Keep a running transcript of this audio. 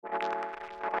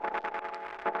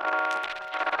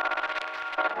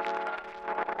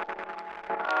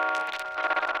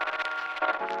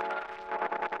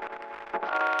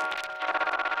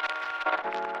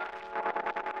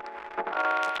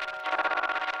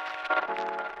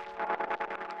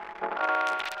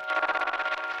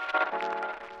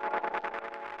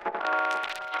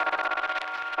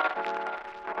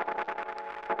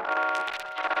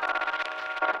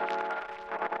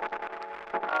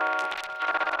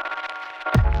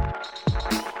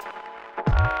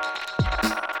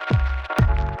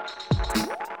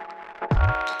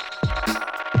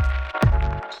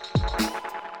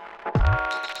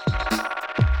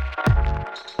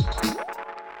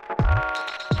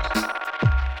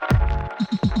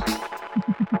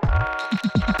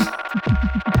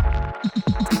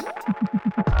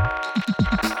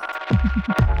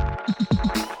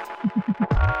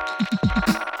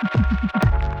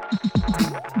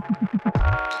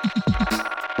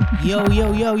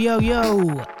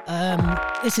Yo.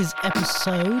 This is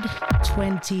episode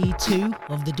 22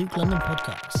 of the Duke London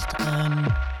podcast.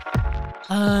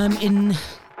 In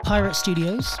Pirate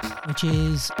Studios, which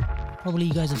is probably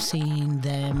you guys have seen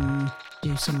them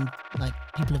do some, like,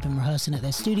 people have been rehearsing at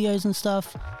their studios and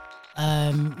stuff,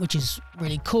 which is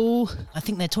really cool. I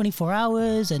think they're 24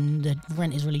 hours and the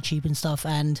rent is really cheap and stuff.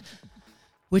 And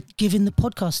we're giving the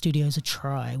podcast studios a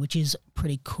try, which is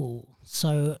pretty cool.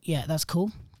 So, yeah, that's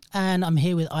cool. And I'm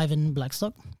here with Ivan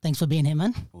Blackstock. Thanks for being here,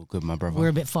 man. All good, my brother. We're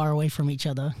a bit far away from each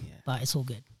other, but it's all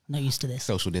good. Not used to this.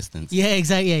 Social distance. Yeah,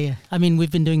 exactly. Yeah. I mean,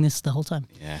 we've been doing this the whole time.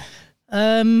 Yeah.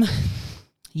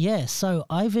 So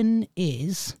Ivan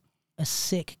is a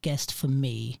sick guest for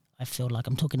me. I feel like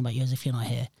I'm talking about you as if you're not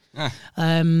here.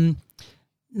 No,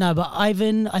 but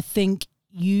Ivan, I think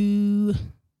you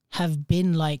have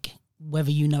been, like,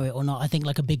 whether you know it or not, I think,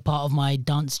 like, a big part of my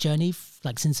dance journey,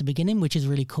 like, since the beginning, which is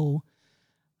really cool.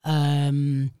 I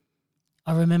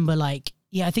remember, like,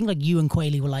 I think, like, you and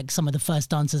Quayle were, like, some of the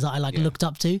first dancers that I, like, looked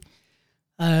up to. Do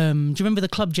you remember the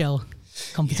club gel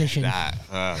competition? Yeah,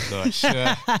 gosh.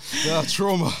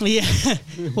 Trauma. Yeah.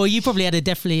 Well, you probably had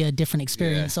definitely a different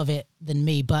experience of it than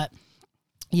me, but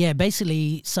yeah,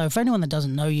 basically, so for anyone that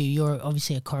doesn't know you, you're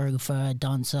obviously a choreographer, a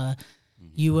dancer.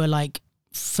 You were, like,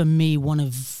 for me, one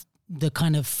of the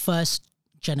kind of first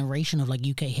generation of, like,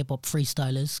 UK hip-hop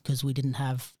freestylers, because we didn't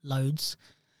have loads.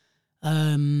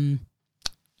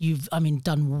 You've, I mean,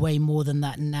 done way more than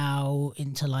that now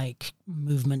into, like,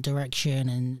 movement direction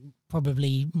and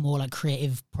probably more, like,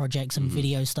 creative projects and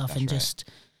video stuff. That's and right. Just,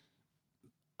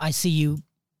 I see you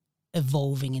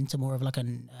evolving into more of, like,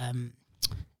 an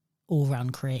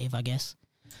all-round creative, I guess.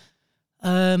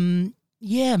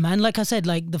 Yeah, man, like I said,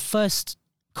 like, the first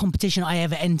competition I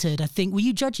ever entered, I think, were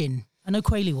you judging? I know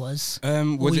Quayle was.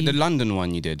 Was it the London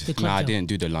one you did? No, I didn't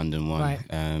do the London one.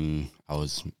 Right. I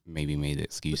was maybe made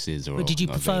excuses or. But did you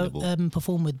not available.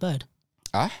 perform with Bird?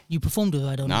 Ah? You performed with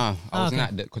Bird or not? No, I wasn't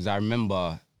at that because I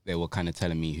remember they were kind of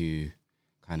telling me who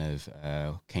kind of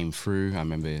came through. I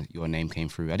remember your name came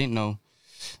through. I didn't know.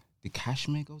 Did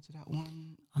Cashmere go to that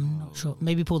one? I'm not sure.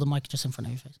 Maybe pull the mic just in front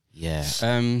of your face. Yeah.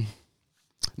 I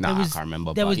can't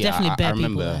remember. There was definitely bare I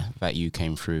remember people there. that you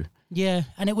came through. Yeah,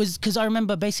 and it was because I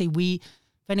remember basically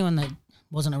for anyone that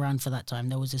wasn't around for that time,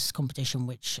 there was this competition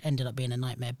which ended up being a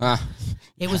nightmare.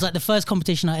 It was like the first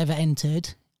competition I ever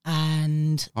entered,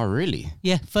 and Oh, really?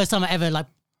 yeah, first time I ever, like,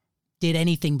 did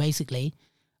anything basically.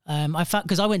 I found,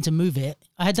 because I went to move it.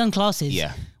 I had done classes.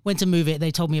 Yeah. Went to move it.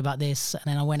 They told me about this, and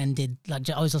then I went and did, like,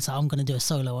 I was just like, I'm going to do a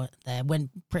solo there. Went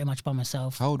pretty much by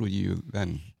myself. How old were you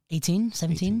then? 18,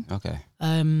 17. 18. Okay.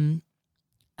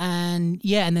 And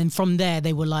yeah, and then from there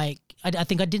they were like, I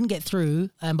think I didn't get through,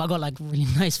 but I got, like, really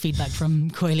nice feedback from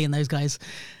Quayle and those guys.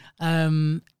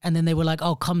 And then they were like,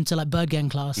 oh, come to, like, Bird Gang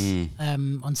class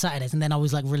on Saturdays. And then I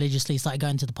was, like, religiously started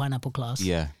going to the Pineapple class.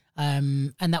 Yeah.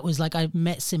 And that was, like, I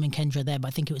met Sim and Kendra there, but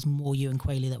I think it was more you and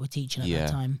Quayle that were teaching at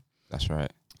that time. That's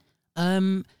right.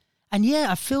 And yeah,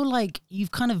 I feel like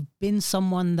you've kind of been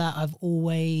someone that I've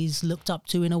always looked up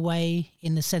to in a way,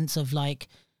 in the sense of, like,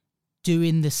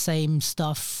 doing the same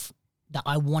stuff that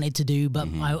I wanted to do, but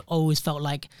I always felt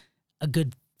like a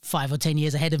good 5 or 10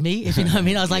 years ahead of me, if you know what I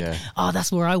mean. I was like, oh,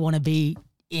 that's where I want to be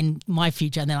in my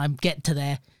future. And then I get to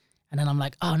there and then I'm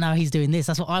like, oh, now he's doing this.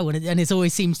 That's what I wanted. And it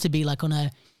always seems to be, like, on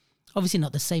a, obviously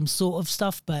not the same sort of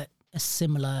stuff, but a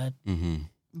similar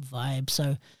vibe.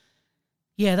 So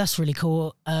yeah, that's really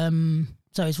cool. So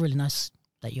it's really nice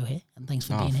that you're here, and thanks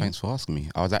for being here. Thanks for asking me.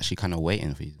 I was actually kind of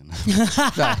waiting for you.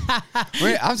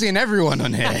 I'm seeing everyone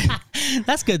on here.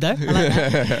 That's good though. I like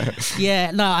that. Yeah,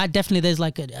 no, I definitely, there's,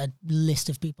 like, a list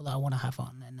of people that I want to have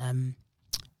on, and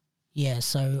yeah,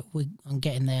 so I'm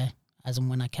getting there as and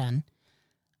when I can.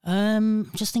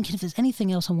 Just thinking if there's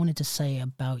anything else I wanted to say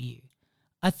about you.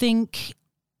 I think,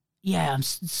 yeah, I'm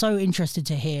so interested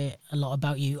to hear a lot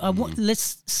about you.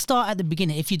 Let's start at the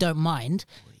beginning, if you don't mind.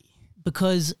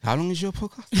 because How long is your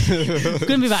podcast? it's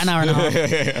going to be about an hour and a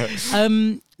half.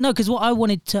 No, because what I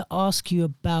wanted to ask you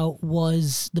about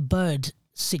was the Bird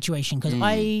situation, because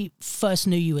I first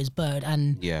knew you as Bird,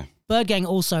 and Yeah. Bird Gang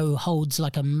also holds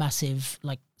like a massive,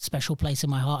 like, special place in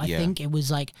my heart. I think it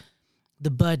was like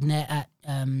the Bird Net at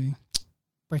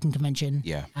Breaking Convention,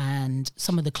 and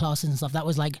some of the classes and stuff. That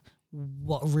was like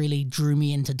what really drew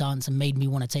me into dance and made me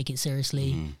want to take it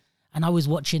seriously. And I was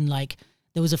watching, like,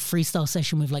 there was a freestyle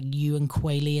session with like you and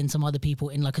Quayle and some other people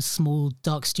in like a small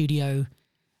dark studio.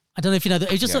 I don't know if you know that.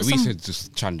 It was just we used to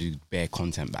just try and do bare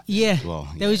content back then. Yeah, as well.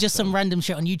 There was just some random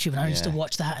shit on YouTube, and I used to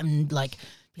watch that and like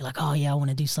be like, oh yeah, I want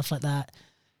to do stuff like that.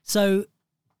 So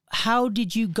how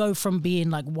did you go from being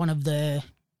like one of the,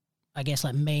 I guess,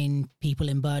 like main people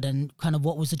in Bird, and kind of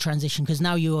what was the transition? Because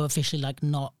now you're officially like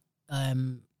not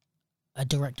a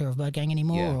director of Bird Gang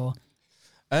anymore,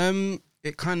 or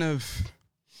it kind of,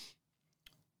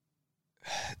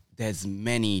 there's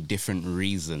many different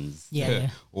reasons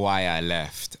why I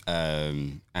left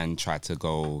and tried to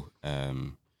go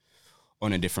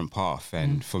on a different path.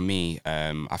 And for me,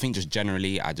 I think just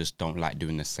generally, I just don't like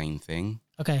doing the same thing.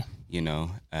 Okay. You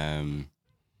know, and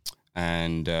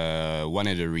one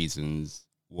of the reasons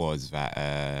was that,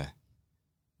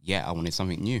 I wanted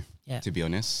something new, to be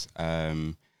honest.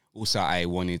 Also, I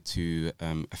wanted to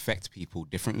affect people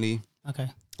differently. Okay.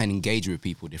 And engage with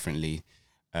people differently.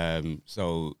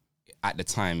 So at the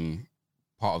time,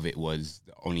 part of it was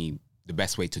the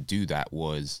best way to do that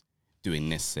was doing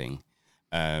this thing.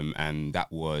 And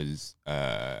that was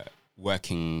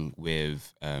working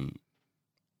with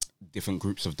different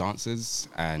groups of dancers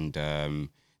and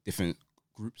different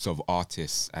groups of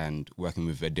artists, and working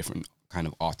with a different kind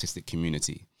of artistic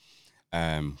community.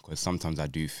 Because sometimes I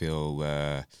do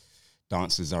feel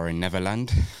dancers are in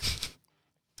Neverland.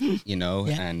 You know,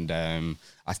 and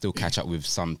I still catch up with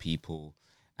some people,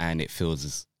 and it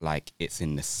feels like it's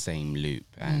in the same loop.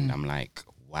 And I'm like,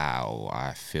 wow,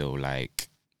 I feel like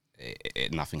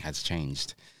nothing has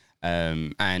changed.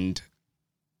 And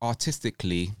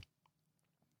artistically,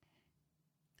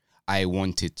 I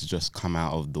wanted to just come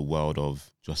out of the world of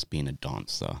just being a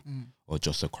dancer or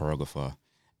just a choreographer.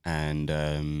 And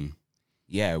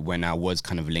when I was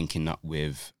kind of linking up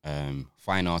with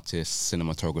fine artists,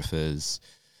 cinematographers,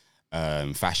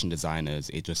 fashion designers,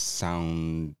 it just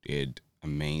sounded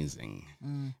amazing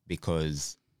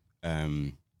because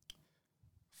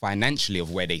financially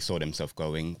of where they saw themselves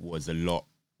going was a lot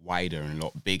wider and a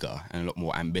lot bigger and a lot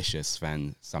more ambitious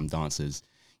than some dancers.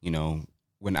 You know,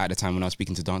 when at the time when I was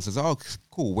speaking to dancers, oh,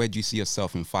 cool, where do you see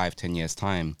yourself in 5-10 years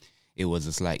time? It was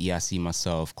just like, I see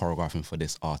myself choreographing for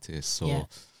this artist, or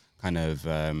kind of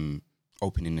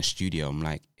opening a studio. I'm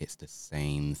like, it's the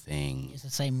same thing. It's the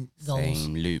same goals.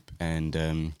 Same loop.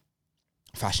 And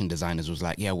fashion designers was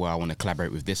like, I want to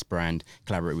collaborate with this brand,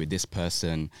 collaborate with this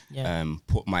person,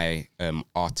 put my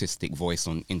artistic voice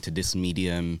into this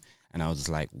medium. And I was just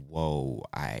like, whoa,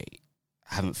 I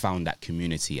haven't found that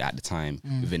community at the time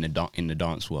within in the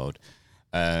dance world.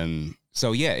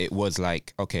 It was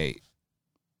like, okay,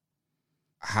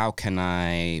 how can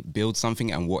I build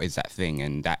something, and what is that thing?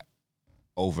 And that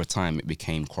over time it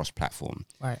became cross-platform.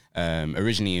 Right.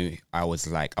 Originally I was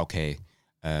like, okay,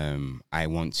 I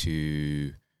want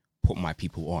to put my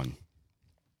people on,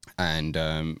 and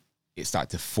it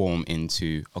started to form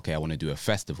into, okay, I want to do a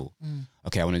festival.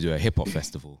 Okay, I want to do a hip hop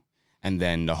festival. And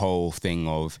then the whole thing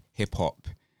of hip hop,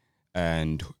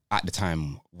 and at the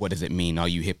time, what does it mean? Are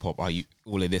you hip hop? Are you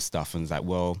all of this stuff? And it's like,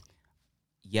 well,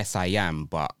 yes, I am,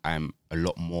 but I'm a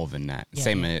lot more than that.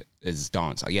 Same as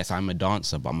dance. Yes, I'm a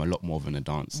dancer, but I'm a lot more than a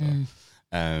dancer.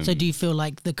 So do you feel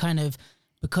like the kind of,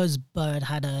 because Bird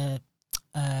had a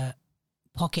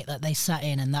pocket that they sat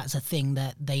in, and that's a thing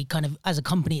that they kind of, as a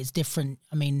company, it's different.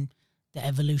 I mean, the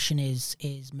evolution is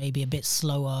maybe a bit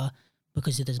slower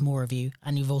because there's more of you,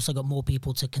 and you've also got more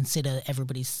people to consider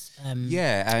everybody's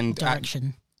and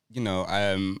direction.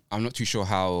 I'm not too sure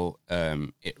how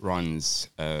it runs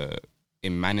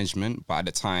in management, but at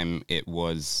the time it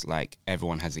was like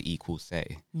everyone has an equal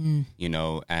say, you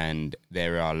know, and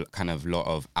there are kind of a lot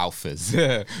of alphas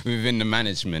within the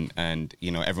management, and, you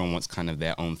know, everyone wants kind of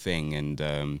their own thing,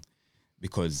 and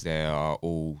because they are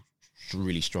all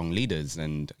really strong leaders,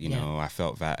 and, you know, I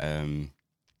felt that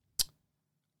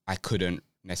I couldn't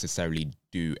necessarily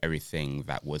do everything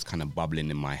that was kind of bubbling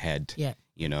in my head,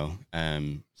 you know,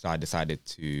 so I decided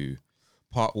to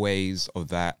part ways of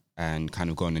that and kind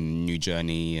of go on a new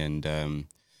journey. And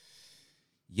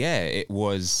it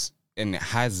was, and it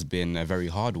has been a very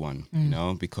hard one, you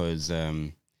know, because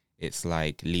it's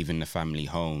like leaving the family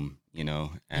home, you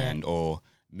know, and or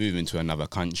moving to another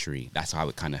country, that's how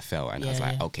it kind of felt. And I was Yeah,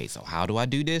 like, yeah. okay, so how do I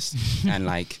do this? And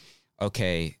like,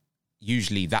 okay,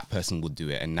 usually that person would do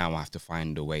it, and now I have to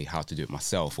find a way how to do it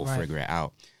myself or Right. figure it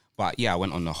out. But yeah, I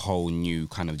went on a whole new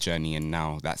kind of journey, and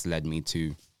now that's led me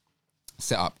to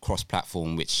set up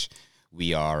cross-platform, which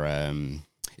we are,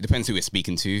 it depends who we're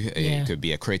speaking to. Yeah. It could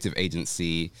be a creative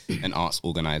agency, an arts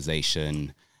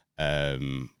organization.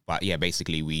 But yeah,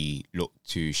 basically we look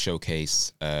to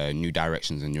showcase new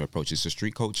directions and new approaches to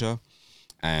street culture.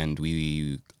 And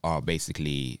we are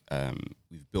basically,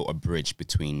 we've built a bridge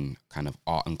between kind of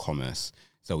art and commerce.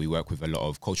 So we work with a lot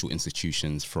of cultural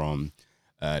institutions from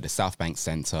the South Bank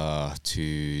Centre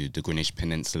to the Greenwich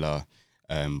Peninsula.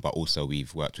 But also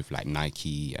we've worked with like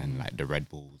Nike and like the Red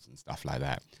Bulls and stuff like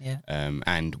that. Yeah.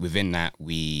 And within that,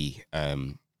 we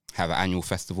have an annual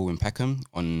festival in Peckham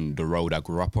on the road I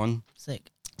grew up on.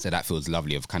 Sick. So that feels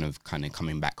lovely of kind of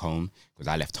coming back home, because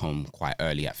I left home quite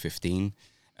early at 15,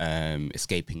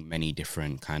 escaping many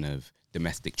different kind of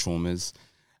domestic traumas.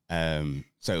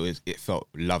 So it felt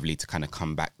lovely to kind of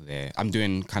come back there. I'm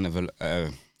doing kind of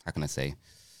how can I say?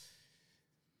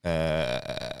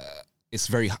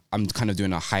 I'm kind of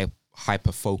doing a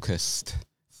hyper focused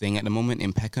thing at the moment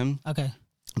in Peckham. Okay.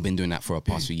 I've been doing that for the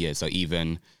past few years. So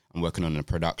even I'm working on a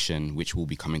production which will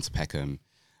be coming to Peckham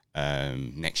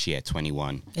next year,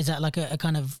 21. Is that like a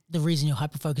kind of the reason you're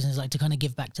hyper focusing is like to kind of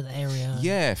give back to the area?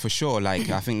 Yeah, for sure. Like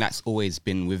I think that's always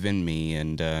been within me,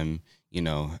 and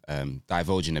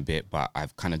divulging a bit, but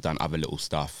I've kind of done other little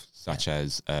stuff such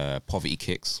as Poverty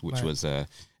Kicks, which Right. was a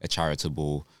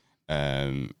charitable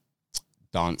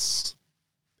dance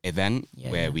event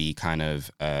where we kind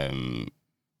of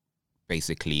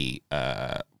basically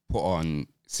put on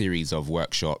series of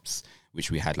workshops, which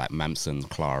we had like Mamson,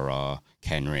 Clara,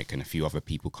 Kenrick, and a few other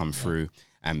people come through.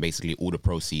 And basically all the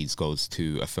proceeds goes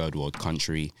to a third world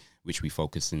country, which we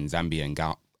focus in Zambia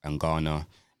and Ghana.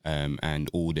 And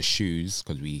all the shoes,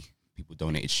 because people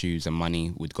donated shoes and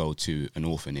money, would go to an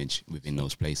orphanage within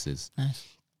those places. Nice.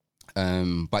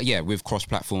 But yeah, with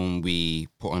cross-platform, we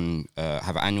put on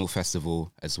have an annual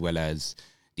festival as well as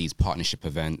these partnership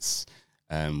events.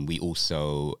 We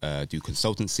also do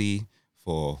consultancy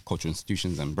for cultural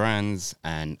institutions and brands,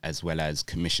 and as well as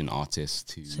commission artists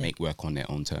to make work on their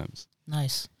own terms.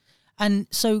 Nice. And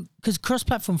so, because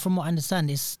cross-platform, from what I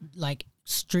understand, is like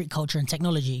street culture and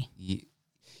technology.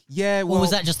 Yeah, well, Or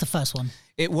was that just the first one?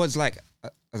 It was like,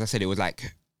 as I said, it was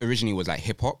like, originally it was like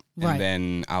hip hop. Right. And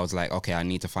then I was like, okay, I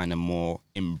need to find a more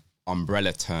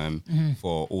umbrella term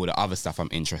for all the other stuff I'm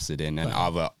interested in and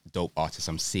other dope artists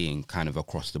I'm seeing kind of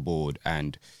across the board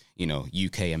and,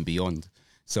 UK and beyond.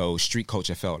 So street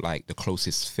culture felt like the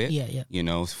closest fit,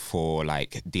 for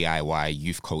like DIY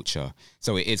youth culture.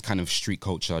 So it is kind of street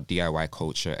culture, DIY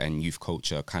culture and youth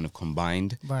culture kind of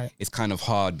combined. Right. It's kind of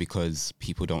hard because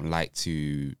people don't like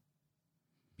to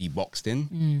be boxed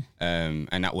in.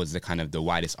 And that was the kind of the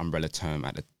widest umbrella term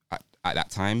at that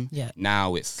time. Yeah.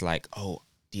 Now it's like,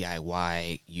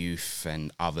 DIY, youth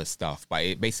and other stuff. But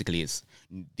it's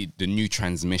the new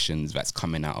transmissions that's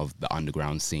coming out of the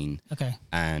underground scene. Okay.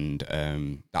 And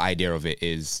the idea of it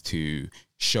is to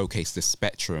showcase the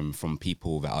spectrum from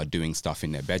people that are doing stuff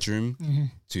in their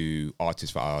bedroom to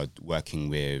artists that are working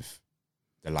with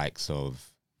the likes of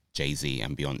Jay-Z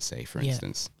and Beyonce, for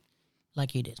instance.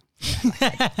 Like you did.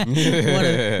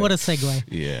 What a segue.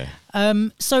 Yeah.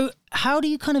 So how do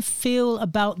you kind of feel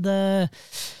about the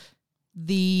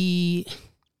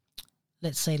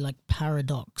let's say like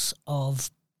paradox of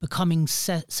becoming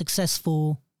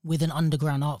successful with an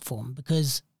underground art form?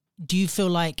 Because do you feel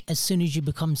like as soon as you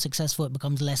become successful, it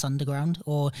becomes less underground,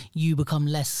 or you become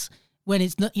less when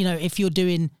it's not, if you're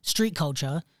doing street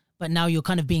culture, but now you're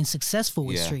kind of being successful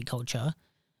with street culture,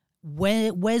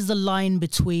 where's the line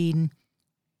between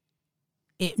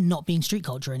it not being street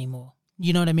culture anymore?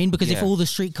 You know what I mean? Because if all the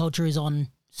street culture is on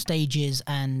stages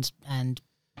and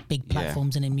big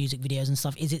platforms and in music videos and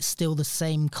stuff, is it still the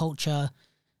same culture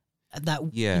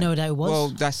that that it was? Well,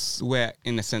 that's where,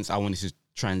 in a sense, I wanted to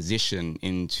transition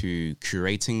into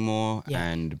curating more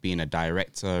and being a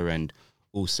director and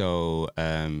also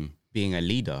being a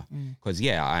leader. Because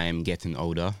I am getting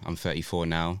older. I'm 34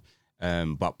 now.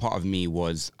 But part of me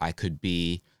was I could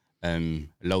be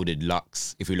Loaded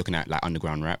Lux, if you're looking at like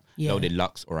underground rap, Loaded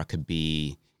Lux, or I could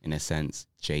be, in a sense,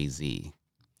 Jay-Z.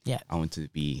 Yeah, I want to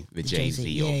be the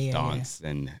Jay-Z of dance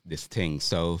and this thing.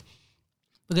 So,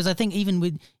 because I think even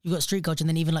with you've got street culture and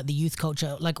then even like the youth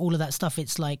culture, like all of that stuff,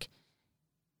 it's like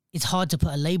it's hard to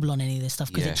put a label on any of this stuff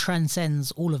because it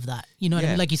transcends all of that. You know what I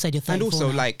mean? Like you said, you're 34 and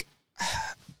also now. like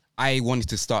I wanted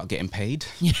to start getting paid.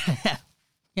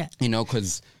 Yeah.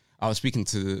 Because I was speaking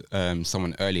to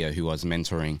someone earlier who I was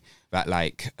mentoring that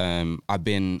like I've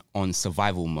been on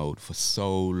survival mode for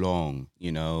so long,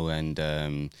 you know,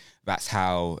 and that's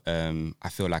how I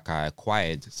feel like I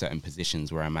acquired certain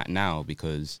positions where I'm at now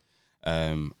because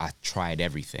I tried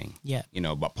everything. Yeah. You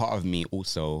know, but part of me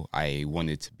also, I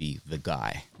wanted to be the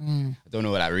guy. I don't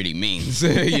know what that really means,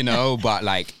 you know, but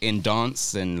like in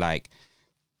dance and like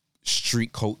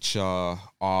street culture,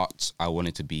 art, I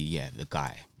wanted to be, the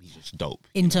guy. He's just dope.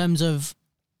 In terms of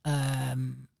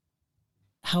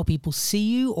how people see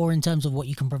you, or in terms of what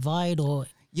you can provide, or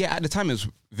Yeah, at the time it was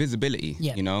visibility,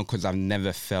 Yeah. you know, because I've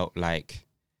never felt like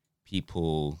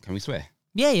people, can we swear?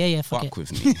 yeah, Fuck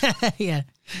with me, yeah.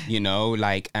 you know,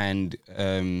 like, and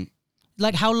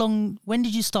Like how long? When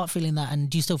did you start feeling that, and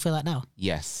do you still feel that now?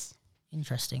 yes,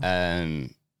 Interesting.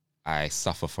 I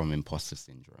suffer from imposter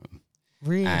syndrome.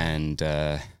 Really? And,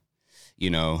 you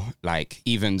know, like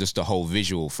even just the whole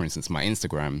visual, for instance, my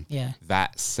Instagram, Yeah.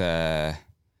 that's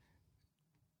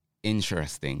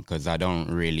interesting because I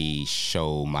don't really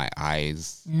show my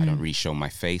eyes. I don't really show my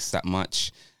face that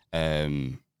much.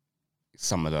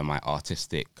 Some of my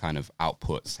artistic kind of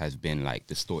outputs has been like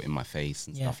distorting my face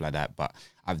and stuff like that. But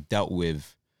I've dealt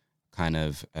with kind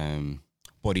of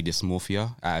body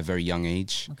dysmorphia at a very young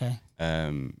age. Okay.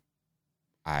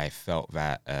 I felt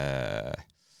that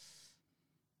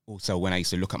also when I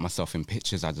used to look at myself in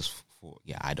pictures, I just thought,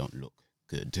 I don't look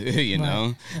good, you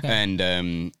know? Okay. And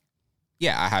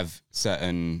I have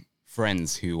certain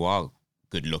friends who are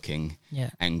good looking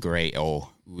and great, or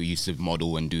we used to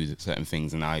model and do certain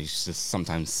things, and I used to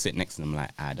sometimes sit next to them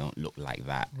like, I don't look like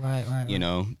that. Right. You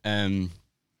know?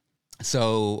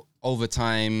 So over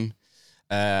time,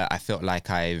 I felt like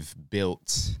I've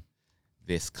built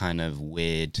this kind of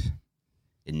weird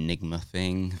enigma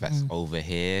thing that's over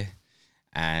here,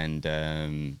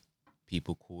 and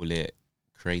people call it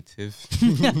creative.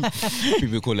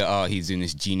 People call it, oh, he's doing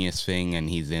this genius thing and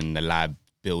he's in the lab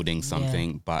building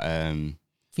something. But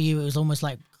for you, it was almost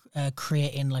like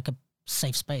creating like a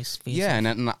safe space for yourself. and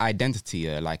an identity,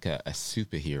 like a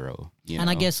superhero. You know? And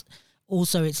I guess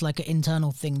also it's like an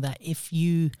internal thing that if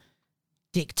you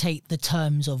dictate the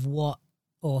terms of what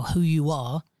or who you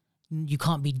are, you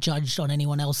can't be judged on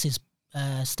anyone else's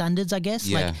standards, I guess.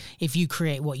 Like if you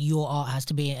create what your art has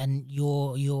to be and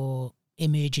your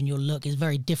image and your look is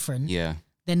very different,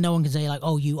 then no one can say like,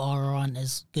 oh, you are or aren't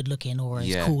as good looking or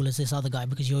as cool as this other guy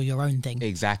because you're your own thing.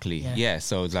 Exactly.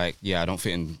 So it's like, I don't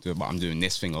fit into, but I'm doing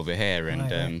this thing over here.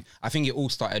 And I think it all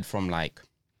started from like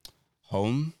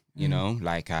home, you know,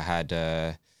 like I had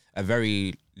a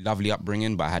very lovely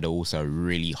upbringing, but I had also a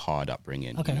really hard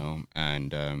upbringing, you know,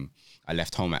 and I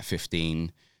left home at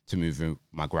 15 to move with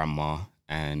my grandma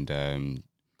and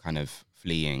kind of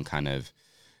fleeing kind of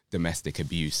domestic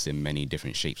abuse in many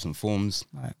different shapes and forms.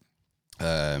 Right.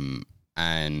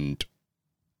 And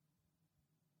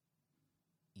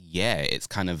it's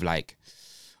kind of like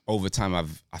over time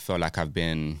I feel like I've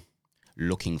been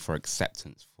looking for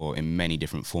acceptance in many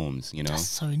different forms, you know. That's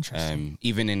so interesting.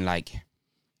 Even in like,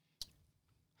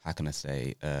 how can I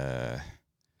say,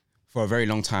 for a very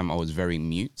long time I was very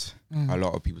mute. A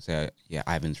lot of people say,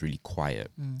 Ivan's really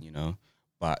quiet, you know,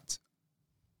 but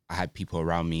I had people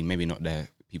around me, maybe not the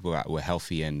people that were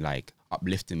healthy and like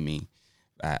uplifting me,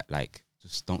 like,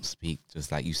 just don't speak,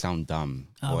 just like, you sound dumb.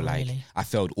 Or like, really? I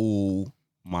failed all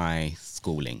my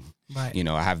schooling. Right. You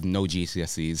know, I have no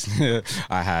GCSEs,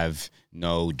 I have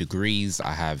no degrees,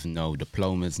 I have no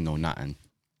diplomas, no nothing.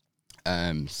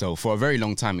 So for a very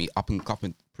long time,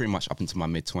 pretty much up into my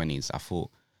mid-20s, I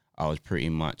thought I was pretty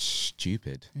much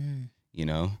stupid, you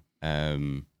know?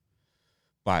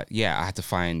 But I had to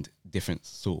find different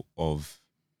sort of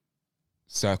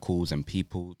circles and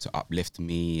people to uplift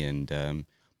me, and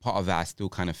part of that I still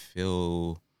kind of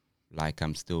feel like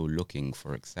I'm still looking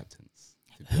for acceptance.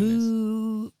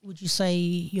 Who would you say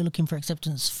you're looking for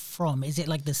acceptance from? Is it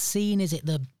like the scene? Is it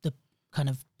the kind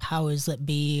of powers that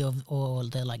be, or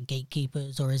the like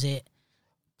gatekeepers, or is it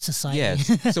society?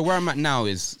 Yes. So where I'm at now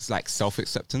is it's like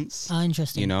self-acceptance.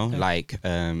 Interesting. You know, okay. like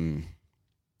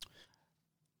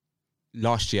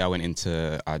last year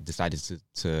I decided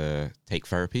to take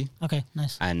therapy. Okay,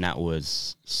 nice. And that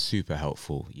was super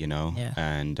helpful, you know,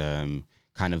 and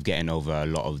kind of getting over a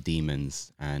lot of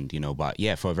demons, and, you know, but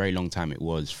for a very long time it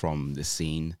was from the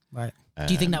scene. Right.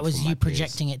 Do you think that was from my you peers.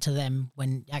 projecting it to them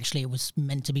when actually it was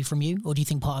meant to be from you? Or do you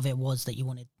think part of it was that you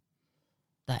wanted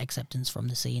that acceptance from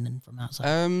the scene and from outside?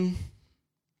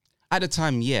 At the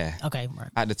time, yeah. Okay, right.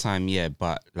 At the time, yeah,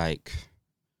 but like,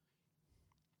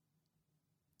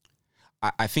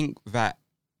 I think that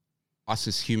us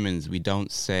as humans, we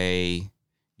don't say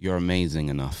you're amazing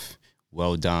enough.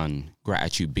 well done,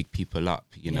 gratitude, big people up,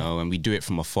 you know, and we do it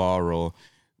from afar, or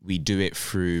we do it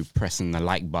through pressing the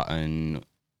like button,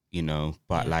 you know,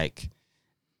 but like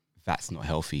that's not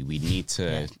healthy. We need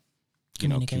to, you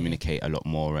know, communicate a lot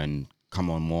more and come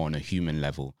on more on a human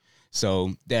level.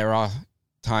 So there are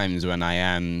times when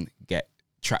I get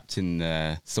trapped in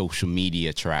the social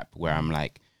media trap where I'm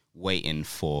like waiting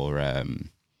for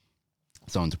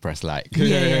someone to press like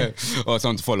or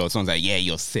someone to follow. Someone's like, yeah,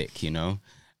 you're sick, you know.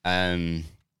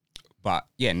 But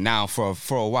yeah, now for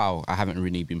a while I haven't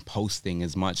really been posting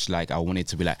as much. Like I wanted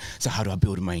to be like, so how do I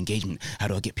build my engagement? How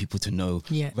do I get people to know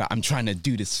that I'm trying to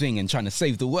do this thing and trying to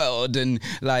save the world, and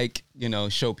like, you know,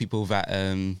 show people that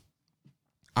I'm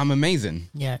amazing.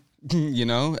 Yeah. You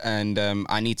know, and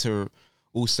I need to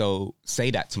also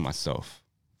say that to myself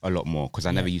a lot more, because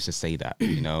I never used to say that,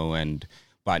 you know,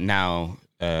 but now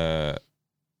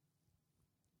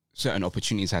certain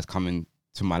opportunities has come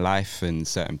into my life and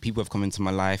certain people have come into my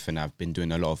life, and I've been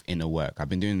doing a lot of inner work. I've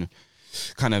been doing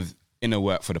kind of inner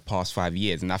work for the past 5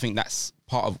 years, and I think that's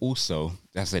part of also,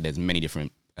 as I said, there's many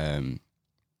different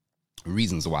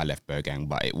reasons why I left Bergang,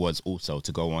 but it was also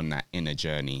to go on that inner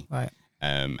journey. Right.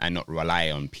 And not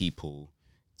rely on people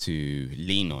to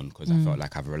lean on, because I felt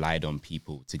like I've relied on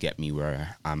people to get me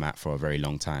where I'm at for a very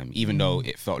long time, even though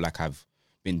it felt like I've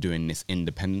been doing this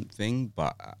independent thing,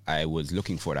 but I was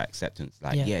looking for that acceptance,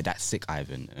 like, that's sick,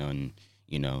 Ivan, and,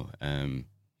 you know,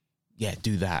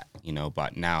 do that, you know,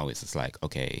 but now it's just like,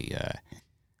 okay,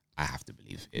 I have to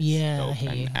believe it's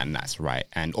dope, and that's right,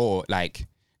 and or like,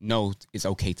 no, it's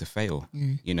okay to fail,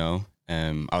 you know.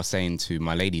 I was saying to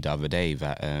my lady the other day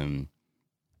that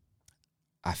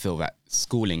I feel that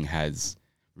schooling has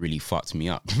really fucked me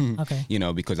up. Okay. You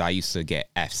know, because I used to get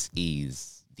F's,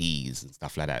 E's, D's and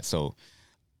stuff like that. So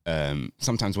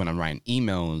sometimes when I'm writing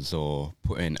emails or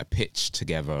putting a pitch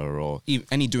together or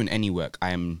doing any work,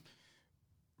 I am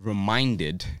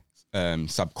reminded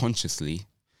subconsciously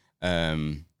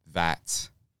that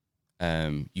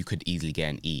you could easily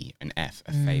get an E, an F,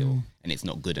 a fail, and it's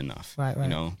not good enough. Right. You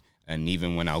know, and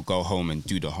even when I'll go home and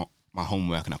do my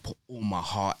homework and I put all my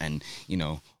heart and, you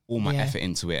know, all my effort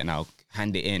into it, and I'll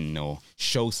hand it in or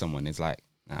show someone, it's like,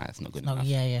 nah, it's not good enough.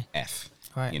 F.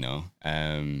 Right. You know?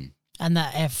 And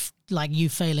that F, like you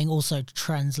failing, also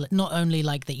translate not only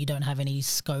like that you don't have any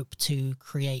scope to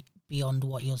create beyond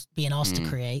what you're being asked to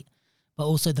create, but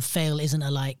also the fail isn't a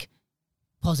like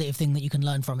positive thing that you can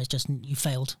learn from. It's just you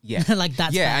failed. Yeah. Like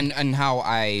that's and how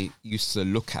I used to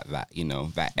look at that, you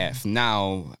know, that F.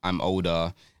 Now I'm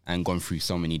older and gone through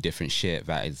so many different shit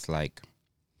that it's like,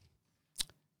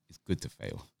 it's good to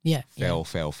fail. Yeah. Fail.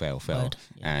 Word.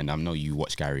 Yeah. And I know you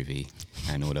watch Gary Vee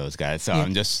and all those guys. So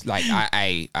I'm just like,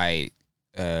 I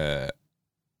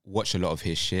watch a lot of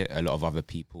his shit, a lot of other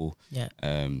people. Yeah.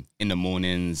 In the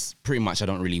mornings, pretty much I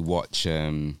don't really watch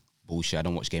bullshit. I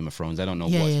don't watch Game of Thrones. I don't know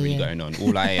what's really going on.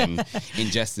 All I am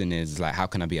ingesting is like, how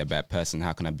can I be a better person?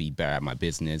 How can I be better at my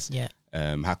business? Yeah.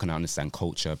 How can I understand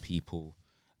culture, people?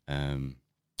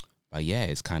 But yeah,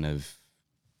 it's kind of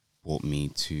brought me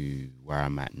to where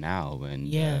I'm at now.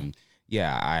 And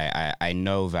I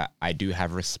know that I do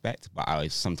have respect,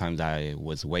 but sometimes I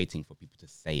was waiting for people to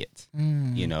say it,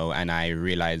 you know, and I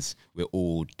realize we're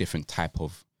all different type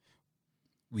of,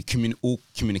 we all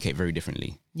communicate very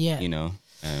differently, you know.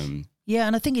 And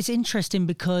I think it's interesting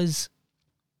because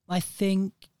I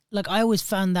think, like, I always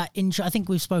found that I think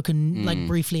we've spoken like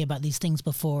briefly about these things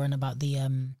before, and about the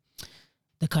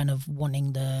kind of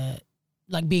wanting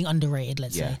like being underrated,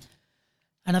 let's say.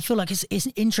 And I feel like it's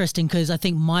interesting because I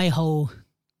think my whole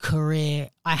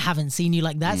career, I haven't seen you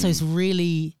like that. So it's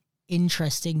really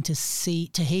interesting to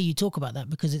hear you talk about that,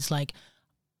 because it's like,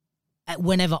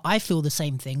 whenever I feel the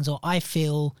same things, or I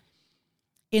feel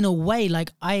in a way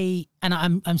like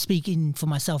I'm speaking for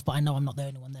myself, but I know I'm not the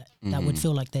only one that would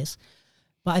feel like this.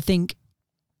 But I think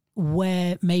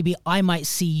where maybe I might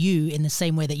see you in the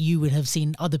same way that you would have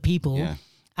seen other people. Yeah.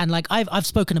 And like I've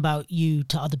spoken about you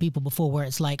to other people before, where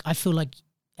it's like, I feel like,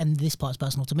 and this part's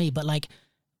personal to me, but like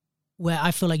where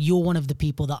I feel like you're one of the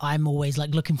people that I'm always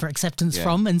like looking for acceptance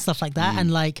from and stuff like that.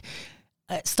 And like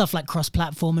stuff like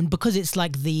cross-platform. And because it's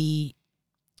like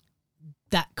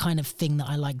that kind of thing that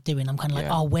I like doing, I'm kind of like,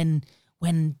 oh, when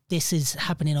this is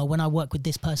happening, or when I work with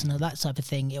this person or that type of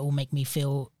thing, it will make me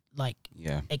feel like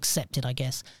accepted, I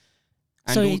guess.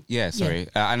 And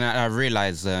and I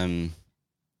realize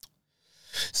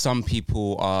some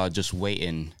people are just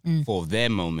waiting for their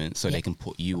moment so they can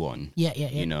put you on.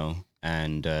 You know,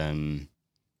 and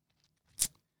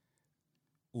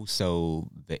also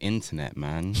the internet,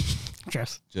 man.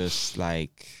 just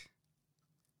like,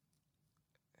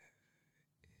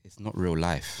 it's not real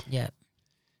life. Yeah.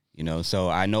 you know. So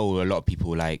I know a lot of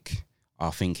people like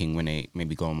are thinking when they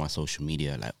maybe go on my social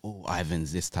media, like, oh,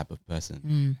 Ivan's this type of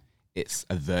person. It's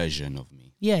a version of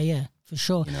me. Yeah, for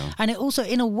sure. You know? And it also,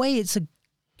 in a way, it's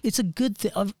a good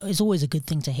thing. It's always a good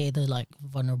thing to hear the like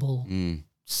vulnerable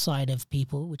side of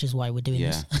people, which is why we're doing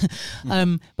this.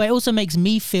 But it also makes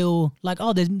me feel like,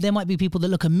 oh, there might be people that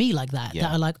look at me like that,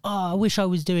 that are like, oh, I wish I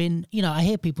was doing, you know, I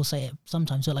hear people say it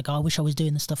sometimes. They're like, oh, I wish I was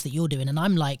doing the stuff that you're doing. And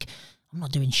I'm like, I'm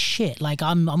not doing shit. Like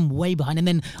I'm way behind. And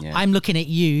then I'm looking at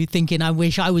you thinking, I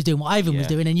wish I was doing what Ivan was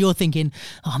doing. And you're thinking,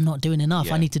 oh, I'm not doing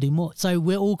enough. I need to do more. So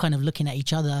we're all kind of looking at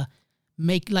each other,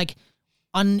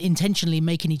 unintentionally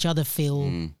making each other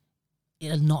feel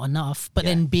not enough, but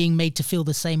then being made to feel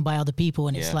the same by other people.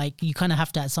 And it's like, you kind of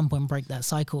have to at some point break that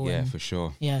cycle. Yeah, for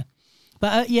sure. Yeah.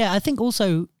 But I think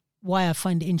also why I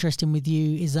find it interesting with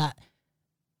you is that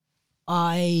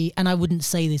I wouldn't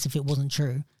say this if it wasn't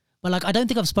true, but like, I don't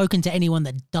think I've spoken to anyone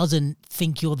that doesn't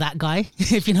think you're that guy,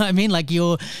 if you know what I mean? Like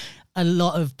a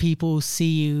lot of people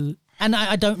see you, and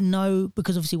I don't know,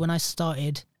 because obviously when I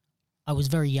started, I was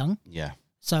very young. Yeah.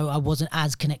 So I wasn't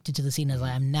as connected to the scene as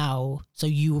I am now. So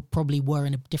you probably were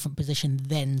in a different position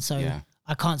then. So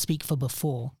I can't speak for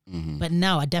before. But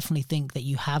now I definitely think that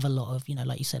you have a lot of, you know,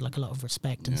 like you said, like a lot of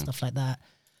respect and stuff like that.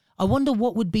 I wonder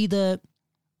what would be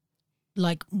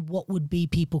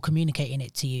people communicating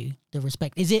it to you, the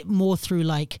respect? Is it more through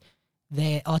like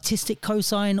their artistic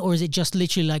cosign, or is it just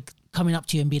literally like coming up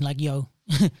to you and being like, yo,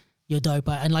 you're dope,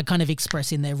 and like kind of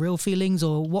expressing their real feelings?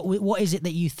 Or what is it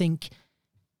that you think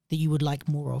that you would like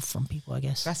more of from people, I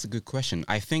guess? That's a good question.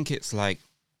 I think it's like,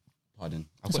 pardon,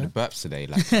 I've got the burps today,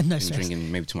 like No been stress. drinking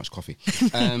maybe too much coffee.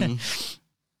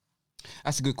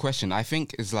 That's a good question. I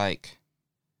think it's like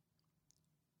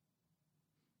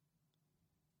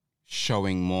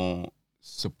showing more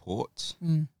support.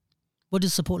 What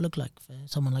does support look like for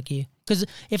someone like you? Because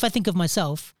if I think of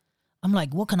myself, I'm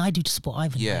like, what can I do to support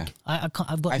Ivan? Yeah. Like, I can't,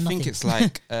 I've got nothing. I think it's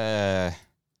like,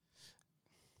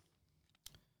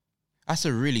 that's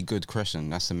a really good question.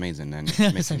 That's amazing. And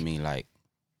it's making me like,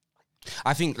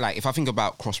 I think like, if I think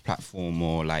about cross-platform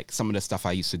or like some of the stuff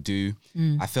I used to do,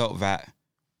 I felt that,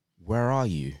 where are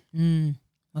you?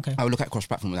 Okay. I would look at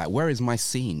cross-platform like, where is my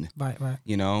scene? Right.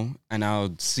 You know? And I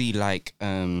would see like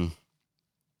a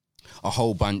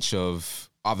whole bunch of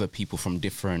other people from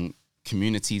different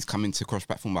communities coming to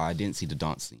cross-platform, but I didn't see the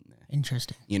dance scene there.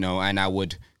 Interesting. You know, and I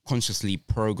would consciously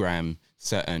program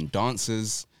certain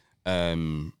dancers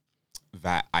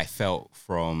that I felt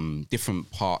from different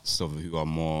parts of who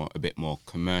are a bit more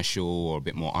commercial or a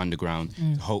bit more underground,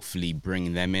 to hopefully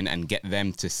bring them in and get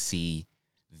them to see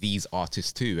these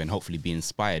artists too, and hopefully be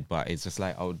inspired. But it's just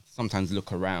like, I would sometimes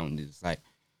look around. It's like,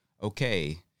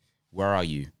 okay, where are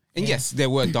you? And yes, there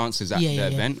were dancers at the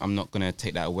event. I'm not going to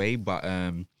take that away, but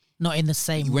not in the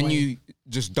same when way. you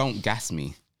just don't gas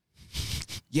me.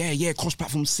 Yeah,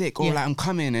 cross-platform sick. Or like, I'm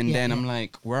coming. And then I'm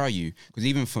like, where are you? Because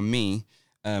even for me,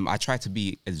 I try to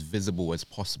be as visible as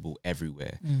possible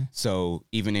everywhere. So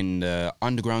even in the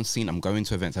underground scene, I'm going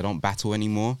to events. I don't battle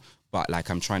anymore, but like,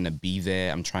 I'm trying to be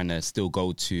there. I'm trying to still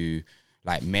go to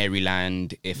like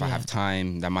Maryland if I have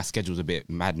time. That my schedule's a bit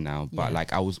mad now, but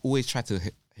like, I was always trying to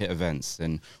hit events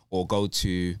or go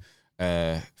to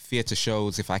theatre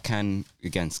shows if I can,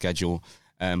 again, schedule.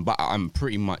 But I'm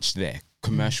pretty much there.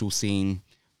 Commercial scene,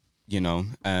 you know,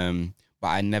 but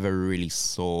I never really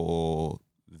saw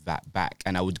that back.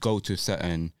 And I would go to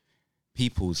certain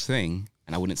people's thing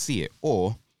and I wouldn't see it,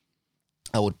 or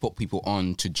I would put people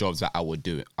on to jobs that I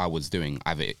was doing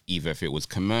either if it was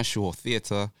commercial or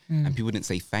theatre, and people didn't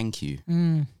say thank you.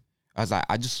 I was like,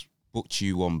 I just booked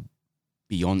you on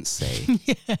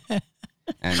Beyonce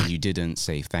and you didn't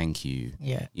say thank you.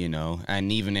 You know,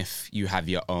 and even if you have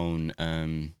your own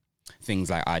things,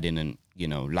 like I didn't, you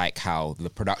know, like how the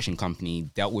production company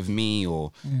dealt with me,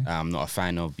 or I'm not a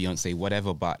fan of Beyonce,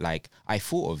 whatever, but like, I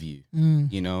thought of you,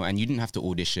 you know, and you didn't have to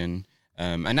audition.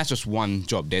 And that's just one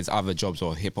job. There's other jobs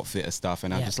or hip hop theatre stuff.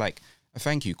 And I'm just like,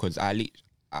 thank you, because I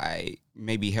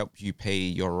maybe helped you pay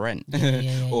your rent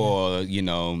or, you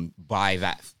know, buy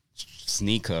that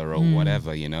sneaker or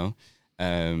whatever, you know.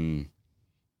 So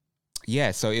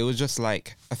it was just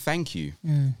like a thank you.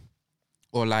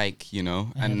 Or like, you know,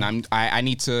 and I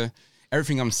need to,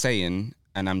 everything I'm saying,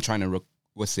 and I'm trying to,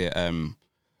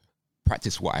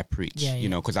 practice what I preach, you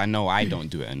know, because I know I don't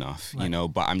do it enough, you know,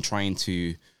 but I'm trying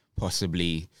to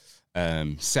possibly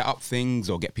set up things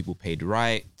or get people paid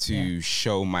right to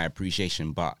show my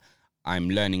appreciation. But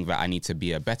I'm learning that I need to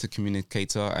be a better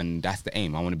communicator, and that's the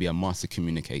aim. I want to be a master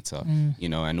communicator, you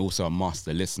know, and also a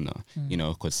master listener, you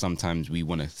know, because sometimes we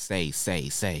want to say,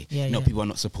 people are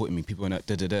not supporting me, people are not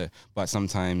but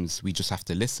sometimes we just have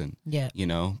to listen, you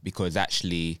know, because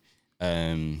actually,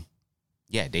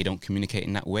 they don't communicate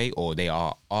in that way, or they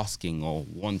are asking or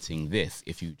wanting this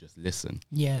if you just listen.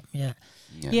 Yeah,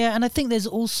 and I think there's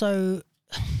also,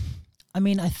 I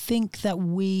mean, I think that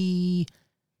we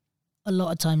a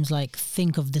lot of times like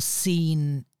think of the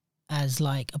scene as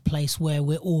like a place where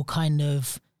we're all kind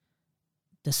of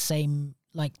the same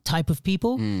like type of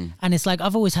people. And it's like,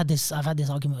 I've had this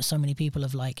argument with so many people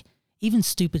of like, even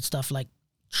stupid stuff like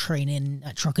training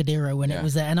at Trocadero when it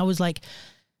was there. And I was like,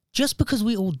 just because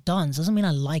we all dance doesn't mean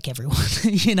I like everyone,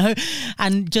 you know?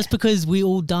 And just because we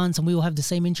all dance and we all have the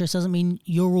same interests doesn't mean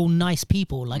you're all nice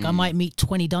people. Like I might meet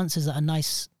 20 dancers that are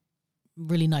nice,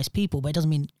 really nice people, but it doesn't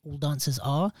mean all dancers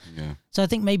are. So I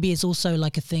think maybe it's also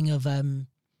like a thing of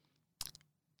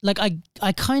like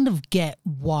I kind of get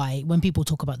why when people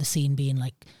talk about the scene being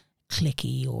like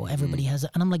cliquey or everybody has it,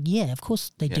 and I'm like, yeah, of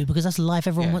course they do, because that's life.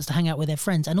 Everyone wants to hang out with their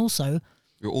friends, and also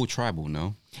we're all tribal,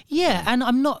 no? Yeah, and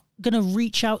I'm not gonna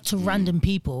reach out to random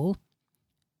people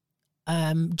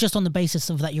just on the basis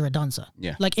of that you're a dancer.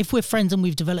 Like if we're friends and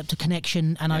we've developed a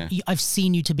connection and I've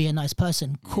seen you to be a nice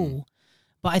person, cool.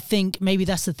 But I think maybe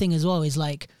that's the thing as well, is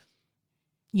like,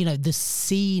 you know, the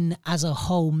scene as a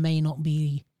whole may not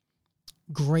be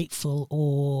grateful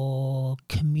or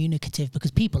communicative,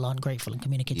 because people aren't grateful and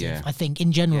communicative, I think,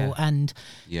 in general. And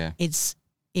it's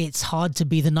hard to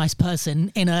be the nice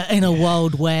person in a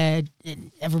world where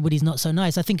everybody's not so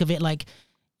nice. I think of it like,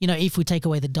 you know, if we take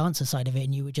away the dancer side of it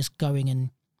and you were just going and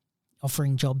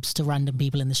offering jobs to random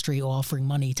people in the street or offering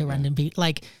money to random people,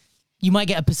 like, you might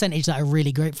get a percentage that are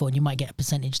really grateful, and you might get a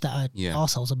percentage that are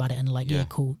arseholes about it and like,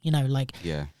 cool, you know, like,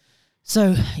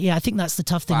 So I think that's the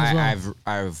tough thing as well.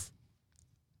 I've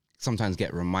sometimes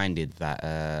get reminded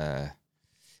that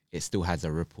it still has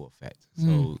a ripple effect.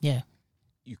 So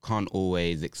you can't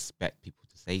always expect people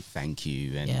to say thank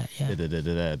you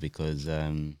and because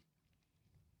as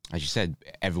you said,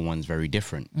 everyone's very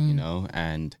different, you know,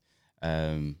 and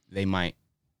they might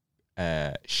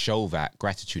show that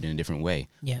gratitude in a different way.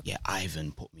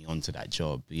 Ivan put me onto that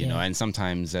job, you know, and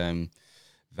sometimes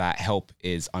that help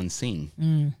is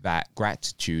unseen, that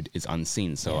gratitude is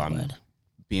unseen. So I'm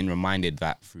being reminded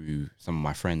that through some of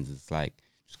my friends. It's like,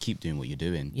 just keep doing what you're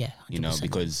doing, 100%. You know,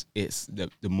 because it's the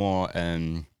more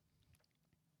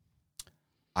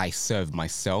I serve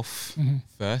myself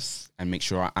first and make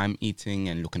sure I'm eating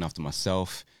and looking after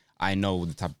myself, I know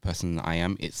the type of person I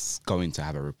am, it's going to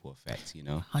have a ripple effect, you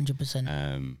know?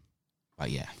 100%.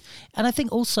 But yeah. And I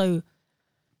think also,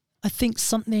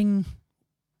 something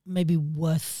maybe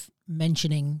worth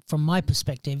mentioning from my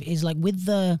perspective is like with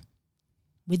the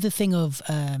thing of,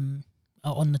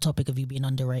 on the topic of you being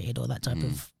underrated or that type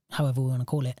of, however we want to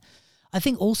call it, I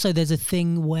think also there's a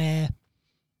thing where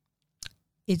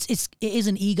it is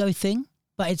an ego thing,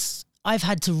 but I've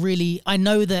had to really, I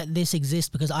know that this exists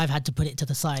because I've had to put it to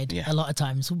the side a lot of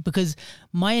times, because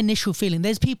my initial feeling,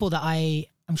 there's people that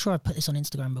I'm sure I've put this on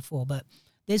Instagram before, but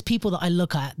there's people that I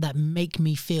look at that make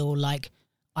me feel like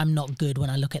I'm not good when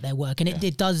I look at their work. And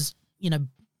it does, you know,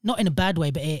 not in a bad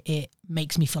way, but it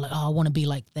makes me feel like, oh, I want to be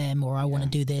like them, or I want to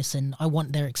do this, and I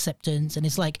want their acceptance. And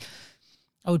it's like,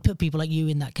 I would put people like you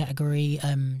in that category.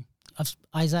 Of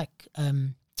Isaac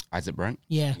Brandt.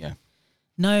 Yeah.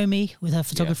 Naomi with her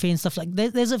photography and stuff like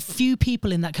there's a few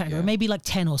people in that category, maybe like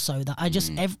 10 or so that I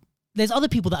just there's other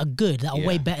people that are good, that are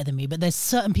way better than me, but there's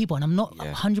certain people, and I'm not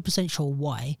 100% sure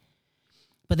why,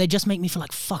 but they just make me feel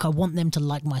like, fuck, I want them to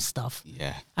like my stuff,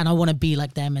 and I want to be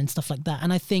like them and stuff like that.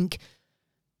 And I think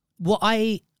what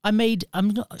I made, I'm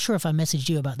not sure if I messaged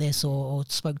you about this or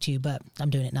spoke to you, but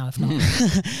I'm doing it now if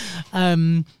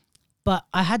not. But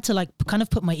I had to like kind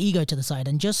of put my ego to the side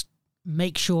and just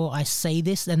make sure I say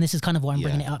this, and this is kind of why I'm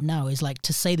bringing it up now, is like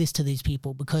to say this to these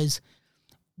people, because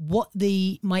what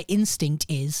my instinct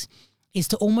is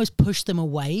to almost push them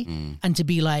away and to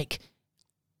be like,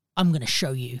 I'm going to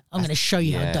show you. I'm going to show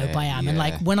you how dope I am. And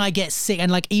like when I get sick,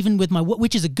 and like even with my,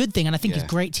 which is a good thing, and I think it's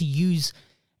great to use,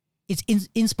 it's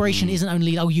inspiration isn't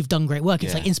only, oh, you've done great work.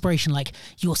 It's like inspiration, like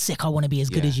you're sick, I want to be as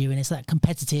good as you. And it's that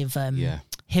competitive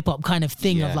hip hop kind of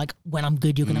thing of like, when I'm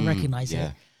good, you're going to recognize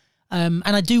it. And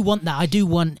I do want that. I do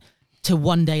want to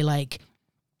one day, like,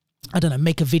 I don't know,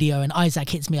 make a video and Isaac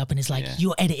hits me up and is like,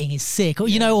 your editing is sick. Or,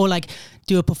 you know, or like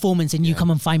do a performance and you come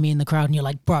and find me in the crowd and you're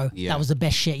like, bro, that was the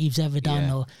best shit you've ever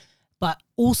done. But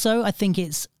also I think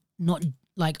it's not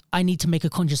like I need to make a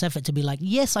conscious effort to be like,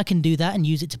 yes, I can do that and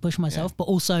use it to push myself. But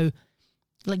also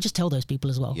like just tell those people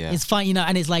as well. Yeah. It's fine, you know,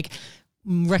 and it's like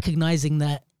recognizing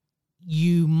that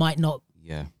you might not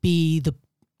be the.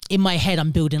 In my head,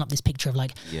 I'm building up this picture of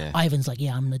like Ivan's like,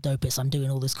 yeah, I'm the dopest. I'm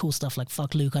doing all this cool stuff. Like,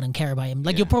 fuck Luke, I don't care about him.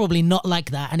 Like, you're probably not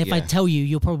like that. And if I tell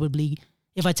you,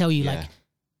 if I tell you like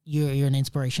you're an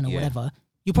inspiration or whatever,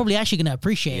 you're probably actually going to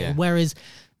appreciate it. Whereas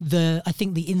I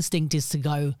think the instinct is to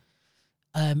go,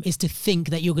 is to think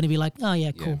that you're going to be like, oh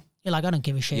yeah, cool. You're like, I don't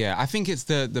give a shit. Yeah, I think it's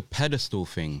the pedestal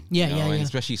thing. And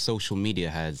especially social media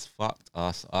has fucked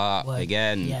us up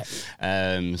again.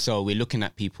 Yeah. So we're looking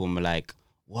at people and we're like,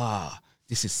 wow,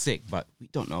 this is sick, but we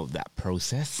don't know that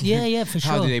process. Yeah, for sure.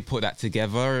 How do they put that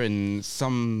together? And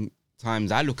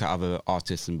sometimes I look at other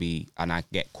artists and I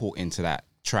get caught into that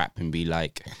trap and be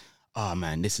like, oh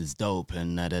man, this is dope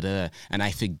and and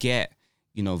I forget,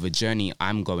 you know, the journey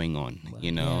I'm going on,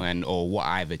 you know, and or what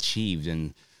I've achieved.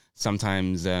 And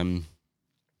sometimes I'm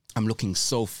looking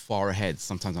so far ahead.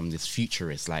 Sometimes I'm this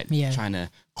futurist, like trying to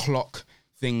clock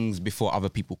things before other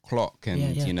people clock,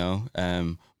 and you know,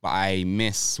 but I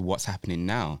miss what's happening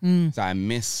now. So I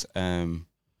miss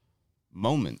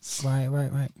moments.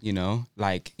 Right. You know,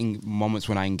 like in moments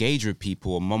when I engage with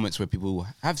people, or moments where people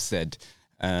have said,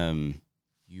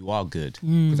 you are good.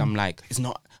 Because I'm like,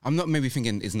 I'm not maybe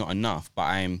thinking it's not enough, but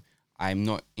I'm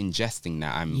not ingesting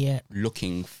that. I'm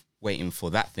looking, waiting for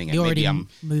that thing. And You're maybe already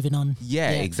moving on. Yeah,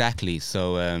 exactly.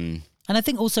 So, and I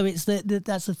think also it's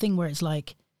that's the thing where it's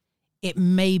like, it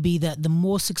may be that the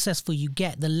more successful you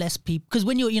get, the less people, because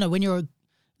when you're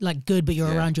like good, but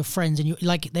you're around your friends and you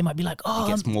like, they might be like, oh, it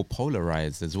gets more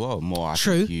polarized as well. More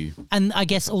true. And I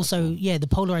guess also, the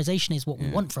polarization is what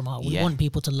we want from art. We want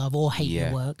people to love or hate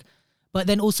your work. But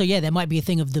then also, there might be a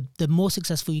thing of the more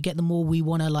successful you get, the more we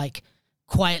want to like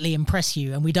quietly impress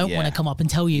you, and we don't want to come up and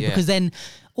tell you, because then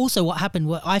also what happened,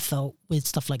 what I felt with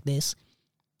stuff like this,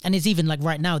 and it's even like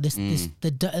right now,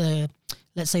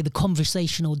 let's say the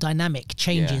conversational dynamic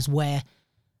changes where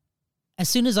as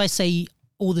soon as I say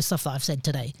all the stuff that I've said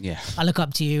today, I look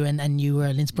up to you and you were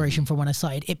an inspiration from when I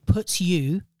started, it puts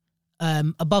you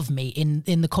above me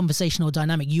in the conversational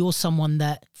dynamic. You're someone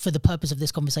that, for the purpose of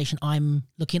this conversation, I'm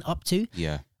looking up to.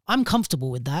 Yeah. I'm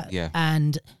comfortable with that. Yeah.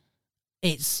 And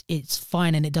it's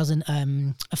fine, and it doesn't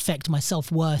affect my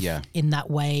self-worth in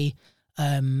that way.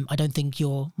 I don't think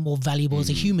you're more valuable as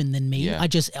a human than me. I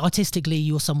just, artistically,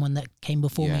 you're someone that came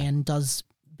before me and does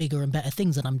bigger and better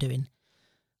things than I'm doing.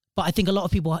 But I think a lot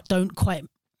of people don't quite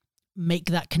make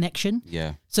that connection.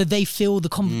 Yeah. So they feel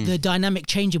the dynamic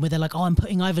changing, where they're like, oh, I'm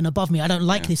putting Ivan above me. I don't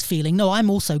like this feeling. No, I'm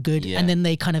also good. Yeah. And then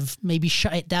they kind of maybe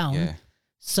shut it down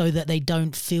so that they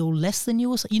don't feel less than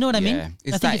you. Or you know what I mean?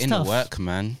 It's that inner tough. Work,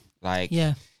 man. Like,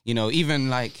 you know, even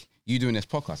like, you doing this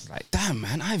podcast, it's like, damn,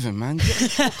 man, Ivan, man, get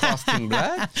this podcasting,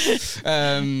 blood.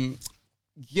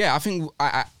 I think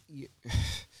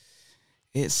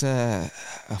it's a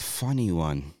funny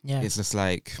one. Yeah. It's just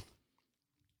like,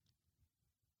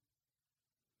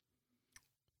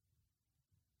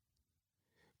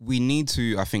 we need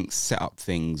to, I think, set up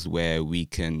things where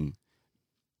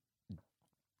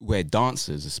where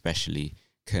dancers especially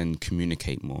can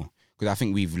communicate more. Because I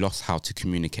think we've lost how to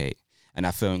communicate. And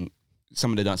I feel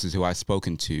some of the dancers who I've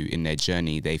spoken to in their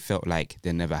journey, they felt like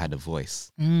they never had a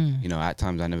voice. You know, at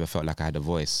times I never felt like I had a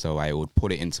voice. So I would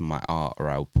put it into my art, or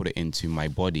I would put it into my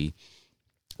body,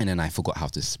 and then I forgot how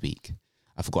to speak.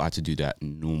 I forgot how to do that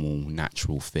normal,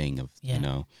 natural thing of, you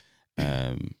know,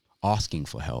 asking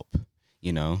for help,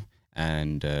 you know?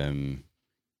 And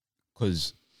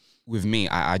because with me,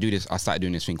 I started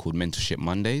doing this thing called Mentorship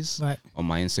Mondays on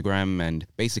my Instagram. And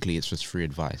basically it's just free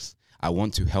advice. I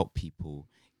want to help people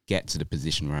get to the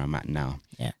position where I'm at now.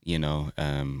 Yeah. You know,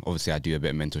 obviously I do a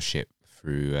bit of mentorship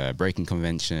through Breaking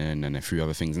Convention and a few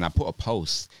other things. And I put a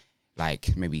post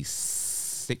like maybe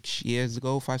 5-6 years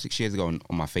ago on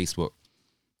my Facebook.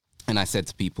 And I said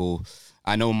to people,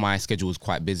 I know my schedule is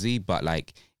quite busy, but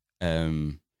like,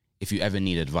 if you ever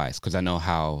need advice, because I know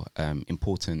how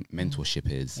important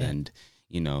mentorship is. And,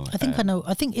 you know. I think I know.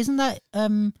 I think, isn't that, I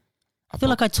feel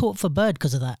like I taught for Bird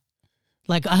because of that.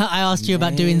 Like I asked you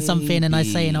about doing something, and I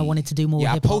wanted to do more.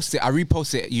 Yeah, hip-hop. I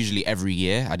repost it usually every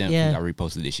year. I don't think I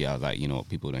reposted this year. I was like, you know,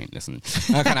 people don't listen.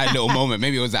 I kind of had a little moment.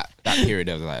 Maybe it was that period.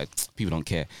 I was like, people don't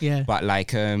care. Yeah. But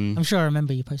like, I'm sure I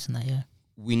remember you posting that. Yeah.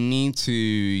 We need to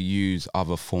use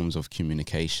other forms of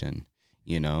communication.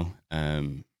 You know,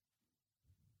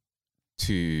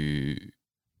 to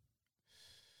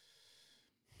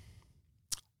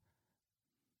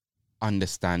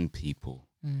understand people.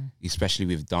 Especially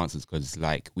with dancers, because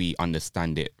like we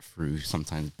understand it through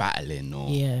sometimes battling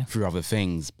or through other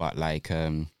things. But like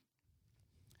I've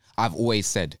always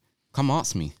said, come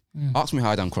ask me. Ask me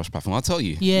how I done cross-platform. I'll tell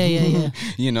you. Yeah.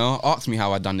 You know, ask me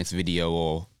how I done this video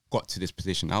or got to this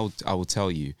position. I will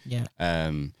tell you. Yeah.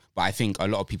 But I think a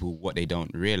lot of people, what they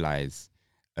don't realize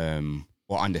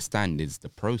or understand is the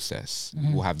process.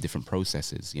 We'll have different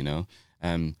processes, you know.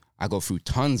 I go through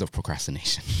tons of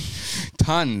procrastination,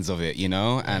 tons of it, you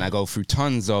know, and I go through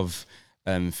tons of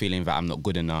feeling that I'm not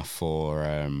good enough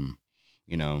or,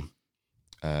 you know,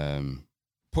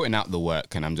 putting out the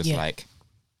work, and I'm just like,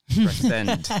 press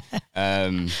send.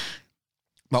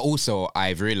 But also,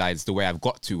 I've realized the way I've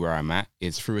got to where I'm at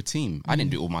is through a team. I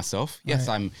didn't do it all myself. Yes,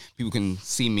 people can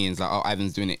see me and it's like, oh,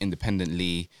 Ivan's doing it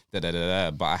independently, But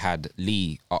I had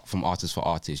Lee from Artist for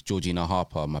Artists, Georgina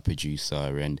Harper, my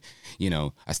producer, and, you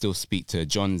know, I still speak to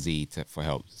John Z for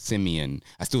help, Simeon.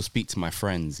 I still speak to my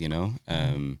friends, you know.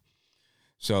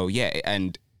 So, yeah,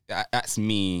 and that's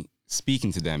me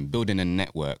speaking to them, building a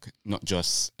network, not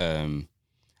just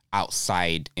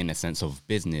outside in a sense of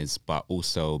business, but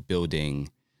also building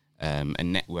a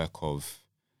network of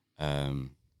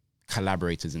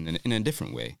collaborators in a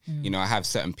different way. You know, I have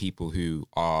certain people who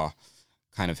are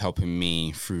kind of helping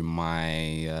me through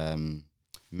my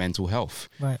mental health,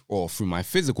 or through my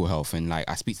physical health, and like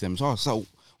I speak to them. So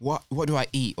what do I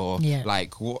eat, or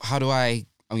like how do I,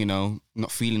 you know,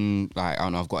 not feeling like, I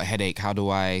don't know, I've got a headache. How do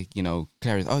I, you know,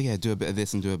 clear it? Oh yeah, do a bit of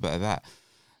this and do a bit of that.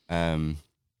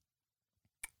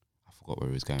 Forgot where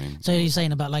it was going. So you're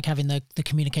saying about like having the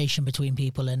communication between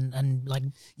people and like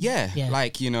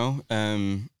like, you know,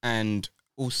 and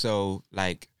also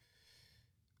like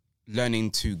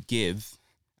learning to give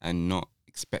and not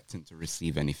expecting to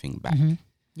receive anything back.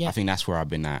 I think that's where I've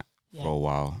been at for a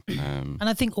while. And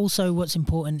I think also what's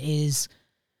important is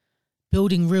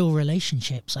building real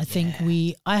relationships. I think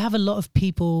I have a lot of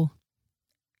people,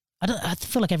 I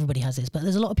feel like everybody has this, but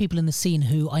there's a lot of people in the scene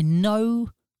who I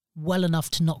know well enough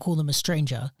to not call them a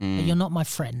stranger, but you're not my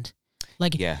friend.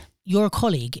 Like, you're a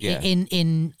colleague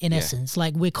in essence.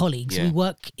 Like, we're colleagues. We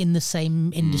work in the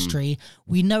same industry.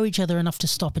 We know each other enough to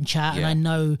stop and chat, and I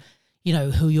know, you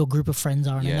know, who your group of friends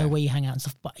are, and I know where you hang out and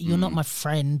stuff, but you're not my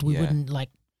friend. We wouldn't, like,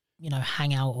 you know,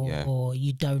 hang out, or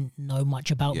you don't know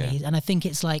much about me. And I think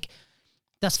it's like,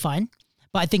 that's fine,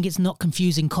 but I think it's not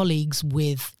confusing colleagues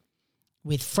with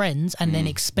friends and then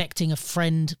expecting a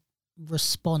friend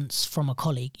response from a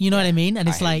colleague, you know what I mean? And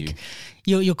it's like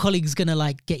your colleague's gonna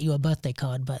like get you a birthday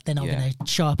card, but they're not gonna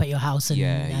show up at your house and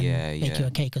bake you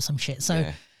a cake or some shit. So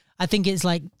I think it's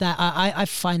like that. I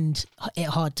find it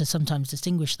hard to sometimes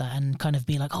distinguish that and kind of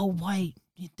be like, oh, why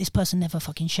this person never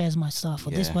fucking shares my stuff,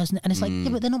 or this person, and it's like, yeah,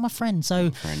 but they're not my friend.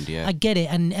 So I get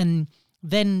it. And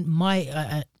then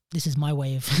my this is my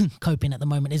way of coping at the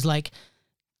moment, is like,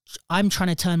 I'm trying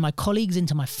to turn my colleagues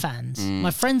into my fans.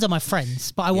 My friends are my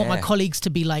friends, but I want my colleagues to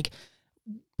be like,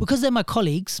 because they're my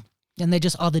colleagues and they're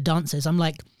just other dancers, I'm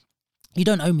like, you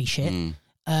don't owe me shit.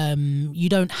 You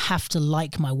don't have to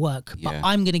like my work, but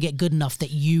I'm going to get good enough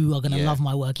that you are going to love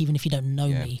my work, even if you don't know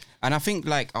me. And I think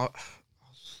like, I'll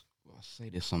say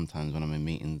this sometimes when I'm in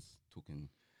meetings talking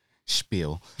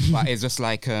spiel, but it's just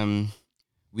like,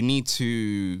 we need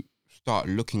to start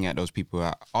looking at those people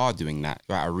that are doing that,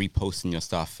 right? Are reposting your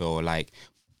stuff, or like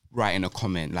writing a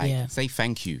comment, like say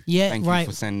thank you. Thank you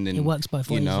for sending. It works both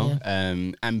ways, you know,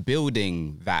 and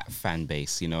building that fan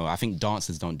base. You know, I think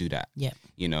dancers don't do that.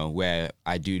 You know, where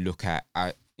I do look at,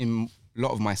 in a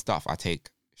lot of my stuff, I take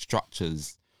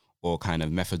structures or kind of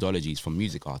methodologies from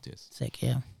music artists. Sick,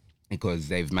 because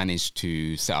they've managed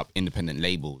to set up independent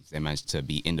labels. They managed to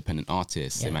be independent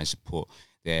artists. They managed to put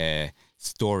their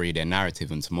story, their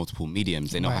narrative into multiple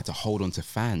mediums. They know how to hold on to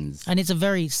fans. And it's a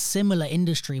very similar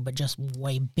industry, but just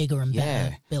way bigger and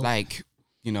better built. Like,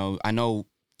 you know, I know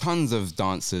tons of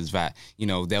dancers that, you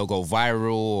know, they'll go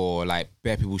viral, or like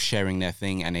bare people sharing their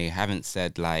thing, and they haven't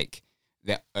said like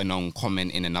a known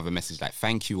comment in another message like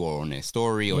thank you, or on their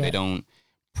story, or they don't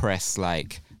press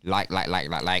like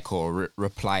or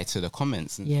reply to the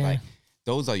comments. And like,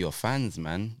 those are your fans,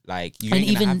 man. Like, you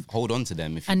ain't gonna hold on to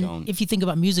them if you don't. And if you think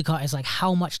about music artists, like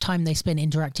how much time they spend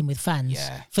interacting with fans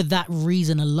for that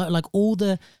reason alone, like all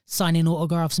the signing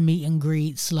autographs, meet and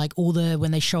greets, like all the, when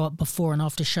they show up before and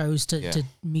after shows to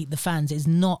meet the fans, is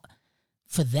not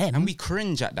for them. And we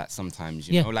cringe at that sometimes,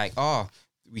 you know, like,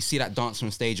 we see that dance on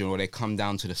stage, or they come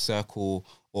down to the circle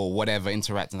or whatever,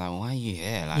 interacting, like, why are you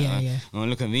here? Like, oh,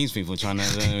 look at these people trying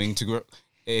to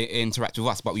interact with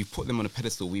us, but we've put them on a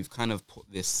pedestal. We've kind of put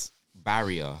this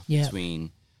barrier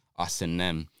between us and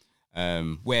them,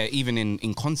 where even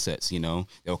in concerts, you know,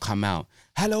 they'll come out,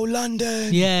 hello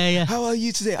London, how are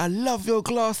you today? I love your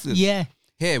glasses. Here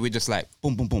we're just like,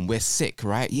 boom boom boom, we're sick,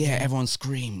 right? Everyone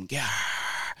scream,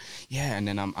 and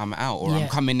then I'm out, or I'm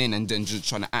coming in and then just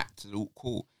trying to act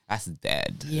cool, that's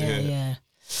dead. Yeah.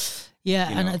 You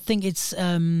And know? I think it's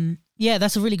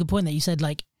that's a really good point that you said.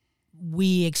 Like,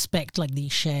 we expect like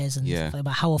these shares and stuff like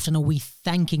that. How often are we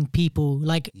thanking people?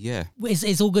 Like,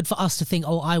 it's all good for us to think,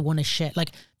 oh, I want to share.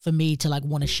 Like, for me to like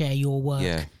want to share your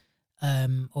work,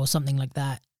 or something like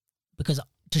that, because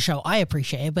to show I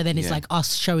appreciate it. But then it's like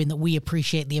us showing that we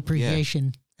appreciate the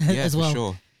appreciation as well. For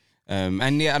sure.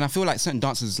 And I feel like certain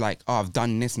dancers like, oh, I've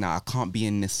done this now, I can't be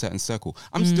in this certain circle.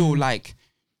 I'm still like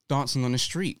dancing on the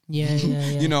street.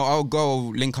 You know, I'll go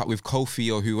link up with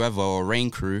Kofi or whoever or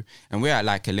Rain Crew, and we're at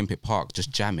like Olympic Park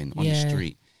just jamming on the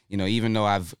street. You know, even though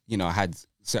I've, you know, had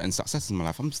certain success in my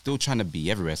life, I'm still trying to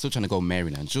be everywhere, still trying to go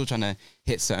Maryland, still trying to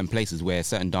hit certain places where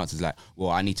certain dancers like,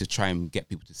 well, I need to try and get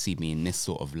people to see me in this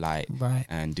sort of light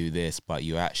and do this, but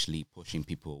you're actually pushing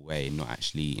people away, not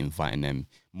actually inviting them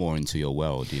more into your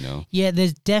world, you know? Yeah,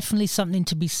 there's definitely something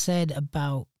to be said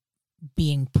about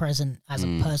being present as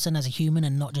a person, as a human,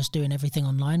 and not just doing everything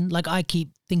online. Like, I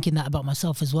keep thinking that about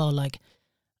myself as well. Like,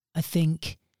 I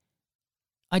think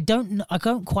I don't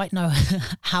quite know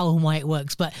how and why it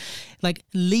works, but like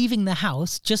leaving the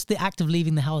house, just the act of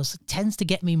leaving the house tends to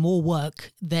get me more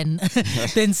work than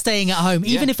than staying at home.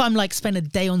 Even if I'm like spend a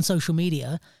day on social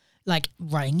media, like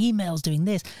writing emails, doing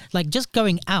this, like just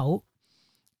going out,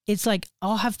 it's like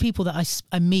I'll have people that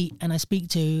I meet and I speak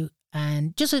to,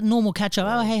 and just a normal catch up.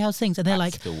 Oh, hey, how's things? And they're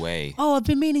like, the way. Oh, I've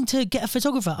been meaning to get a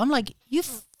photographer. I'm like, you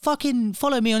fucking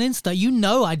follow me on Insta. You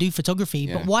know I do photography,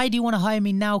 but why do you want to hire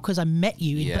me now? Because I met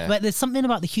you. But there's something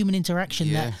about the human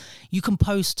interaction that you can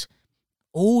post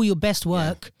all your best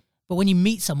work, but when you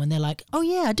meet someone, they're like, oh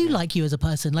yeah, I do like you as a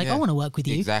person. Like, I want to work with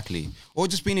you. Exactly. Or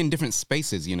just being in different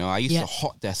spaces, you know. I used to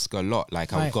hot desk a lot.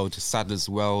 Like, I would go to Sadler's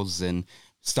Wells and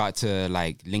start to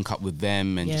like link up with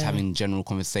them and just having general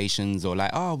conversations, or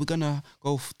like, oh, we're gonna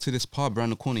go to this pub around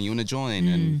the corner, you want to join?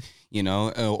 And you know,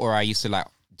 or I used to like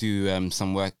do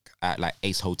some work at like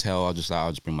Ace Hotel. I'll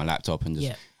just bring my laptop and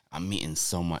just I'm meeting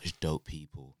so much dope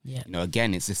people. You know,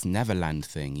 again, it's this Neverland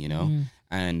thing, you know.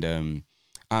 And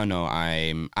I don't know,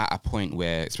 I'm at a point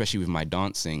where, especially with my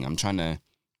dancing, I'm trying to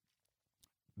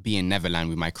be in Neverland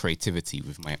with my creativity,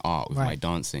 with my art, with my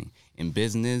dancing. In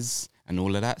business and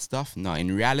all of that stuff, no.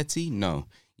 In reality, no.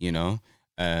 You know,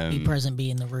 be present, be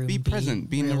in the room. Be present,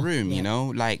 be in the room. You know,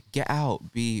 like get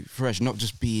out, be fresh, not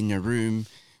just be in your room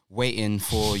waiting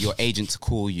for your agent to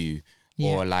call you,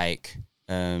 or like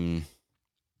I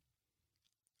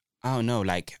don't know.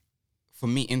 Like, for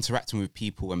me, interacting with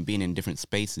people and being in different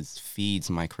spaces feeds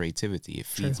my creativity. It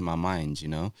feeds my mind. You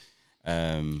know,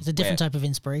 it's a different type of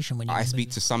inspiration when you. I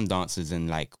speak to some dancers and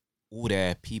like, all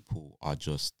their people are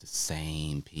just the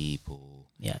same people.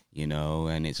 You know,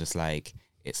 and it's just like,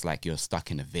 it's like you're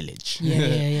stuck in a village.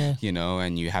 You know,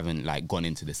 and you haven't like gone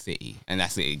into the city. And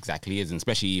that's it exactly is. And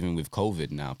especially even with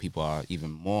COVID now, people are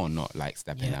even more not like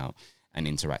stepping out and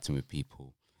interacting with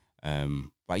people.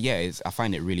 But yeah, I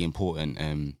find it really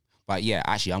important. But yeah,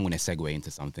 actually I'm going to segue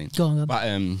into something. Go on. But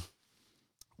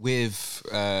with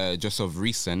just of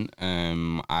recent,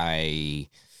 I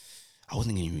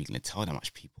wasn't even really going to tell that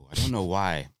much people. I don't know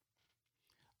why.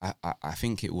 I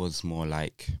think it was more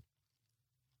like,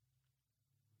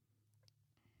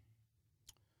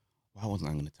 why wasn't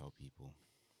I going to tell people?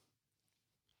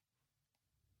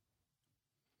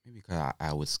 Maybe because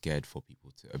I was scared for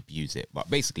people to abuse it. But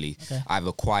basically, I've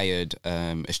acquired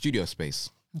a studio space.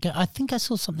 Okay, I think I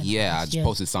saw something. Yeah, I just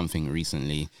posted something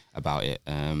recently about it.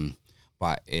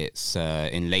 But it's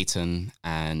in Leighton,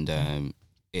 and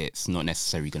it's not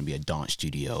necessarily going to be a dance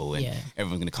studio and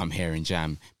everyone's going to come here and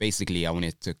jam. Basically, I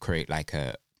wanted to create like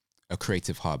a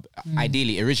creative hub.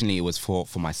 Ideally, originally it was for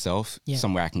myself,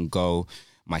 somewhere I can go,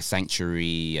 my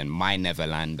sanctuary and my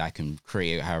Neverland. I can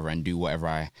create however and do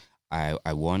whatever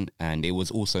I want. And it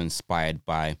was also inspired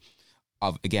by,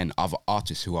 other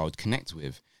artists who I would connect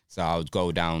with. So I would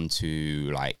go down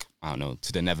to like, I don't know,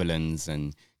 to the Netherlands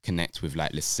and connect with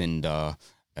like Lucinda,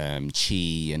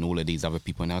 Chi and all of these other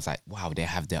people. And I was like, wow, they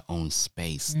have their own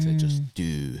space to just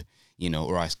do, you know.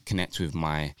 Or I connect with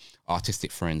my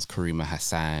artistic friends, Karima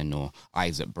Hassan or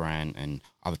Isaac Brand and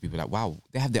other people, like, wow,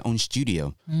 they have their own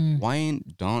studio. Why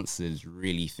ain't dancers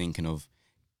really thinking of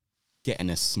getting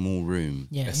a small room,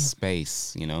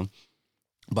 space, you know?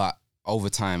 But over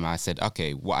time I said,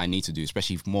 okay, what I need to do,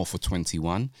 especially more for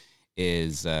 21,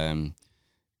 is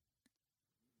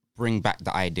bring back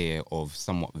the idea of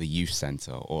somewhat the youth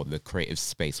center or the creative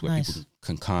space where people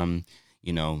can come,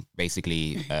 you know.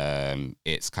 Basically,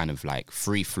 it's kind of like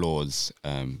 3 floors,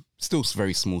 still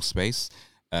very small space.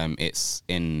 It's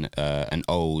in an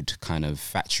old kind of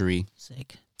factory.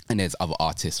 Sick. and there's other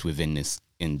artists within this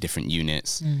in different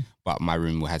units. But my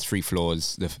room has 3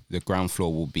 floors. The ground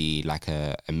floor will be like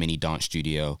a mini dance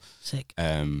studio. Sick.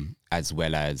 As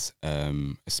well as a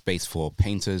space for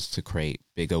painters to create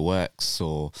bigger works,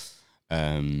 or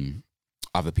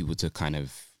other people to kind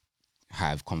of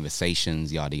have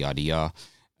conversations, yada yada yada.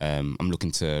 I'm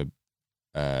looking to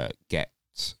get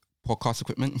podcast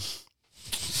equipment,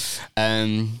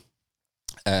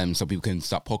 so people can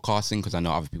start podcasting, because I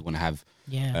know other people want to have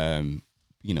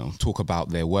talk about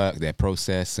their work, their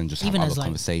process, and just even have as other like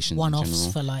conversations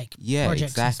one-offs for like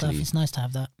projects and stuff. It's nice to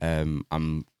have that.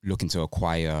 I'm looking to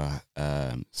acquire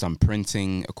some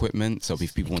printing equipment, so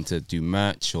if people want to do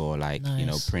merch or like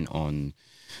print on,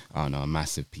 I don't know, a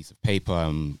massive piece of paper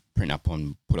and put up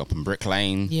on Brick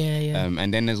Lane.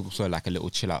 And then there's also like a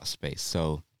little chill out space,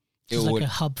 so it's like a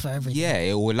hub for everything. Yeah,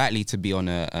 it will likely to be on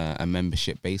a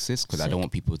membership basis, because I don't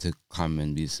want people to come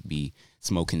and just be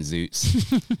smoking zoots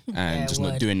and just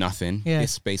not doing nothing. Yeah.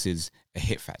 This space is a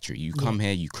hit factory. You come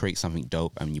here, you create something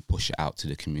dope, and you push it out to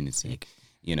the community.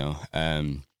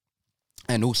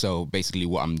 And also basically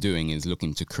what I'm doing is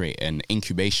looking to create a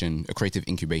creative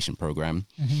incubation program,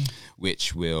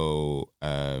 which will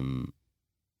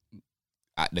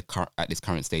at this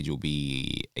current stage will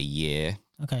be a year.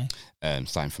 Okay.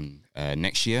 Starting from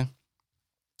next year,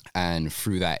 and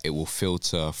through that it will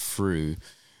filter through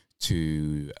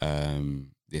to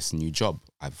this new job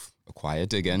I've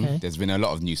acquired again. Okay. There's been a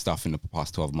lot of new stuff in the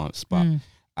past 12 months, but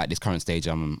at this current stage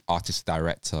I'm artist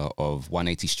director of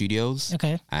 180 Studios.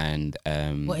 Okay. And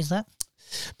what is that?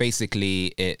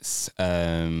 Basically it's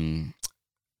the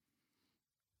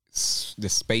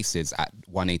spaces at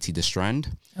 180 The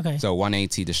Strand. Okay. So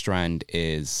 180 The Strand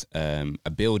is a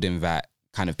building that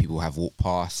kind of people have walked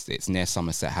past. It's near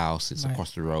Somerset House. It's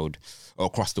across the road, or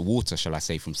across the water, shall I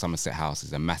say, from Somerset House.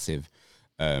 It's a massive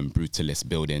brutalist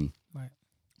building. Right.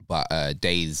 But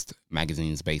Dazed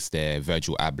magazine is based there.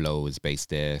 Virgil Abloh is based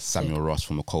there. Samuel Ross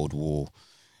from A Cold War.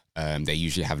 They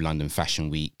usually have London Fashion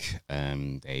Week.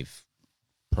 They've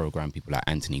programmed people like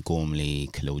Anthony Gormley,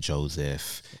 Khalil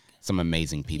Joseph, some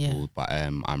amazing people. But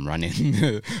I'm running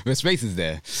the spaces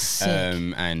there,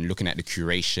 and looking at the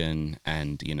curation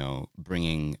and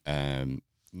bringing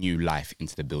new life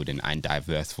into the building and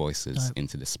diverse voices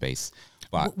into the space.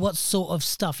 But what sort of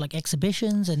stuff, like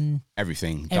exhibitions and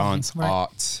everything, dance,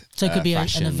 art. So it could be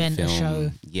fashion, an event, film. a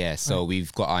show. Yeah. So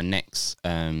we've got our next.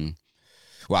 I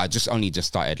just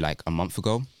started like a month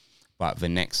ago, but the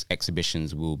next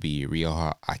exhibitions will be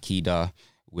Rioja Akida,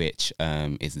 which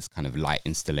is this kind of light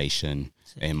installation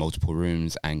in multiple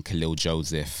rooms, and Khalil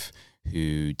Joseph,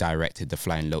 who directed the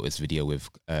Flying Lotus video with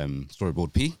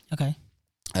Storyboard P. Okay.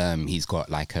 He's got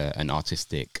like an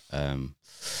artistic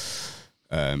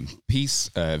piece,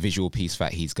 visual piece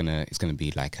that it's gonna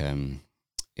be like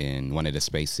in one of the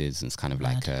spaces, and it's kind of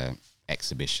like a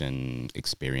exhibition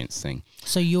experience thing.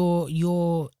 So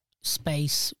your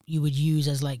space you would use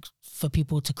as like for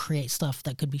people to create stuff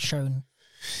that could be shown.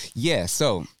 Yeah,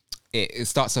 so it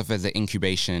starts off as an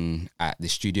incubation at the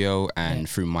studio, and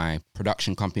through my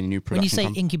production company, new production. When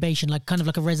you say incubation, like kind of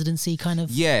like a residency kind of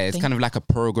it's thing? kind of like a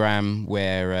program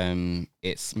where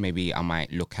it's maybe I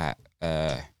might look at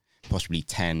possibly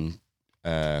 10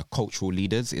 cultural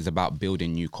leaders. It's about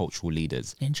building new cultural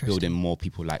leaders, building more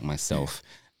people like myself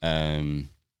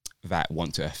that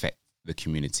want to affect the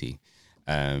community.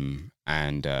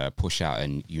 And push out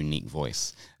a unique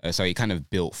voice. So it kind of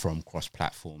built from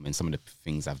cross-platform, and some of the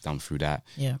things I've done through that.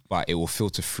 Yeah. But it will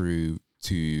filter through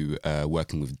to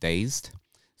working with Dazed.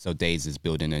 So Dazed is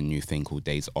building a new thing called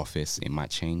Dazed Office. It might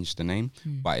change the name,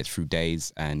 but it's through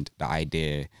Dazed, and the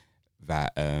idea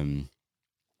that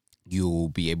you'll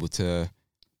be able to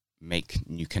make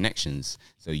new connections.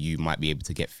 So you might be able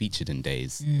to get featured in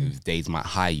Dazed. Dazed might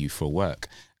hire you for work.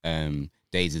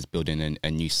 Days is building a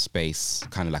new space,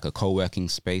 kind of like a co-working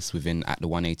space at the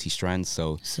 180 Strand.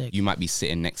 So you might be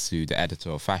sitting next to the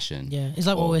editor of fashion. Yeah, it's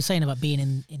like what we were saying about being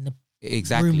in the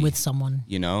room with someone.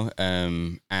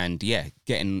 And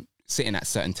sitting at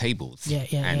certain tables.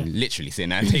 And literally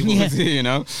sitting at tables,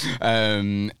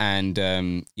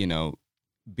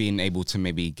 being able to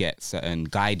maybe get certain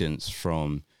guidance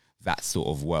from that sort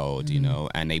of world,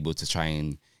 and able to try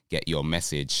and get your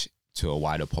message to a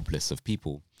wider populace of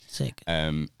people. Sick.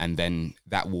 And then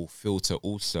that will filter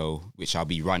also, which I'll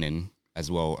be running as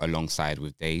well alongside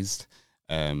with Dazed,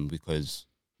 because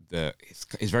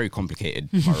it's very complicated,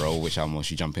 my role, which I'll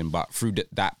mostly jump in. But through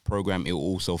that program, it will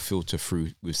also filter through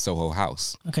with Soho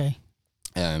House. Okay.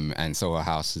 And Soho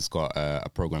House has got a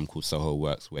program called Soho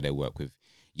Works, where they work with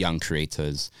young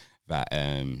creators that,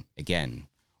 again,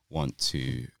 want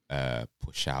to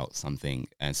push out something,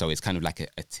 and so it's kind of like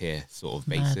a tier sort of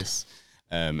Mad. basis.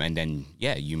 And then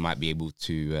you might be able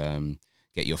to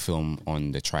get your film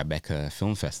on the Tribeca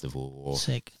Film Festival, or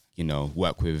Sick.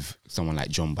 work with someone like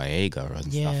John Boyega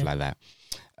and Yeah. stuff like that.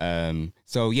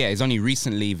 So it's only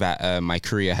recently that my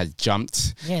career has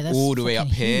jumped Yeah, that's all the way up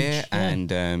fucking here, huge, yeah.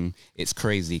 and it's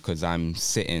crazy because I'm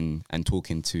sitting and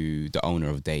talking to the owner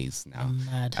of Days now,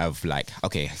 Mad. of like,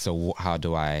 okay, so how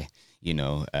do I,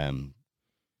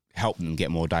 help them get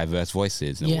more diverse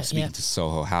voices, and Yeah, speaking yeah. to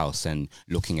Soho House and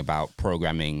looking about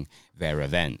programming their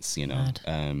events, Mad.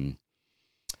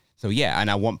 So and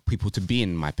I want people to be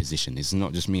in my position. It's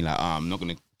not just me like, I'm not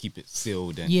going to keep it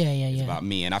sealed and it's Yeah. about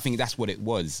me. And I think that's what it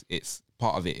was. It's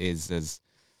part of it is as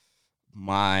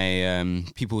my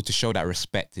people to show that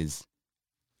respect is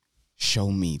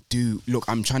show me. Look,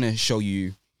 I'm trying to show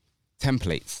you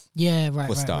templates Yeah, right,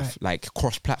 for right, stuff right. like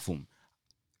cross-platform.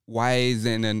 Why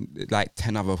isn't like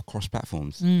 10 other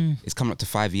cross-platforms? It's coming up to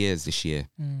 5 years this year.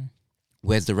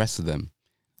 Where's the rest of them?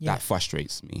 Yeah. That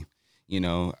frustrates me.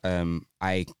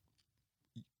 I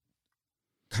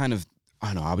kind of, I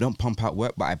don't know, I don't pump out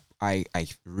work, but I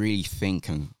really think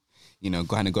and,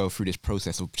 kind of go through this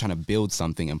process of trying to build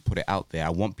something and put it out there. I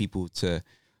want people to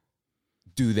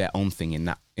do their own thing in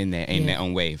their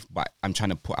own way, but I'm trying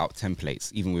to put out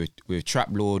templates, even with Trap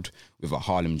Lord, with a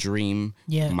Harlem Dream,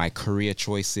 my career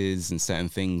choices and certain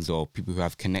things, or people who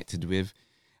I've connected with.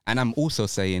 And I'm also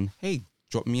saying, hey,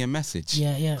 drop me a message.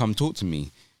 Yeah. Come talk to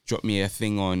me. Drop me a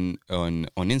thing on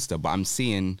Insta, but I'm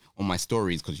seeing on my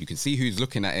stories, because you can see who's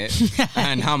looking at it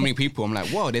and how many people. I'm like,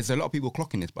 whoa, there's a lot of people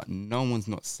clocking this, but no one's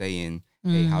not saying,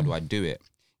 hey, how do I do it?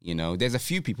 There's a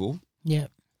few people. Yeah.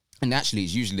 And actually,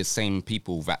 it's usually the same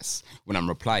people that's, when I'm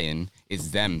replying, it's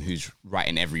them who's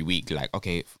writing every week, like,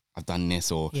 okay, I've done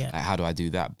this, or like, how do I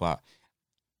do that? But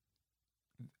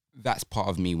that's part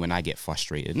of me when I get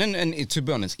frustrated. And to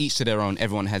be honest, each to their own,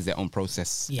 everyone has their own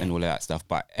process and all of that stuff,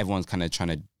 but everyone's kind of trying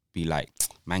to be like,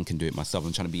 man, can do it myself.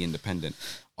 I'm trying to be independent.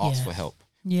 Ask for help.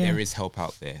 Yeah. There is help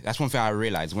out there. That's one thing I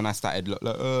realized when I started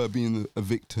being a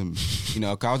victim.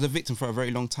 'Cause I was a victim for a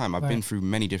very long time. I've been through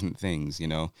many different things,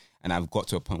 and I've got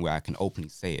to a point where I can openly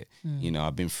say it.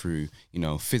 I've been through,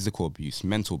 physical abuse,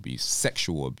 mental abuse,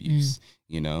 sexual abuse,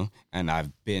 and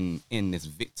I've been in this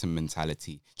victim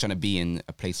mentality, trying to be in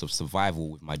a place of survival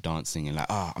with my dancing and like,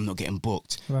 I'm not getting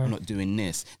booked. Right. I'm not doing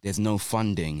this. There's no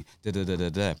funding.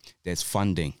 There's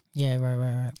funding. Yeah,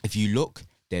 right. If you look,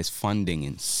 there's funding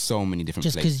in so many different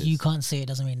Just places. because you can't see it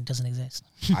doesn't mean it doesn't exist.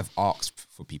 I've asked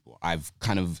for people. I've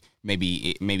kind of,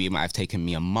 maybe it might have taken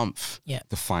me a month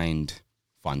to find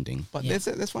funding, but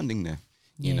there's funding there,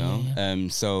 you know? Yeah.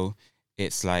 So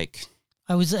it's like,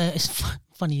 I was, it's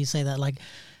funny you say that. Like,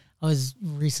 I was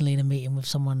recently in a meeting with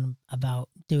someone about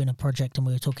doing a project, and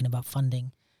we were talking about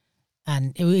funding,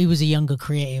 and it was a younger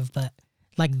creative, but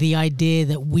like the idea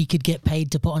that we could get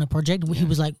paid to put on a project, he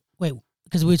was like, wait,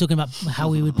 because we were talking about how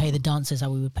we would pay the dancers, how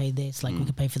we would pay this, like we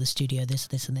could pay for the studio, this,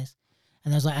 and this.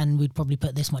 And I was like, and we'd probably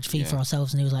put this much fee for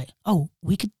ourselves. And he was like, oh,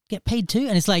 we could get paid too.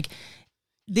 And it's like,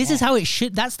 this is how it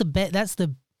should, that's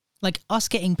the, like us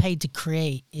getting paid to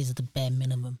create is the bare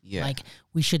minimum. Yeah. Like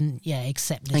we shouldn't,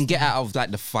 accept this. and get out of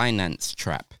like the finance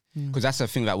trap. Because that's the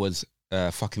thing that was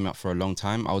fucking me up for a long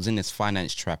time. I was in this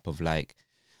finance trap of like,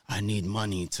 I need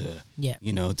money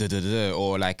to,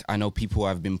 or like I know people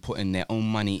have been putting their own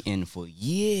money in for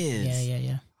years.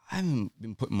 Yeah. I haven't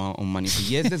been putting my own money for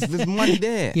years. There's money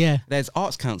there. Yeah. There's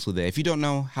Arts Council there. If you don't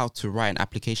know how to write an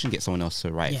application, get someone else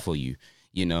to write it for you.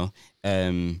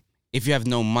 If you have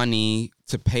no money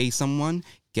to pay someone,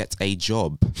 get a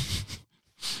job.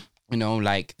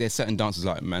 Like there's certain dancers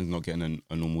like, man's not getting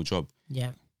a normal job.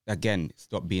 Yeah. Again,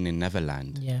 stop being in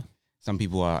Neverland. Yeah. Some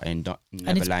people are in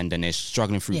Neverland and they're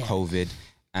struggling through COVID.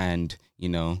 And,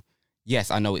 yes,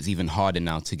 I know it's even harder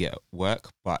now to get work.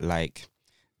 But, like,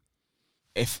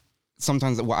 if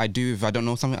sometimes what I do, if I don't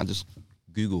know something, I just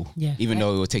Google. Yeah. Even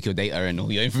though it will take your data and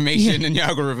all your information and your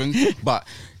algorithms. But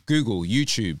Google,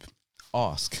 YouTube,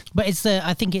 ask. But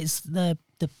I think it's the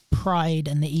pride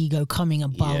and the ego coming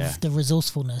above the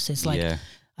resourcefulness. It's like,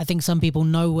 I think some people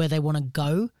know where they want to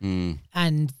go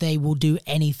and they will do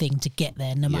anything to get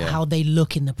there, no matter how they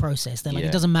look in the process. They're like,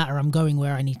 it doesn't matter, I'm going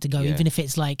where I need to go. Even if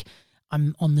it's like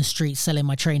I'm on the street selling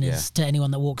my trainers to anyone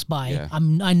that walks by.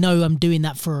 I know I'm doing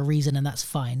that for a reason and that's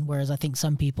fine. Whereas I think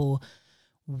some people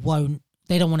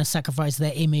they don't want to sacrifice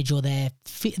their image or their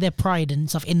pride and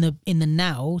stuff in the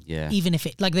now. Even if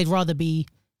they'd rather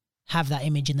have that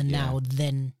image in the now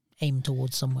than aim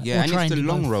towards somewhere. Yeah, and it's the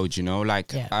long road,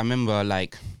 Like I remember,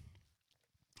 like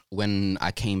when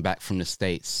I came back from the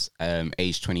States,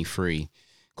 age 23,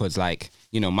 because like,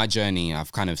 you know, my journey,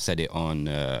 I've kind of said it on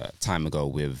time ago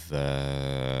with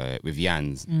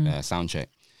Jan's Soundcheck.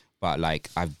 But like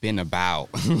I've been about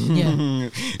in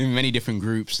many different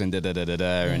groups and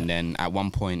and then at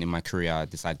one point in my career I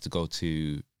decided to go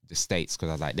to the States because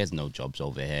I was like, there's no jobs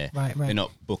over here. Right. They're not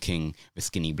booking the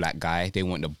skinny black guy. They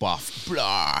want the buff,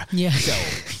 blah,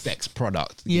 sex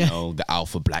product, you know, the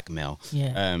alpha black male.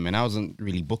 And I wasn't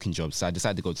really booking jobs, so I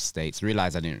decided to go to the States.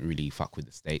 Realized I didn't really fuck with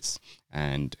the States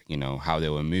and you know how they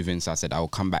were moving. So I said I'll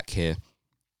come back here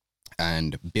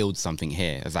and build something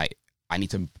here. I was like, I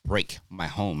need to break my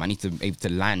home. I need to be able to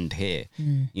land here,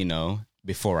 you know,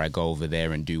 before I go over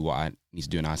there and do what I need to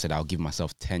do. And I said, I'll give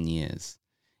myself 10 years,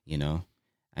 you know,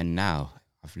 and now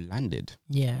I've landed.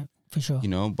 Yeah, for sure. You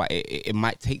know, but it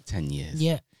might take 10 years.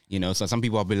 Yeah. You know, so some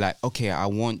people will be like, okay, I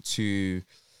want to,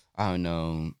 I don't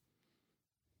know,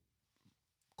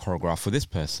 choreograph for this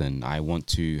person. I want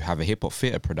to have a hip hop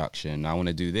theater production. I want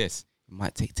to do this. It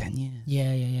might take 10 years.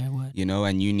 Yeah. Word. You know,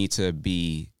 and you need to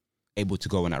be able to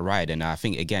go on that ride. And I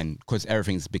think again, because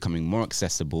everything's becoming more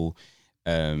accessible,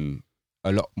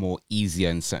 a lot more easier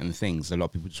in certain things, a lot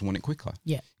of people just want it quicker.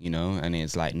 Yeah. You know, and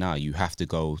it's like, now you have to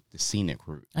go the scenic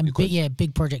route. And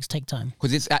big projects take time.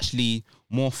 Because it's actually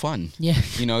more fun. Yeah.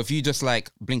 You know, if you just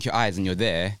like blink your eyes and you're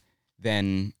there,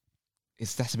 then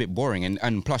that's a bit boring.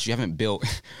 And plus you haven't built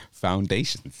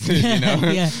foundations, you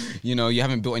know? You know, you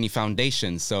haven't built any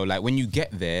foundations. So like when you get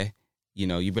there, you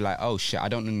know, you'd be like, oh shit, I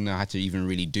don't know how to even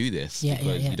really do this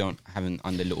because you haven't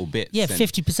under little bits. Yeah,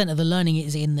 50% of the learning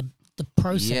is in the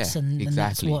process, and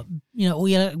that's what, you know,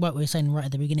 what we were saying right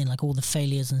at the beginning, like all the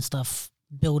failures and stuff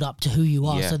build up to who you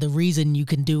are. So the reason you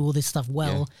can do all this stuff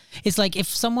well, it's like if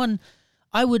someone,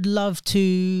 I would love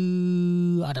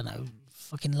to, I don't know,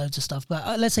 fucking loads of stuff,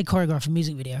 but let's say choreograph a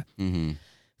music video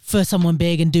for someone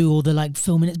big and do all the like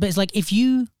filming it. But it's like if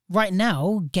you right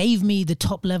now gave me the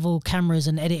top level cameras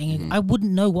and editing, I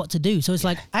wouldn't know what to do. So it's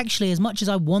like, actually, as much as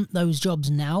I want those jobs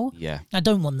now, I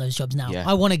don't want those jobs now.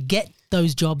 I want to get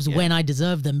those jobs when I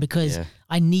deserve them because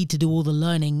I need to do all the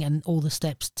learning and all the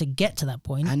steps to get to that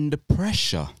point. And the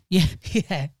pressure.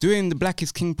 Yeah. Doing the Black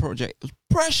is King project,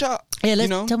 pressure. Yeah,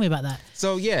 tell me about that.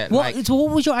 So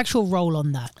what was your actual role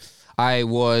on that? I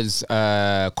was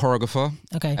a choreographer.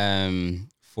 Okay.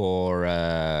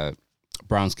 For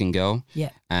Brown Skin Girl. Yeah.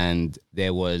 And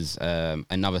there was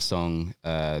another song,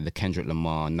 the Kendrick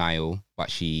Lamar, Nile,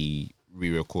 but she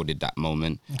re-recorded that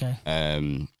moment.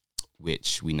 Okay.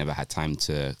 Which we never had time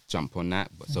to jump on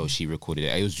that. But so she recorded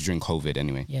it. It was during COVID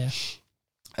anyway. Yeah.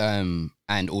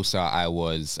 And also I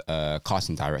was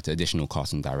casting director, additional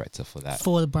casting director for that.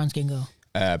 For the Brown Skin Girl?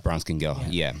 Brown Skin Girl,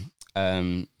 yeah.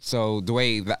 So the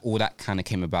way that all that kind of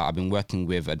came about, I've been working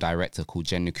with a director called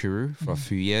Jen Nakuru for a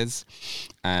few years,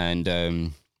 and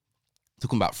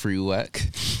talking about free work,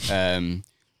 I've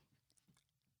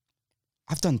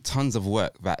done tons of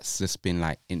work that's just been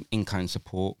like in-kind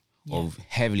support or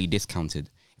heavily discounted.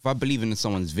 If I believe in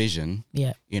someone's vision,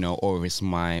 you know, or if it's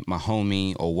my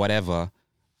homie or whatever,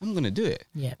 I'm gonna do it.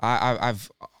 Yeah,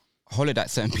 I've hollered at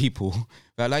certain people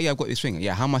that like, I've got this thing.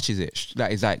 Yeah, how much is it?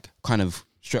 That is like kind of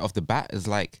straight off the bat is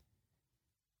like,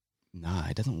 nah,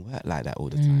 it doesn't work like that all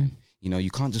the time. You know, you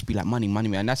can't just be like money.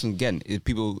 And that's, again,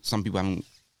 some people haven't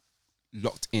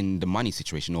locked in the money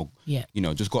situation or, you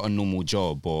know, just got a normal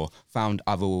job or found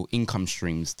other income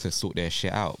streams to sort their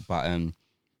shit out. But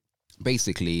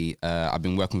basically, I've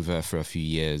been working with her for a few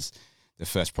years. The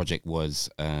first project was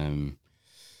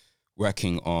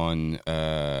working on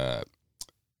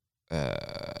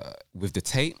with the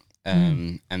Tate.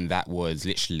 And that was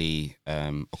literally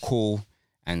a call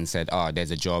and said, there's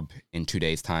a job in 2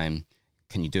 days' time.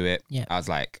 Can you do it? Yeah. I was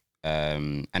like,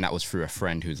 and that was through a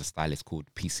friend who's a stylist called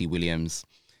PC Williams.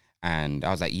 And I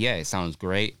was like, yeah, it sounds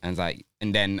great. And I was like,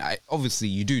 and then obviously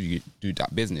you do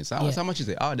that business. So how much is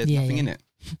it? There's nothing in it.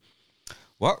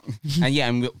 What? And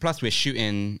and plus we're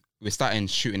starting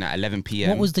shooting at 11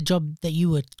 p.m. What was the job that you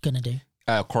were going to do?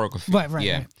 Choreography. Right.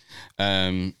 Yeah.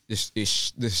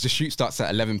 The shoot starts at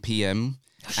 11 p.m.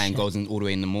 and goes in all the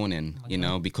way in the morning,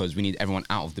 know, because we need everyone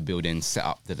out of the building, set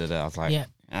up, I was like,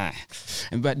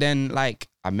 But then, like,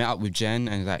 I met up with Jen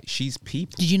and like, she's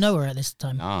people. Did you know her at this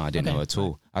time? No, I didn't know her at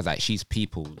all. I was like, she's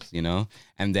people, you know?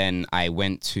 And then I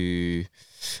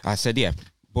said, yeah,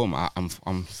 boom,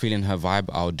 I'm feeling her vibe,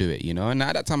 I'll do it, you know? And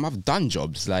at that time, I've done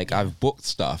jobs. Like, I've booked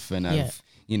stuff and I've,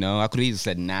 you know, I could have easily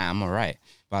said, nah, I'm all right.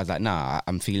 But I was like, nah,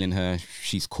 I'm feeling her.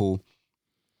 She's cool.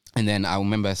 And then I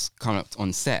remember coming up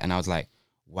on set and I was like,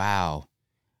 wow,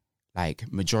 like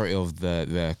majority of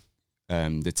the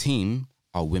team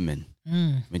are women.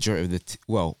 Majority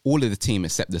of all of the team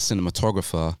except the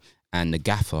cinematographer and the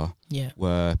gaffer Yeah.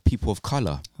 were people of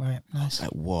color. Right. Nice.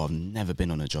 Like, whoa, I've never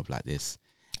been on a job like this.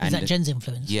 Is that Jen's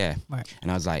influence? Yeah. Right. And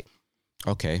I was like,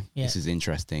 okay, this is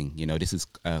interesting. You know, this is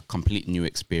a complete new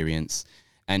experience.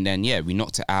 And then, we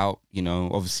knocked it out. You know,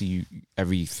 obviously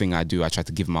everything I do, I try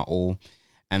to give my all.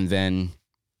 And then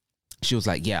she was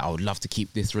like, I would love to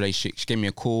keep this relationship. She gave me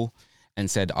a call and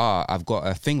said, I've got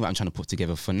a thing that I'm trying to put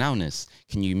together for Nowness.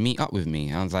 Can you meet up with me?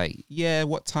 And I was like, yeah,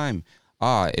 what time?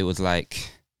 It was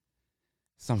like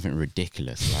something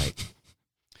ridiculous, like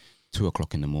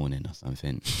 2:00 in the morning or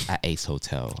something at Ace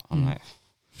Hotel. I'm like,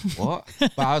 what?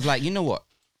 But I was like, you know what?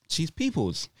 She's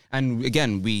people's. And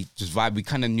again, we just vibe. We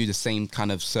kind of knew the same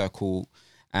kind of circle.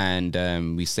 And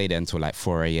we stayed there until like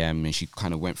 4 a.m. And she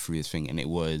kind of went through this thing. And it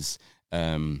was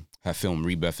her film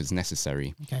Rebirth is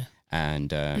Necessary. Okay.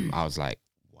 And I was like,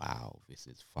 wow, this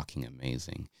is fucking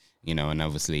amazing. You know, and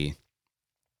obviously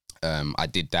I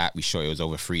did that. We shot, it was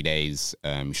over 3 days.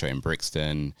 We shot in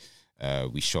Brixton.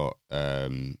 We shot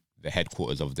the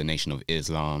headquarters of the Nation of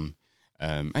Islam.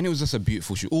 And it was just a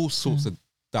beautiful shoot. All sorts of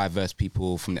diverse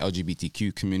people from the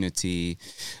LGBTQ community,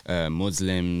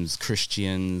 Muslims,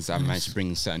 Christians. I managed to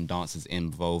bring certain dancers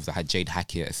involved. I had Jade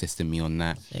Hackett assisting me on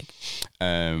that. Sick.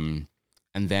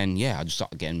 And then, I just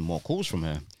started getting more calls from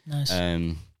her. Nice.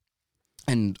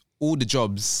 And all the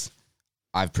jobs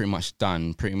I've pretty much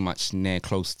done, pretty much near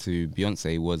close to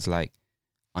Beyonce, was like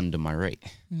under my rate,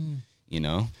 you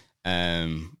know?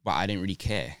 But I didn't really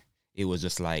care. It was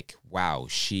just like, wow,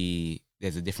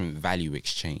 there's a different value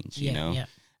exchange, you know? Yeah.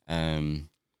 And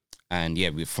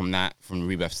from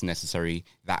Rebirth is Necessary,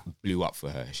 that blew up for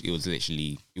her. It was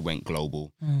literally, it went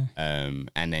global. And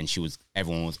then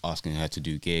everyone was asking her to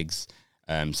do gigs.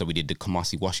 So we did the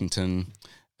Kamasi Washington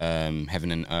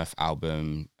Heaven and Earth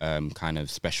album kind of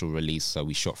special release. So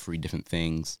we shot 3 different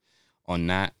things on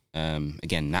that.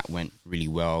 Again, that went really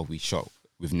well. We shot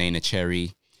with Nana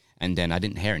Cherry, and then I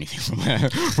didn't hear anything from her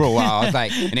for a while. I was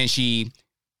like, and then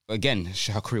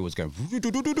her career was going,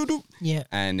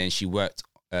 and then she worked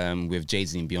with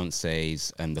Jay-Z and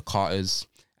Beyonce's The Carters.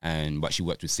 But she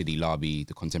worked with Sidney Larby,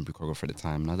 the contemporary choreographer at the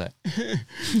time. And I was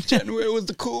like, Jen, where was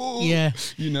the cool? Yeah.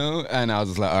 You know? And I was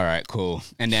just like, all right, cool.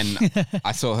 And then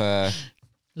I saw her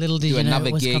do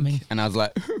another gig. Coming. And I was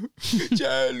like,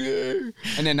 Jen, yeah.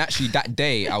 And then actually that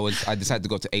day, I decided to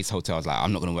go to Ace Hotel. I was like,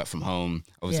 I'm not going to work from home.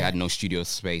 Obviously, I had no studio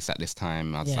space at this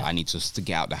time. I was like, I need just to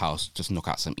get out the house, just knock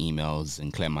out some emails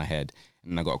and clear my head.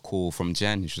 And I got a call from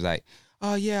Jen. She was like,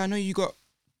 oh, yeah, I know you got,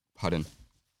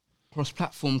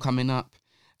 cross-platform coming up.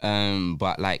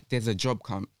 But like, there's a job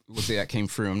that came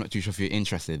through. I'm not too sure if you're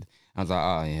interested. I was like,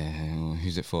 oh yeah,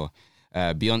 who's it for?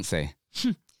 Beyonce.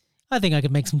 I think I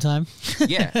could make some time.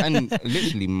 Yeah, and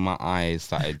literally my eyes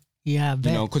started. Yeah, I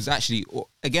bet. You know, because actually,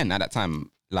 again, at that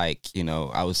time, like, you know,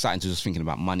 I was starting to just thinking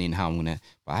about money and how I'm gonna.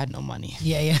 But I had no money.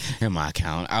 Yeah. In my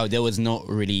account, there was not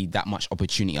really that much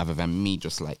opportunity other than me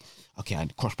just like, okay, I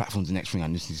cross platforms. The next thing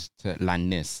I just need to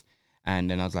land this,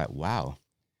 and then I was like, wow.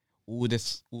 All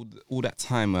that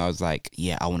time where I was like,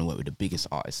 I want to work with the biggest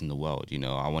artists in the world. You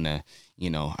know, I want to,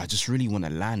 I just really want to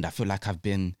land. I feel like I've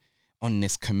been on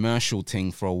this commercial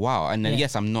thing for a while. And then,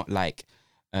 yes, I'm not like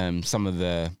some of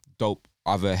the dope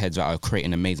other heads that are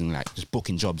creating amazing, like just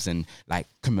booking jobs and like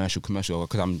commercial,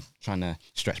 because I'm trying to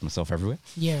stretch myself everywhere.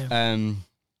 Yeah.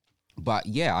 But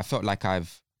I felt like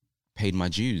I've paid my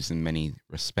dues in many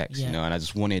respects, you know, and I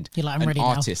just wanted an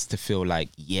artist to feel like,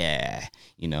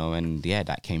 you know, and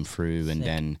that came through. Sick. And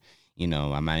then, you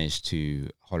know, I managed to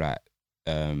hold out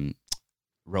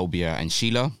Robia and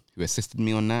Sheila, who assisted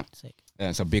me on that. Sick.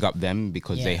 So big up them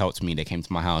because they helped me. They came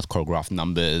to my house, choreographed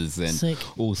numbers and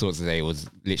all sorts of. It was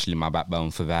literally my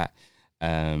backbone for that.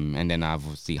 And then I've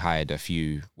obviously hired a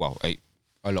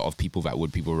lot of people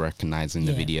that people recognize in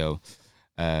the video.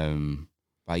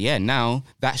 But now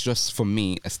that's just for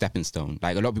me a stepping stone.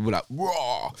 Like a lot of people are like,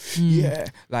 raw,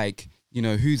 like, you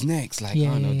know, who's next? Like, I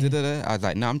don't know, da-da-da. I was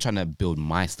like, no, I'm trying to build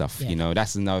my stuff. You know,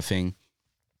 that's another thing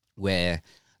where,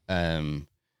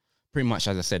 pretty much,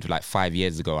 as I said, like 5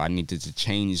 years ago, I needed to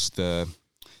change the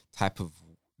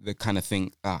kind of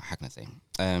thing. How can I say?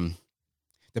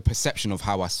 The perception of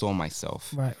how I saw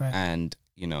myself. Right. And,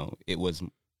 you know, it was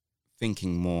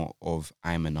thinking more of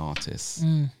I'm an artist,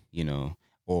 you know.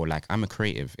 Or like, I'm a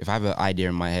creative. If I have an idea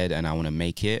in my head and I want to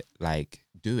make it, like,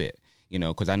 do it, you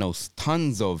know, because I know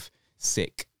tons of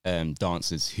sick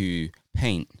dancers who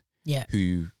paint,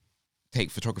 who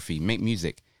take photography, make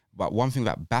music. But one thing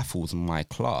that baffles my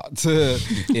clot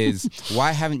is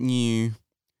why haven't you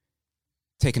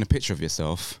taken a picture of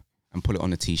yourself and put it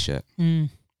on a t-shirt,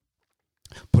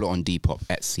 put it on Depop,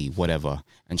 Etsy, whatever,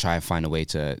 and try and find a way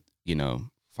to, you know,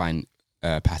 find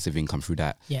passive income through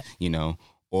that, you know?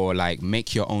 or like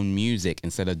make your own music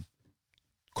instead of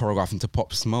choreographing to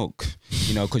Pop Smoke,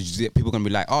 you know, because people are gonna be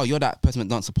like, oh, you're that person that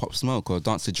dance to Pop Smoke or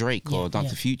dance to Drake or dance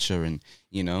to Future, and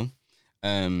you know,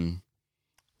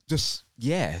 just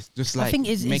like I think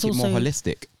make it more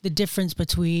holistic. The difference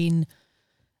between,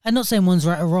 I'm not saying one's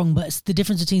right or wrong, but it's the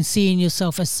difference between seeing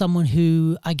yourself as someone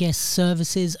who, I guess,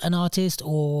 services an artist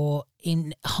or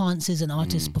enhances an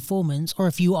artist's performance, or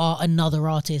if you are another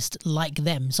artist like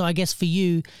them. So I guess for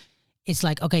you, it's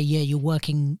like, okay, yeah, you're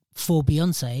working for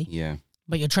Beyonce. Yeah.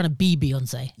 But you're trying to be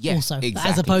Beyonce also. Exactly.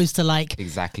 As opposed to like,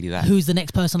 exactly that. Who's the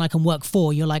next person I can work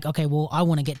for? You're like, okay, well, I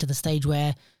want to get to the stage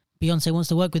where Beyonce wants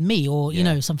to work with me, or, you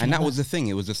know, something and like that. was the thing.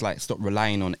 It was just like, stop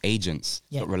relying on agents.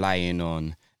 Stop relying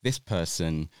on this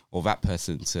person or that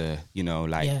person to, you know,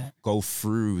 like go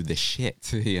through the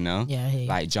shit, you know?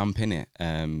 Like jump in it,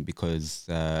 because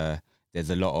there's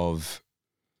a lot of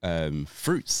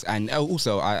fruits. And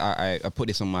also, I put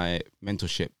this on my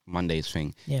mentorship Mondays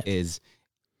thing, is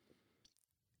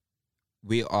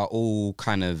we are all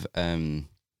kind of,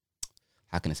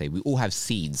 how can I say, we all have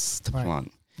seeds to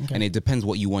plant. Okay. And it depends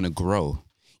what you want to grow.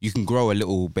 You can grow a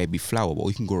little baby flower, or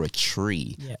you can grow a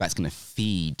tree that's going to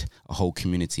feed a whole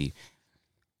community.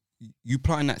 You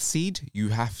planting that seed, you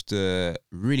have to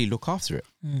really look after it,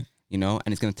 you know,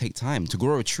 and it's going to take time. To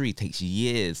grow a tree takes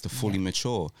years to fully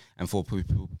mature, and for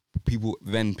people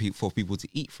to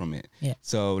eat from it.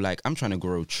 So like, I'm trying to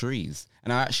grow trees.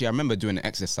 And I remember doing an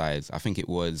exercise, I think it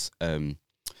was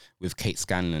with Kate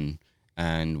Scanlon,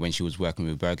 and when she was working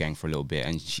with Bergang for a little bit,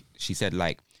 and she said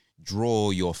like, draw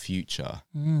your future,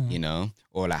 you know,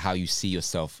 or like how you see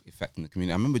yourself affecting the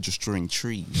community. I remember just drawing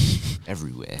trees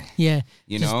everywhere. Yeah.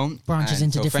 You know? Branches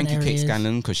into different areas. So thank you, Kate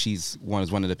Scanlon, because she's one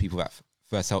of the people that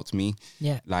first helped me.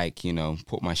 Yeah. Like, you know,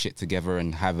 put my shit together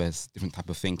and have a different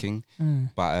type of thinking.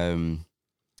 But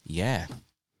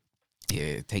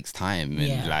it takes time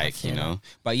and like, you know.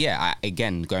 But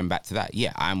again, going back to that,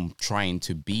 I'm trying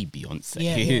to be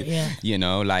Beyonce. You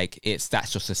know, like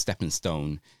that's just a stepping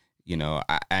stone. You know,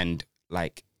 and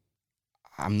like,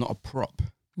 I'm not a prop.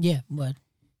 Yeah, word.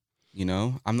 You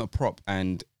know, I'm not a prop,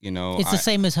 and you know, it's the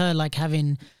same as her like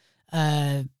having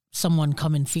someone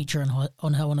come and feature on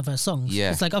one of her songs.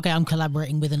 Yeah, it's like, okay, I'm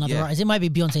collaborating with another artist. It might be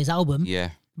Beyonce's album.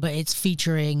 Yeah, but it's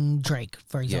featuring Drake,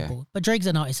 for example. Yeah. But Drake's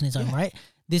an artist in his own right.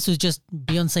 This was just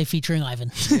Beyonce featuring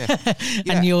Ivan,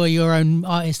 and you're your own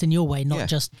artist in your way, not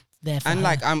just there for and her.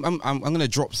 Like, I'm gonna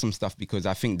drop some stuff because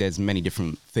I think there's many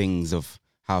different things of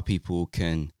how people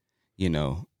can, you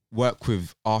know, work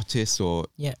with artists or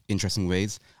interesting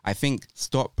ways. I think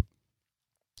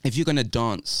if you're gonna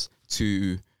dance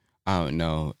to, I don't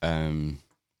know,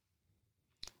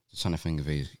 just trying to think of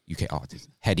a UK artist,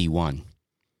 Heady One.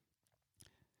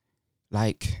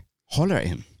 Like, holler at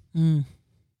him.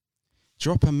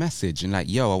 Drop a message and like,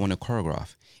 yo, I want to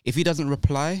choreograph. If he doesn't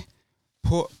reply,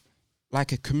 put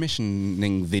like a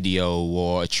commissioning video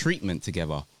or a treatment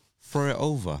together. Throw it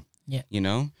over. Yeah. You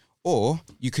know? Or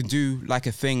you could do like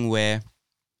a thing where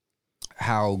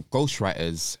how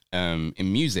ghostwriters in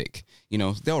music, you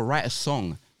know, they'll write a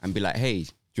song and be like, hey,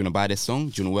 do you want to buy this song?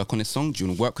 Do you want to work on this song? Do you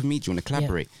want to work with me? Do you want to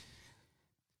collaborate?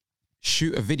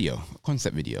 Shoot a video, a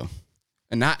concept video.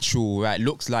 An actual, right,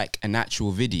 looks like an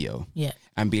actual video. Yeah.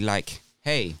 And be like,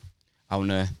 hey, I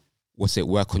want to,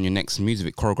 work on your next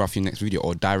music, choreograph your next video,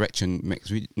 or direct your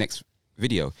next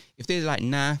video. If they're like,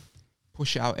 nah,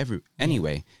 push it out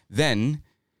anyway, then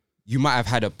you might have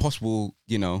had a possible,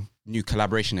 you know, new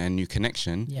collaboration and new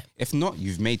connection. Yeah. If not,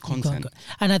 you've made content.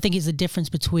 And I think it's the difference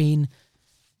between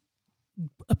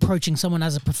approaching someone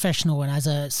as a professional and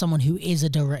as someone who is a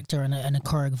director and a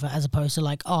choreographer, as opposed to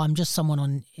like, oh, I'm just someone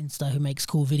on Insta who makes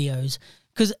cool videos.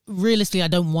 Because realistically, I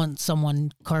don't want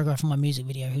someone choreographing my music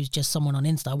video who's just someone on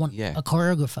Insta. I want a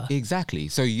choreographer. Exactly.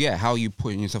 So how you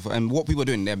putting yourself, and what people are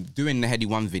doing, they're doing the Heady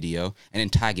One video and then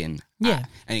tagging and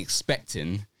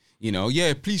expecting, you know,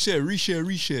 please share,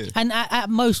 reshare. And at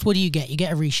most, what do you get? You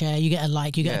get a reshare, you get a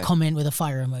like, you get a comment with a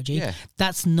fire emoji. Yeah.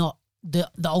 That's not the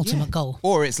ultimate goal.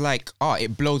 Or it's like,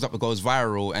 it blows up, it goes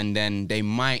viral, and then they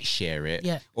might share it.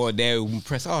 Yeah. Or they'll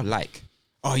press, like.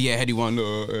 Oh yeah, Heady One.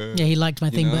 He liked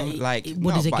my thing, know? But like,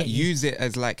 what does it get you? Use it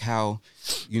as like how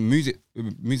music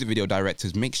video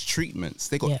directors makes treatments.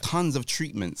 They got tons of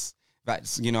treatments.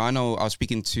 That's, you know, I was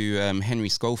speaking to Henry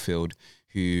Schofield,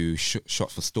 who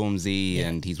shot for Stormzy,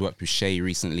 and he's worked with Shay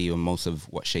recently on most of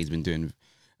what Shay's been doing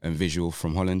visual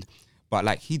from Holland. But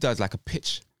like, he does like a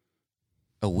pitch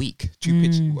a week,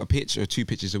 a pitch or two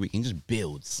pitches a week, and he just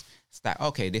builds. It's like,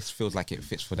 okay, this feels like it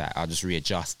fits for that. I'll just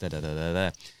readjust.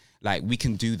 Like, we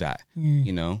can do that,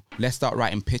 you know? Let's start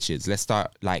writing pitches. Let's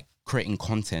start, like, creating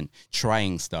content,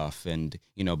 trying stuff, and,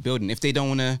 you know, building. If they don't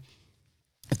want to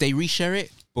if they reshare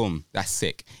it, boom, that's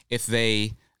sick. If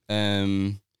they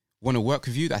want to work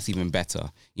with you, that's even better.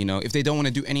 You know, if they don't want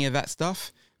to do any of that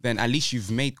stuff, then at least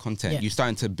you've made content. Yeah. You're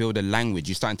starting to build a language.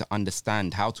 You're starting to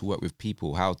understand how to work with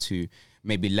people, how to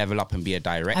maybe level up and be a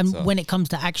director. And when it comes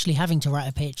to actually having to write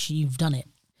a pitch, you've done it.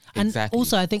 And exactly.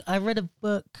 Also, I think I read a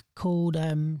book called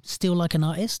Still Like an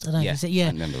Artist. I don't know if it's it. Yeah.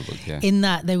 I remember the book, yeah. In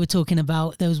that, they were talking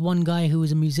about, there was one guy who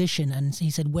was a musician, and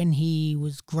he said when he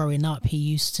was growing up, he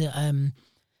used to,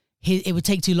 it would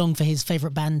take too long for his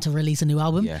favorite band to release a new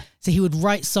album. Yeah. So he would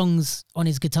write songs on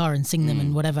his guitar and sing them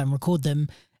and whatever and record them.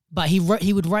 But he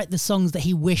would write the songs that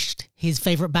he wished his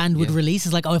favorite band would release.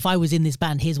 It's like, oh, if I was in this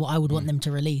band, here's what I would want them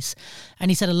to release.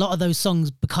 And he said a lot of those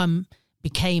songs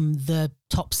became the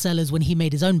top sellers when he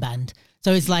made his own band.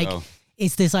 So it's like,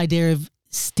 it's this idea of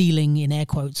stealing in air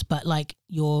quotes, but like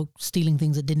you're stealing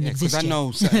things that didn't exist yet. Because I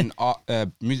know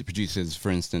certain music producers, for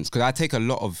instance, because I take a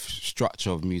lot of structure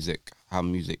of music, how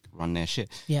music run their shit.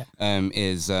 Yeah.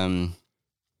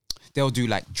 They'll do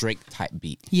like Drake type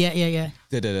beat. Yeah.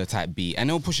 Da type beat. And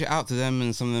they'll push it out to them,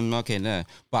 and some of them, okay, no.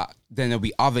 But then there'll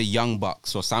be other young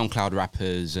bucks or SoundCloud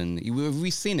rappers, and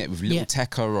we've seen it with Little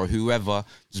Tekka or whoever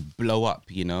just blow up,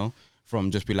 you know,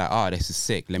 from just be like, oh, this is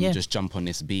sick. Let me just jump on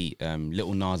this beat.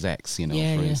 Little Nas X, you know,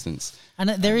 for instance. And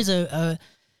there is a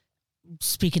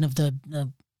speaking of the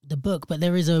book, but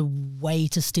there is a way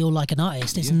to steal like an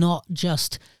artist. It's not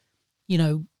just, you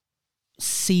know,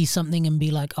 see something and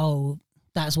be like, oh,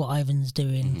 that's what Ivan's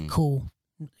doing. Cool.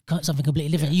 Something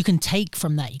completely different. You can take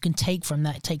from that. You can take from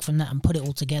that, and put it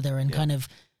all together and kind of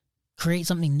create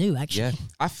something new, actually.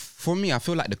 Yeah. For me, I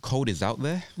feel like the code is out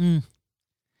there. You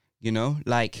know,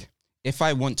 like if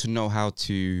I want to know how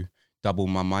to double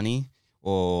my money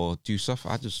or do stuff,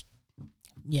 I just...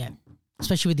 Yeah.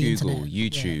 Especially with the Google, internet.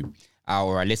 YouTube,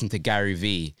 or I listen to Gary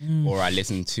V, or I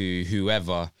listen to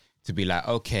whoever to be like,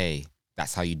 okay,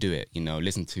 that's how you do it, you know.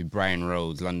 Listen to Brian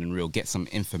Rhodes, London Real, get some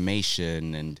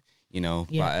information, and you know.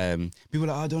 But people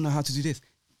are like, I don't know how to do this.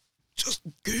 Just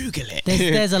Google it.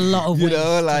 There's a lot of ways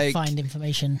like, to find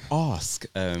information. Ask.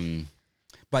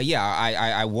 But yeah,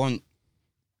 I want,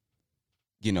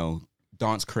 you know,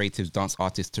 dance creatives, dance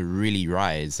artists to really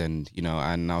rise, and you know,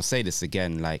 and I'll say this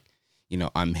again, like, you know,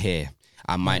 I'm here.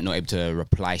 I might not be able to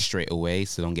reply straight away,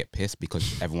 so don't get pissed,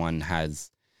 because everyone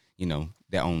has, you know,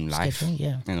 their own life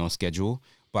and own schedule.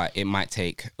 But it might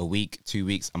take a week, 2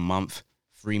 weeks, a month,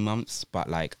 3 months. But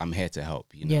like, I'm here to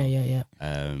help. You know?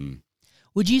 Yeah.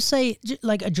 Would you say,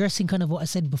 like, addressing kind of what I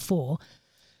said before?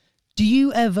 Do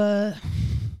you ever?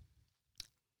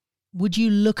 Would you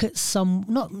look at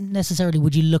not necessarily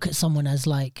would you look at someone as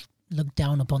like look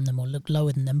down upon them or look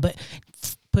lower than them, but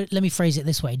let me phrase it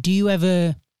this way: do you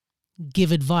ever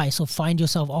give advice or find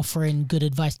yourself offering good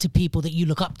advice to people that you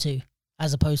look up to,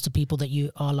 as opposed to people that you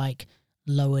are like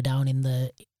lower down in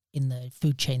the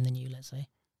food chain than you, let's say?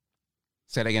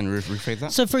 Say that again, rephrase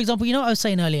that. So for example, you know what I was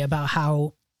saying earlier about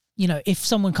how, you know, if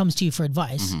someone comes to you for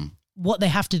advice, what they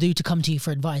have to do to come to you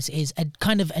for advice is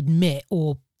kind of admit,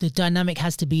 or the dynamic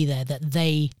has to be there that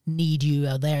they need you,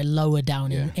 or they're lower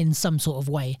down in some sort of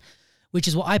way, which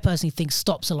is what I personally think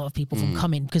stops a lot of people from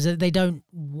coming, because they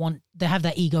have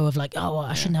that ego of like, oh, well,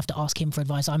 I shouldn't have to ask him for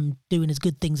advice. I'm doing as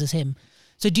good things as him.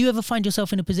 So do you ever find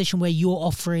yourself in a position where you're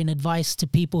offering advice to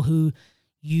people who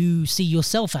you see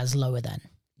yourself as lower than?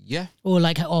 Yeah. Or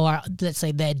like, or let's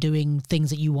say they're doing things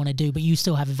that you want to do, but you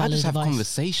still have a valid advice. I just have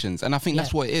conversations, and I think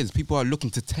that's what it is. People are looking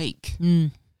to take.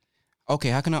 Okay,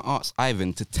 how can I ask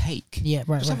Ivan to take? Yeah,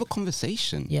 right. Just have a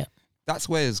conversation. Yeah. That's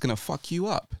where it's going to fuck you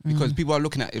up, because people are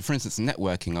looking at it. For instance,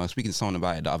 networking. I was speaking to someone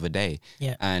about it the other day,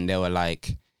 and they were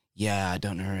like, yeah, I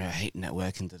don't know, I hate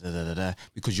networking,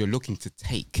 because you're looking to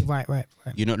take. Right.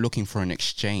 You're not looking for an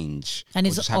exchange. And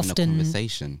it's just having a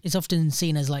conversation. It's often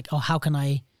seen as like, oh, how can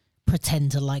I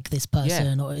pretend to like this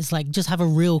person? Or it's like, just have a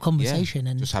real conversation.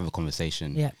 And just have a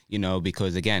conversation. Yeah. You know,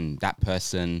 because again, that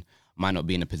person might not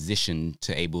be in a position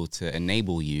to able to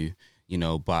enable you, you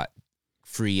know, but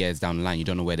 3 years down the line, you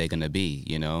don't know where they're going to be,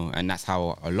 you know? And that's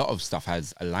how a lot of stuff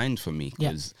has aligned for me,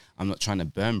 because I'm not trying to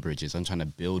burn bridges. I'm trying to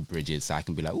build bridges, so I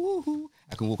can be like, ooh,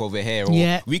 I can walk over here,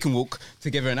 or we can walk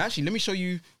together and actually, let me show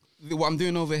you what I'm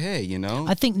doing over here, you know?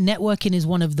 I think networking is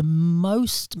one of the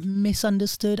most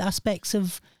misunderstood aspects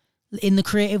in the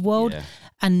creative world. Yeah.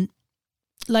 And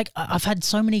like, I've had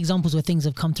so many examples where things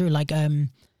have come through, like,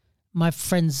 my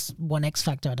friends won X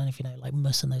Factor. I don't know if you know, like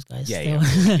Mus and those guys.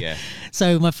 Yeah.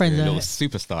 So my friends are a little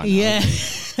superstar now. Yeah.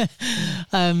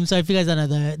 So if you guys don't know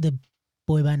the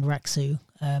boy band Raksu,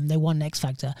 they won X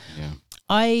Factor. Yeah.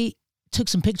 I took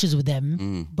some pictures with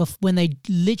them when they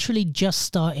literally just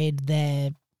started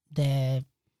their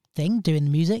thing doing the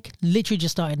music. Literally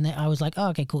just started in it. I was like, oh,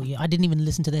 okay, cool. Yeah. I didn't even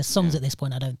listen to their songs at this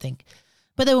point, I don't think.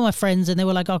 But they were my friends and they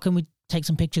were like, oh, can we take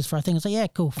some pictures for our thing? I was like, yeah,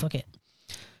 cool, fuck it.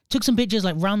 Took some pictures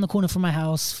like round the corner from my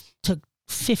house. Took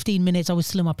 15 minutes. I was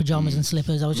still in my pajamas and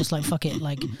slippers. I was just like, fuck it,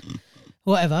 like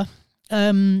whatever.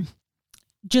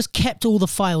 Just kept all the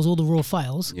files, all the raw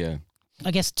files. Yeah.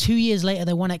 I guess 2 years later,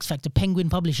 they won X Factor. Penguin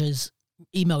Publishers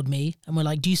emailed me and were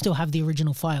like, do you still have the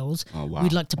original files? Oh, wow.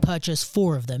 We'd like to purchase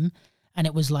 4 of them. And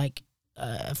it was like,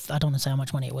 I don't want to say how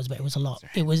much money it was, but it was a lot.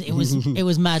 It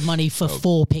was mad money for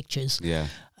 4 pictures. Yeah.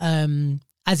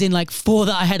 As in like 4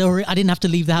 that I had already, I didn't have to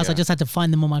leave the house. Yeah. I just had to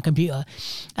find them on my computer.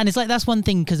 And it's like, that's one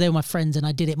thing because they were my friends and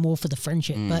I did it more for the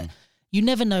friendship. But you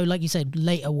never know, like you said,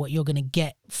 later what you're going to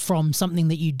get from something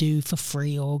that you do for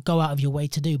free or go out of your way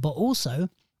to do. But also,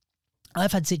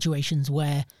 I've had situations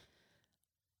where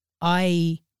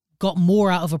I got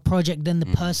more out of a project than the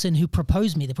person who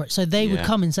proposed me the project. So they would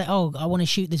come and say, oh, I want to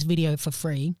shoot this video for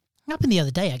free. It happened the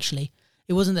other day, actually.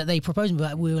 It wasn't that they proposed me,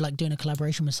 but we were like doing a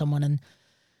collaboration with someone and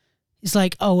it's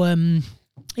like, oh,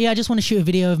 yeah, I just want to shoot a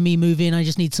video of me moving. I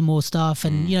just need some more stuff.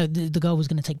 And, you know, the girl was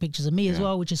going to take pictures of me as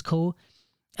well, which is cool.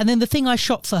 And then the thing I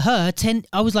shot for her,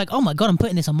 I was like, oh my God, I'm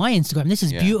putting this on my Instagram. This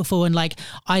is beautiful. And like,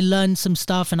 I learned some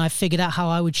stuff and I figured out how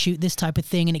I would shoot this type of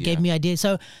thing. And it gave me ideas.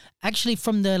 So actually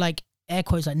from the like air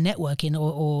quotes, like networking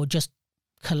or just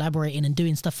collaborating and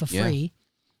doing stuff for free,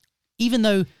 even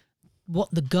though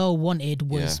what the girl wanted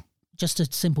was just a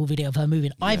simple video of her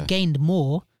moving, I've gained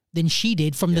more than she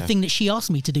did from the thing that she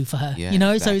asked me to do for her, you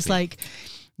know? Exactly. So it's like,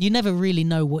 you never really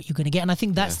know what you're going to get. And I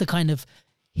think that's the kind of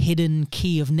hidden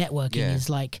key of networking is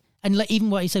like, and like even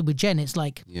what you said with Jen, it's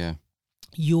like, when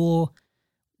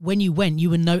you went, you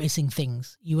were noticing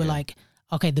things. You were like,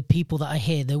 okay, the people that I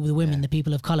hear, the women, the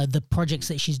people of color, the projects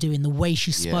that she's doing, the way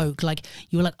she spoke, like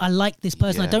you were like, I like this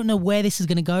person. I don't know where this is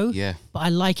going to go, but I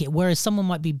like it. Whereas someone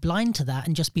might be blind to that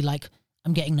and just be like,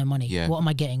 I'm getting no money. What am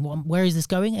I getting? Where is this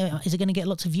going? Is it going to get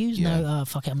lots of views? No,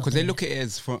 fuck it. I'm not. Because they look at it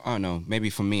as, I don't know, maybe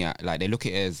for me, like they look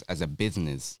at it as a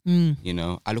business. You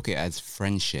know, I look at it as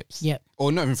friendships. Yeah.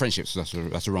 Or not even friendships. That's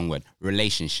the wrong word.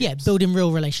 Relationships. Yeah, building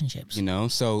real relationships. You know,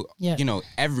 so you know,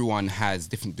 everyone has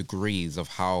different degrees of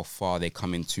how far they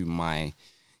come into my,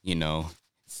 you know,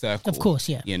 circle. Of course,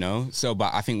 yeah. You know, so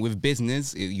but I think with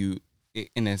business,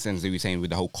 in a sense that you're saying with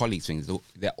the whole colleagues thing,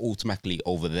 they're automatically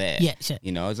over there. Yeah, sure.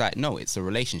 You know, it's like, no, it's a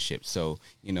relationship. So,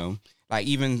 you know, like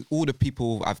even all the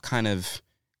people I've kind of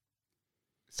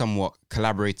somewhat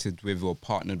collaborated with or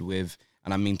partnered with,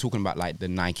 and I mean, talking about like the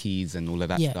Nikes and all of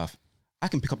that stuff, I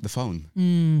can pick up the phone.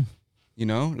 You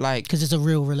know, like... Because it's a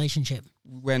real relationship.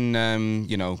 When,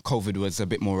 you know, COVID was a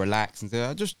bit more relaxed, and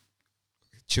I just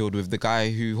chilled with the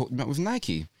guy who hooked me up with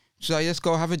Nike. So I just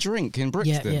go have a drink in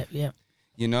Brixton. Yeah.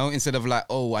 You know, instead of like,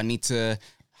 oh, I need to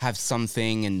have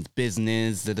something in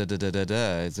business,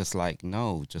 It's just like,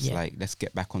 no, just like, let's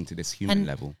get back onto this human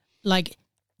level. Like,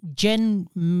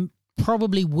 Jen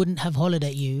probably wouldn't have hollered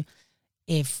at you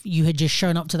if you had just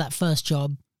shown up to that first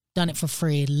job, done it for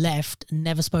free, left,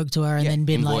 never spoke to her, and then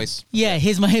been invoice. Like,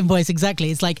 here's my invoice.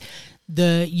 Exactly. It's like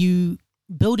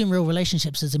building real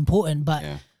relationships is important, but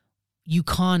you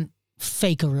can't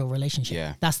fake a real relationship.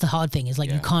 Yeah. That's the hard thing. Is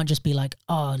like, you can't just be like,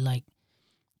 oh, like,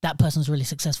 that person's really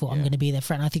successful. I'm going to be their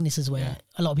friend. I think this is where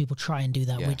a lot of people try and do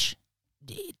that, which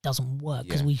it doesn't work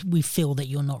because we feel that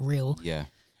you're not real. Yeah.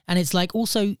 And it's like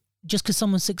also just because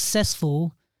someone's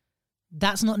successful,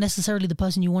 that's not necessarily the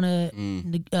person you want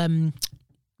to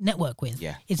network with.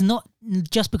 Yeah. It's not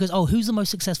just because, oh, who's the most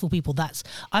successful people?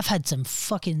 I've had some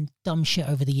fucking dumb shit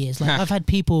over the years. Like I've had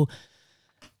people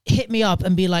hit me up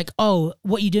and be like, oh,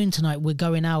 what are you doing tonight? We're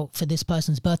going out for this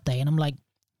person's birthday. And I'm like,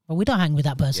 well, we don't hang with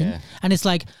that person. Yeah. And it's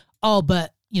like, oh,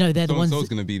 but you know, they're the ones. Someone's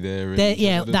going to be there.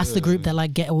 That's the group that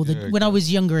like get all the. When I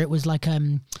was younger, it was like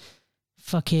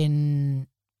fucking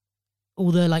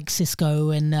all the like Cisco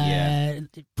and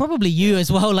probably you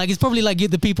as well. Like it's probably like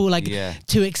the people like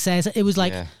to excess. It was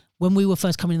like when we were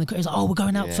first coming in the. It was like, oh, we're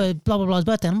going out for blah blah blah's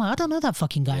birthday. And I'm like, I don't know that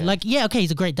fucking guy. Like, okay,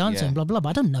 he's a great dancer and blah blah, but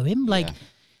I don't know him. Like,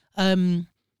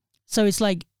 so it's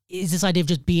like it's this idea of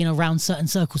just being around certain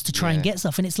circles to try and get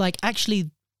stuff, and it's like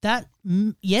actually. That,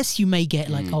 yes, you may get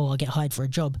like, oh, I'll get hired for a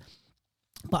job.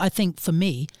 But I think for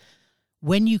me,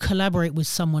 when you collaborate with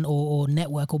someone or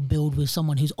network or build with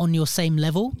someone who's on your same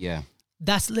level,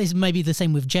 that's maybe the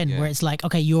same with Jen, where it's like,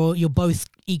 okay, you're both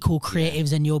equal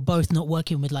creatives and you're both not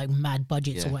working with like mad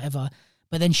budgets or whatever.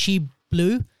 But then she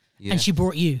blew and she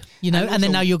brought you know, and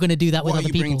then now you're going to do that with other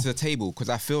people. What you bring to the table? Because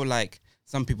I feel like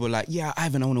some people are like, yeah,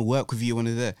 Ivan, I want to work with you.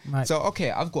 Right. So,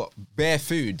 okay, I've got bare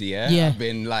food, yeah? I've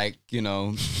been like,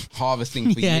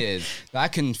 harvesting for years. I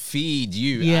can feed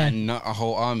you and not a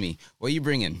whole army. What are you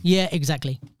bringing? Yeah,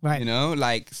 exactly. Right.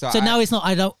 So now it's not,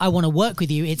 I want to work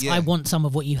with you. It's, I want some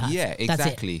of what you have. Yeah,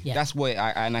 exactly. That's it. Yeah. That's what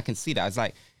I can see that. It's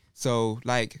like, so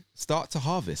like, start to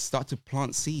harvest, start to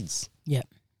plant seeds. Yeah.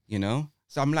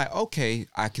 So I'm like, okay,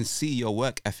 I can see your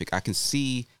work ethic. I can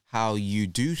see how you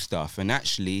do stuff. And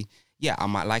actually, yeah, I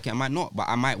might like it, I might not. But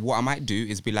what I might do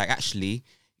is be like, actually,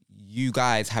 you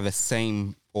guys have a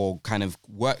same or kind of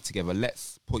work together.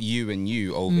 Let's put you and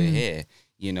you over here,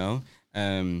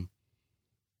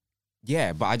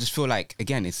 Yeah, but I just feel like,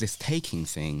 again, it's this taking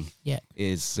thing. Yeah.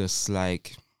 It's just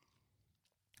like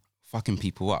fucking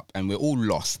people up. And we're all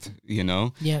lost, Yeah.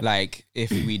 Like,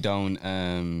 if we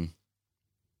don't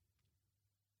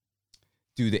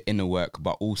do the inner work,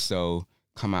 but also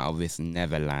come out of this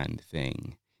Neverland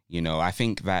thing. I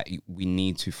think that we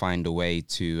need to find a way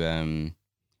to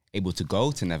able to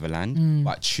go to Neverland,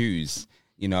 but choose.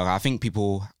 I think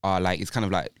people are like, it's kind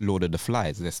of like Lord of the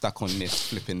Flies. They're stuck on this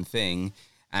flipping thing,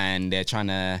 and they're trying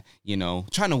to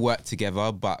work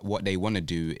together. But what they want to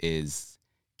do is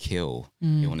kill.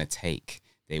 They want to take.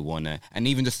 They want to, and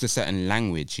even just a certain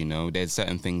language. There's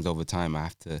certain things over time I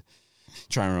have to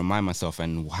try and remind myself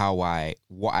and what I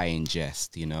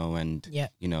ingest. And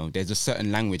there's a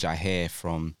certain language I hear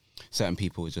from certain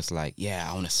people. It's just like, yeah,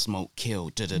 I want to smoke,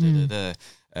 kill,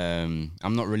 I'm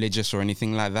not religious or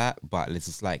anything like that, but it's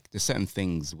just like there's certain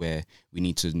things where we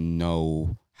need to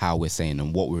know how we're saying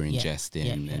and what we're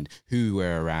ingesting and who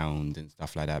we're around and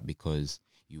stuff like that, because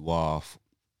you are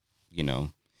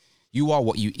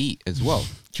what you eat as well.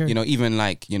 True. Even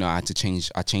like, I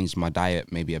changed my diet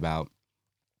maybe about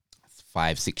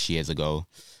 5-6 years ago.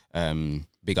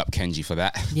 Big up Kenji for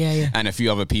that. Yeah. And a few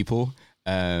other people.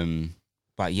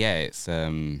 But yeah, it's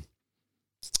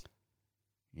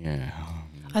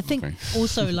I think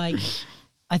also like,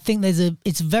 I think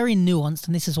it's very nuanced,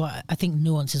 and this is why I think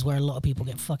nuance is where a lot of people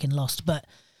get fucking lost. But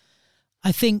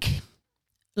I think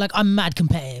like I'm mad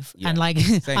competitive, and like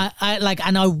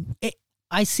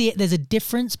I see it. There's a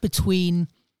difference between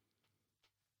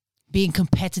being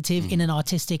competitive in an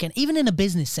artistic and even in a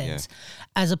business sense,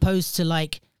 as opposed to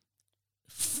like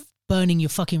burning your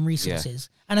fucking resources.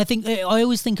 And I think I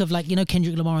always think of like,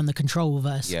 Kendrick Lamar on the Control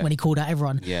verse when he called out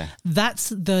everyone. Yeah. That's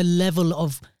the level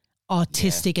of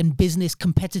artistic and business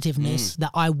competitiveness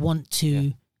that I want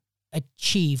to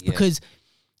achieve, because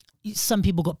some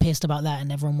people got pissed about that and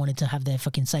everyone wanted to have their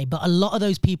fucking say. But a lot of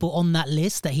those people on that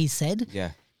list that he said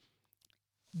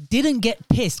didn't get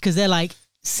pissed because they're like,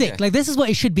 sick. Like, this is what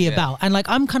it should be about. And like,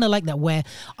 I'm kind of like that, where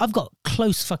I've got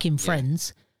close fucking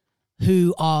friends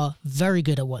who are very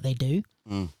good at what they do.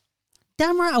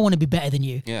 Damn right, I want to be better than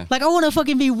you. Yeah. Like, I want to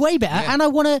fucking be way better. And I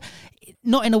want to,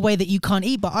 not in a way that you can't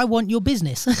eat, but I want your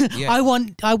business. I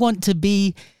want to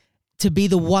be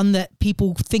the one that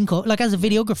people think of. Like, as a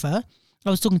videographer, I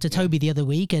was talking to Toby the other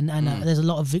week, and there's a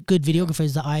lot of good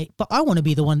videographers but I want to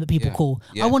be the one that people call.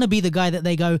 I want to be the guy that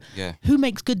they go, who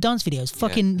makes good dance videos?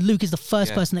 Fucking Luke is the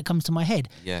first person that comes to my head.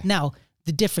 Now,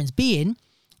 the difference being,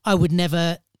 I would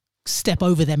never step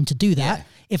over them to do that.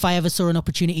 If I ever saw an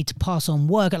opportunity to pass on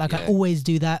work, like I always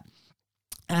do that.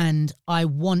 And I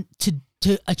want to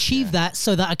achieve that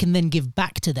so that I can then give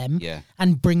back to them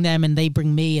and bring them, and they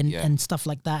bring me and stuff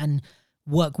like that, and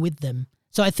work with them.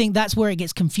 So I think that's where it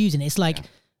gets confusing. It's like,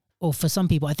 or for some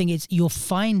people, I think you're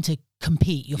fine to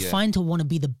compete. You're fine to want to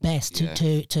be the best,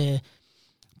 to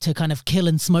kind of kill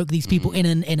and smoke these people in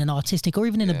an artistic or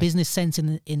even in a business sense,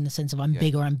 in the sense of I'm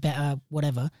bigger, I'm better,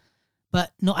 whatever,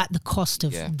 but not at the cost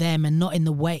of them, and not in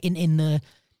the way in the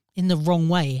wrong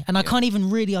way. And I can't even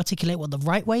really articulate what the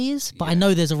right way is, but I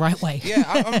know there's a right way.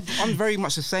 I'm very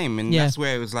much the same, and that's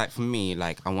where it was like, for me,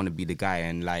 like, I want to be the guy,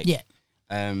 and like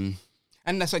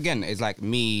and that's, again, it's like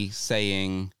me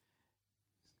saying,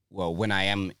 well, when I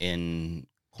am in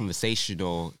conversation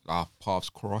or our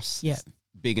paths cross,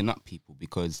 bigging up people,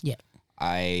 because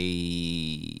I'm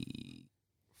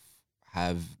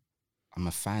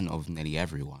a fan of nearly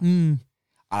everyone.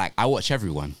 I watch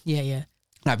everyone.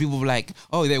 Like, people were like,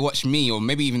 oh, they watch me, or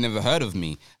maybe even never heard of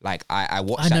me. Like, I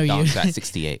watched that dance at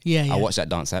 68. I watched that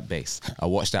dance at Bass. I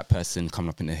watched that person coming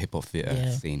up in the hip hop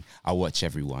theater scene. I watch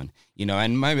everyone,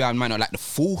 and maybe I might not like the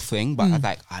full thing, but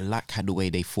I like how the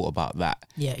way they thought about that.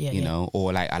 You know,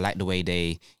 or like, I like the way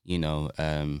they,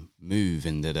 move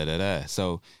and da.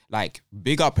 So like,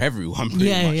 big up everyone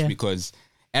pretty much, because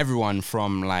everyone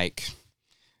from like,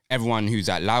 everyone who's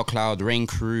at Loud Cloud, Rain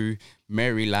Crew,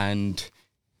 Maryland,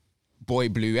 Boy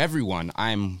Blue, everyone,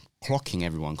 I'm clocking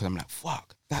everyone, because I'm like,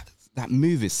 fuck, that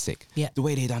move is sick. The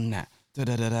way they done that, da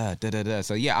da da da da da da.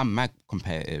 So yeah, I'm mad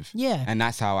competitive. Yeah. And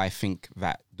that's how I think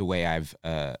that the way I've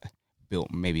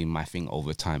built maybe my thing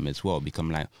over time as well, become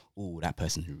like, oh, that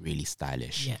person's really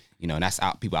stylish. Yeah. You know, and that's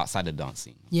people outside of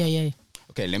dancing. Yeah.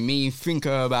 Okay, let me think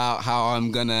about how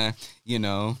I'm gonna, you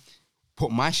know,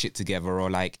 put my shit together, or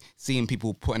like seeing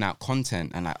people putting out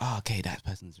content and like, oh, okay, that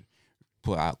person's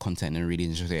put out content and really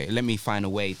enjoy it. Let me find a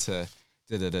way to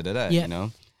da da da da da, you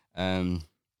know?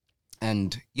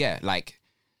 And yeah, like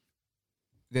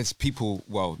there's people,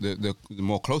 well, the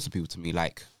more closer people to me,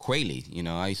 like Quayle, you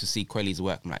know, I used to see Quayle's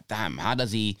work. I'm like, damn, how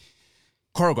does he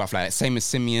choreograph like that? Same as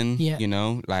Simeon, you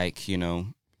know, like, you know,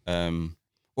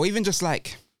 or even just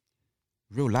like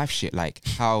real life shit, like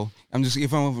how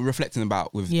if I'm reflecting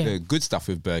about with the good stuff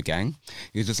with Bird Gang,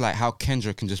 it's just like how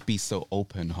Kendra can just be so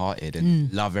open hearted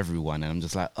and love everyone, and I'm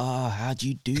just like, oh, how do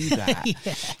you do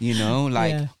that? You know,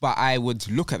 like, but I would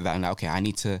look at that and like, okay, I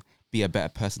need to be a better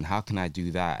person. How can I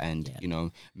do that? And you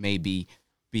know, maybe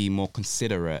be more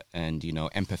considerate and, you know,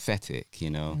 empathetic, you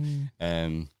know.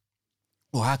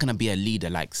 Or how can I be a leader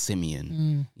like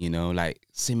Simeon? You know, like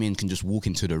Simeon can just walk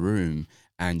into the room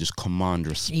and just command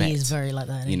respect. He is very like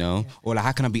that. You know? Or like,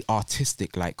 how can I be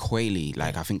artistic like Quayle?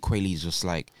 Like, I think Quayle's just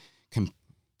like,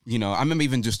 you know, I remember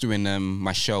even just doing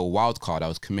my show Wildcard. I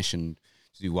was commissioned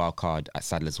to do Wildcard at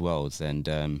Sadler's Wells. And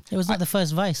it was like the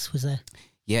first Vice, was there?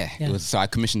 Yeah, it was. So I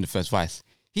commissioned the first Vice.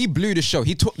 He blew the show.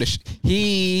 He took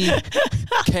he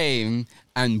came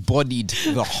and bodied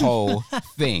the whole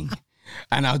thing.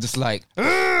 And I was just like,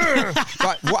 ugh!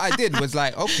 But what I did was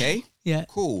like, okay,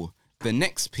 cool. The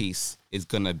next piece is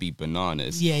going to be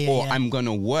bananas. Or I'm going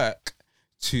to work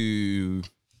to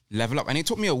level up. And it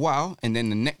took me a while. And then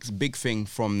the next big thing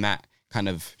from that kind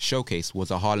of showcase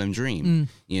was a Harlem Dream,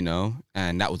 you know,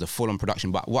 and that was a full-on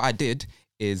production. But what I did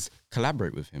is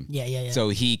collaborate with him. So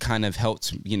he kind of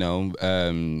helped, you know,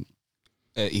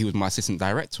 he was my assistant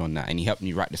director on that, and he helped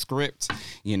me write the script,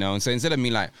 you know. And so instead of me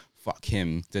like, fuck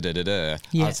him,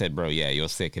 I said, bro, you're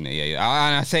sick in it.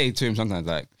 And I say to him sometimes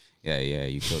like, yeah,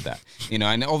 you killed that. You know,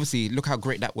 and obviously look how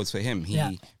great that was for him.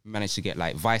 He managed to get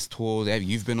like Vice tours.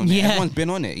 You've been on it. Everyone's been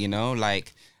on it, you know,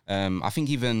 like, I think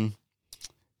even,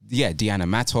 Deanna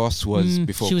Matos was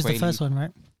before She was Quayle. the first one,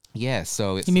 right? Yeah,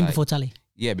 so it's You mean like, before Tally?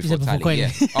 Yeah, before Tally. Quayle.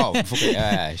 Yeah. Oh, before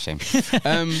Quayle. Shame.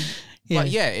 But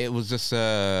yeah, it was just,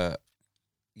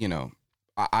 you know,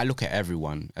 I look at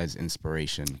everyone as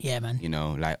inspiration. Yeah, man. You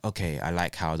know, like, okay, I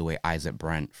like how the way Isaac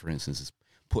Brandt, for instance, is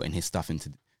putting his stuff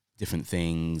into different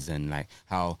things, and like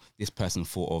how this person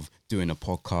thought of doing a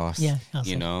podcast,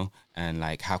 you know, and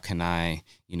like, how can I,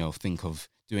 you know, think of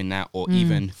doing that, or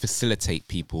even facilitate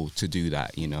people to do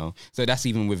that, you know. So that's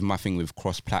even with my thing with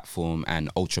Cross Platform and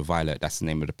Ultraviolet. That's the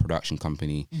name of the production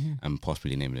company, and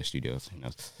possibly the name of the studio, who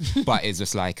knows. But it's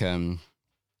just like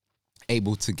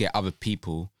able to get other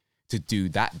people to do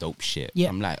that dope shit.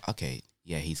 I'm like, okay,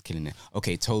 he's killing it.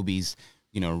 Okay, Toby's,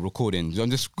 you know, recording.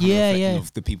 I'm just kind of reflecting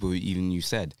of the people who even you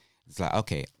said. It's like,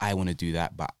 okay, I want to do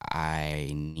that, but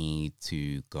I need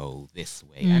to go this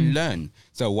way and learn.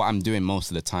 So what I'm doing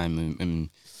most of the time,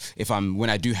 when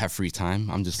I do have free time,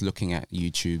 I'm just looking at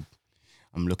YouTube.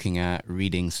 I'm looking at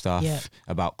reading stuff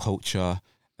about culture,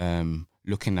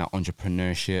 looking at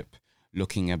entrepreneurship,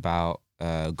 looking about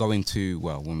going to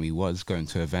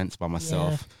events by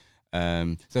myself.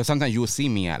 So sometimes you'll see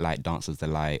me at like Dancers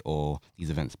Delight or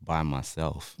these events by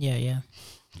myself.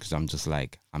 Because I'm just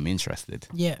like, I'm interested.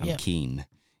 I'm keen,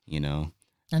 you know.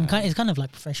 And it's kind of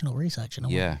like professional research in a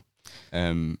way.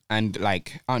 And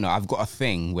like, I don't know, I've got a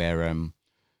thing where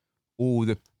all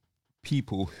the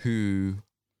people who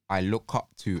I look up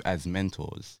to as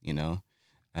mentors, you know,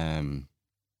 I'm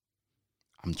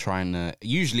trying to,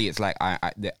 usually it's like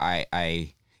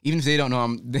I even if they don't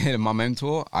know they're my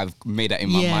mentor, I've made that in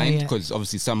my mind, because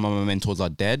obviously some of my mentors are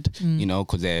dead, you know,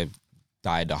 because they've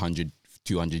died 100,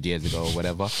 200 years ago or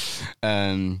whatever.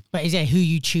 But is it who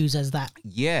you choose as that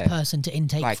person to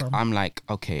intake like, from? I'm like,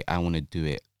 okay, I want to do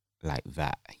it like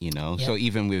that, you know? So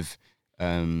even with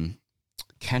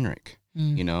Kenrick,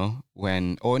 you know,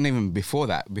 or even before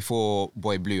that, before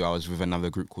Boy Blue, I was with another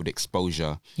group called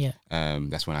Exposure.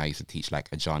 That's when I used to teach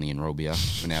like Ajani and Robia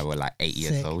when they were like 8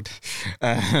 years old.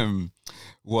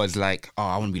 Was like, oh,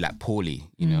 I want to be like Paulie,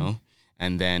 you know?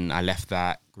 And then I left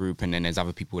that group, and then there's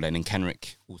other people. And then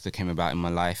Kenrick also came about in my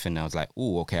life, and I was like,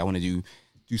 oh, okay, I want to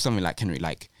do something like Kenrick,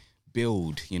 like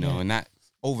build, you know, and that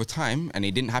over time, and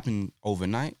it didn't happen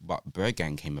overnight, but Bird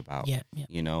Gang came about,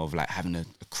 you know, of like having a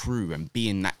crew and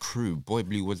being that crew. Boy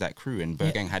Blue was that crew, and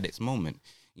Bird Gang had its moment,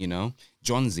 you know.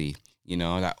 John Z, you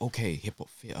know, like, okay, hip hop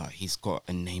theater, he's got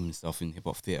a name himself in hip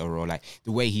hop theater, or like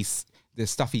the way the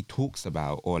stuff he talks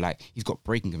about, or like he's got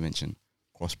breaking convention.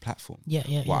 cross-platform.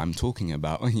 Yeah. I'm talking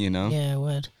about, you know. Yeah,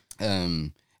 word.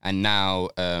 And now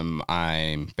I'm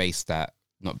I'm at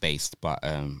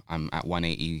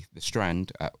 180 The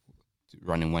Strand,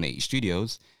 running 180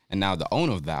 Studios, and now the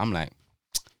owner of that, I'm like,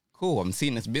 cool. I'm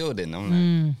seeing this building.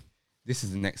 I'm like, this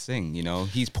is the next thing. You know,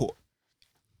 he's put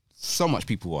so much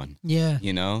people on. Yeah.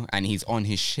 You know, and he's on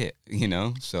his shit. You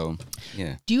know, so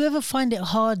yeah. Do you ever find it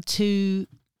hard to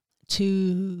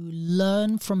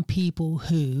learn from people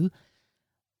who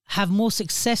have more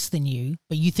success than you,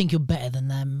 but you think you're better than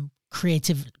them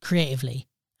creatively?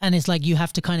 And it's like you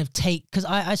have to kind of take, because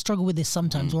I struggle with this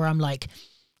sometimes where I'm like,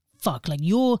 fuck, like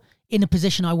you're in a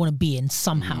position I want to be in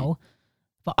somehow,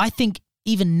 but I think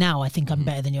even now I think I'm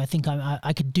better than you. I think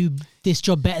I could do this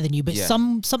job better than you, but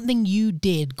something you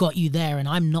did got you there and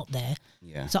I'm not there.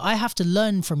 Yeah. So I have to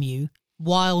learn from you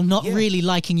while not really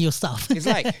liking your stuff. It's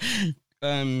like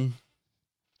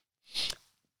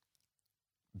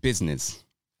business.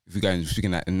 If you're going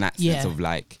speaking that in that sense of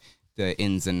like the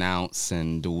ins and outs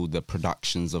and all the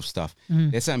productions of stuff.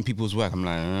 There's certain people's work I'm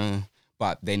like,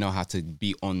 but they know how to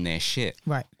be on their shit.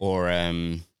 Right. Or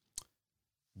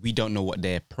we don't know what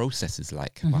their process is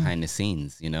like behind the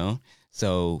scenes, you know?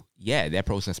 So yeah, their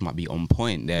process might be on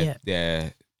point.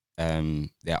 Their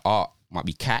art might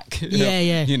be cack.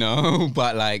 You know,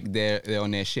 but like they're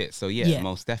on their shit. So yeah,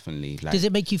 most definitely. Like, does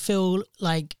it make you feel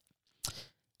like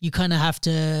you kind of have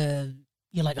to,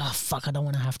 you're like, oh fuck, I don't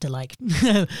want to have to like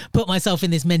put myself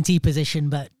in this mentee position,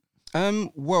 but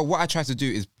well, what I try to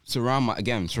do is surround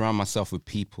myself with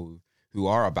people who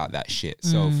are about that shit.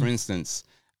 So for instance,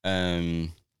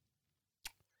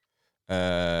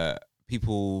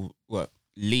 people,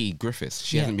 Lee Griffiths,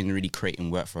 she hasn't been really creating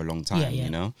work for a long time, you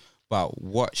know, but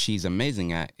what she's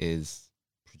amazing at is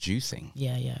producing.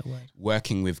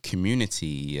 Working with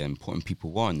community and putting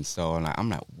people on. So I'm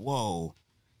like, whoa,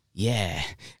 yeah.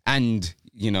 And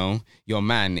you know, your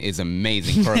man is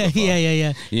amazing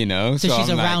choreographer. You know, so she's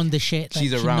around the shit.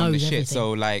 She's around the shit.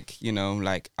 So like, you know,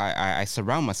 like I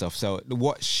surround myself. So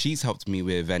what she's helped me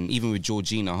with, and even with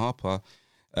Georgina Harper,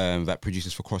 that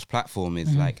produces for Cross Platform,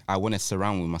 is like I want to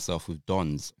surround myself with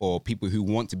dons or people who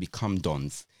want to become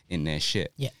dons in their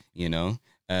shit. Yeah, you know.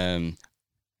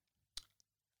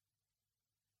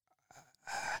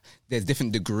 There's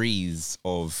different degrees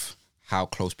of how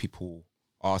close people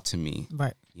are to me,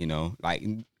 right? You know, like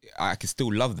I can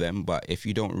still love them, but if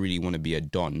you don't really want to be a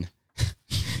don,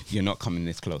 you're not coming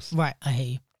this close, right? I hear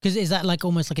you. Because is that like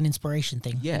almost like an inspiration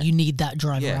thing? Yeah, you need that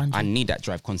drive around you. I need that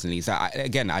drive constantly. So I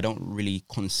don't really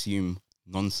consume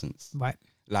nonsense, right?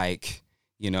 Like,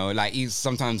 you know, like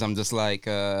sometimes I'm just like,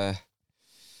 I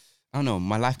don't know,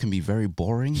 my life can be very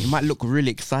boring. It might look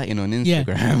really exciting on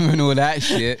Instagram and all that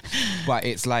shit, but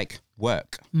it's like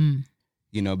work,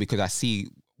 you know, because I see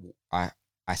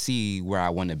where I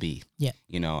want to be. Yeah.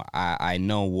 You know, I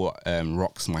know what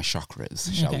rocks my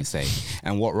chakras, shall we say.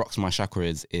 And what rocks my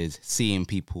chakras is seeing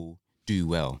people do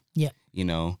well. Yeah. You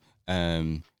know,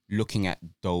 looking at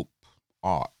dope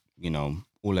art, you know,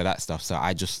 all of that stuff. So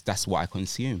that's what I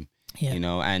consume. Yeah. You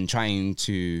know, and trying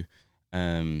to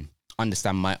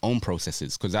understand my own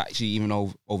processes. Because actually, even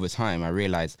over time, I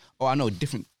realized, I know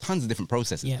tons of different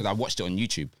processes. Because I watched it on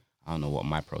YouTube. I don't know what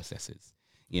my process is.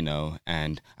 You know,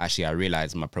 and actually I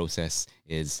realized my process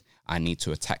is I need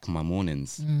to attack my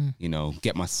mornings, you know,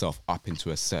 get myself up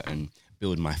into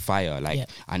build my fire. Like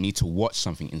I need to watch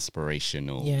something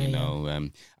inspirational, you know.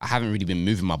 I haven't really been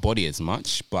moving my body as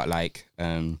much, but like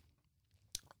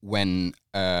when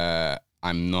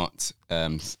I'm not,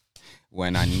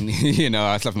 when I, you know,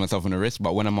 I slap myself on the wrist,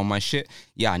 but when I'm on my shit,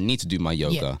 I need to do my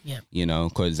yoga, you know,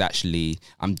 because actually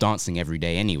I'm dancing every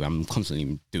day anyway. I'm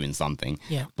constantly doing something.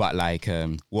 Yeah. But like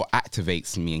what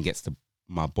activates me and gets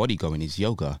my body going is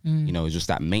yoga, you know, just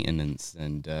that maintenance.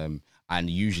 And I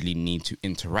usually need to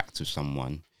interact with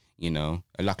someone, you know.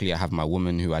 Luckily I have my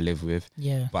woman who I live with,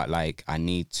 but like I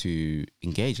need to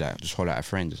engage, like just hold out a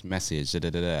friend, just message,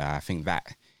 I think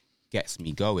that gets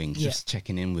me going, just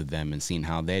checking in with them and seeing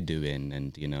how they're doing,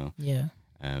 and you know,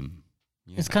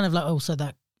 it's kind of like also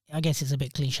that, I guess it's a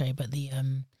bit cliche, but the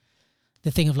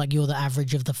thing of like you're the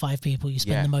average of the 5 people you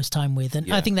spend the most time with,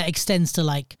 and I think that extends to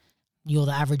like you're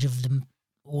the average of them,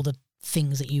 all the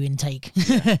things that you intake.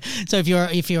 So if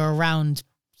you're around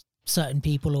certain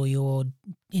people or you're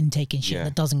intaking shit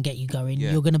that doesn't get you going,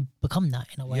 you're gonna become that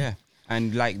in a way. Yeah,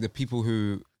 and like the people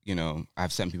who, you know, I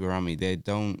have certain people around me, they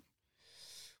don't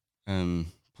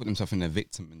put themselves in a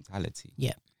victim mentality.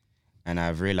 Yeah. And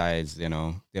I've realized, you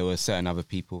know, there were certain other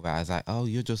people that I was like, oh,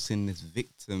 you're just in this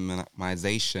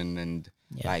victimization, and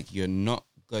like you're not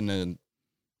gonna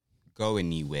go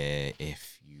anywhere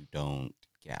if you don't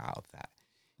get out of that.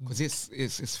 because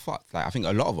it's fucked. Like I think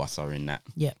a lot of us are in that.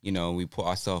 Yeah. You know, we put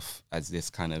ourselves as this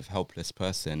kind of helpless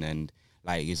person, and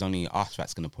like it's only us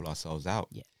that's gonna pull ourselves out.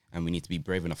 Yeah. And we need to be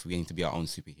brave enough. We need to be our own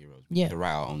superheroes. We Yeah. need to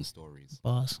write our own stories.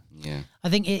 Bars. Yeah. I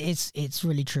think it's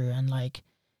really true, and like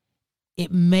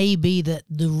it may be that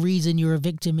the reason you're a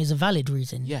victim is a valid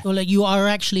reason. Yeah. Or like you are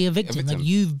actually a victim. Like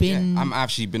you've been. Yeah. I'm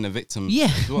actually been a victim. Yeah.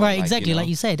 as well. Right. Like, Exactly. you know, Like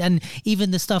you said, and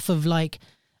even the stuff of like,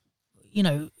 you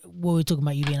know, what we're talking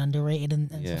about you being underrated and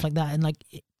stuff like that, and like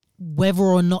whether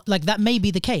or not like that may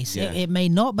be the case. Yeah. It may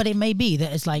not, but it may be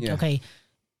that it's like okay,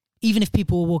 even if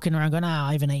people were walking around going,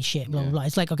 Ivan ain't shit, blah blah blah.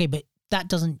 It's like okay, but that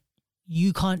doesn't.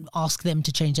 You can't ask them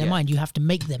to change their mind. You have to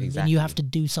make them, and you have to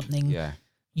do something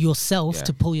yourself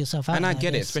to pull yourself out. And of I that,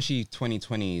 get it, guess. especially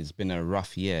 2020 has been a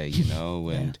rough year, you know,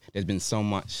 and there's been so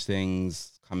much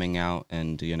things coming out,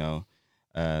 and you know,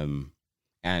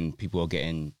 and people are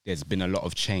getting. There's been a lot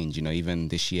of change, you know. Even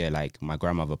this year, like my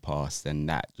grandmother passed, and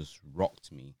that just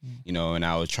rocked me, you know. And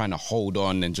I was trying to hold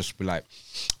on and just be like,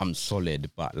 I'm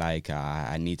solid, but like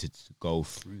I needed to go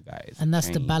through that. And that's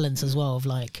the balance as well of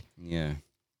like, yeah.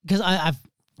 Because I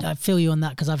feel you on that,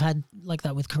 because I've had like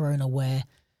that with Corona where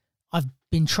I've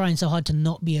been trying so hard to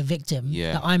not be a victim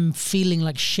that I'm feeling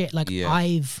like shit. Like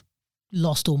I've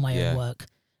lost all my own work,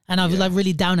 and I was like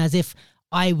really down as if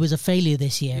I was a failure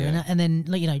this year. And then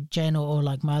like, you know, Jen or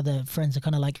like my other friends are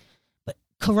kind of like, but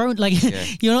Corona, like,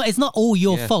 you know, it's not all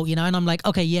your fault, you know? And I'm like,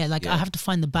 okay, like I have to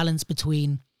find the balance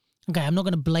between, okay, I'm not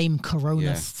going to blame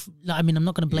Corona. I'm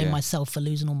not going to blame myself for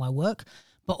losing all my work,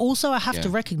 but also I have to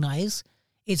recognize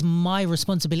it's my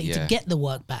responsibility to get the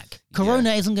work back. Corona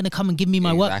isn't going to come and give me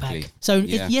my work back. So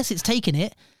yes, it's taken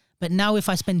it, but now if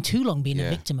I spend too long being a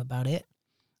victim about it,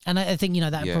 and I think, you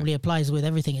know, that probably applies with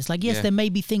everything. It's like, yes, there may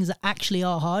be things that actually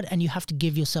are hard, and you have to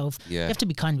give yourself, you have to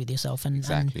be kind with yourself and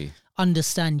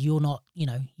understand you're not, you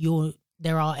know,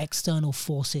 there are external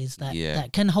forces that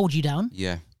can hold you down.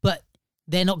 Yeah. But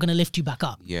they're not going to lift you back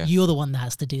up. Yeah. You're the one that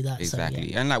has to do that.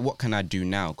 Exactly. So, and like, what can I do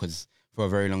now? Because for a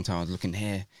very long time I was looking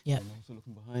here. Yeah. And also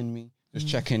looking behind me. Just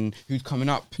checking who's coming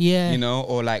up. Yeah. You know,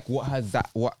 or like what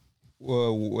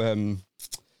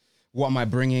am I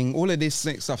bringing? All of this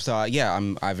stuff. So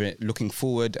I'm either looking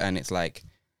forward, and it's like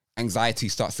anxiety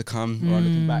starts to come, or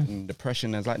looking back and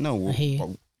depression. It's like, no,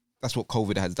 that's what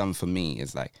COVID has done for me.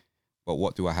 It's like, but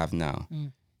what do I have now?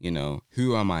 You know,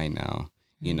 who am I now?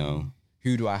 You know,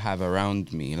 who do I have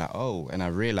around me? Like, and I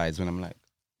realize when I'm like,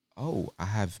 I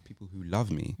have people who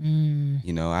love me.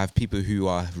 You know, I have people who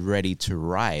are ready to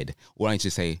ride. Or I need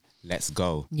to say, let's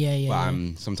go. But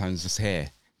I'm sometimes just here.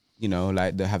 You know,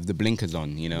 like they have the blinkers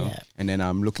on, you know, and then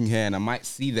I'm looking here and I might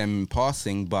see them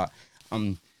passing, but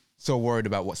I'm so worried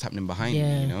about what's happening behind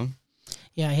me, you know?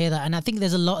 Yeah, I hear that. And I think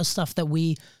there's a lot of stuff that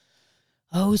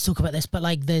I always talk about this, but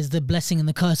like there's the blessing and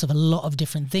the curse of a lot of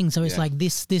different things. So it's like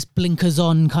this blinkers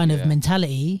on kind of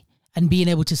mentality, and being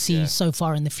able to see so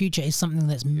far in the future is something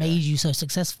that's made you so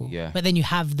successful. Yeah. But then you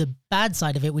have the bad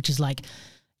side of it, which is like,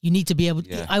 you need to be able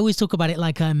to, I always talk about it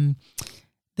like,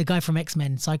 the guy from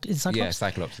X-Men, Cyclops? Yeah,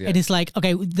 Cyclops, yeah. And it's like,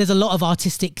 okay, there's a lot of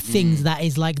artistic things that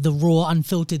is like the raw,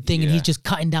 unfiltered thing, and he's just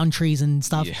cutting down trees and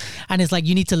stuff. Yeah. And it's like,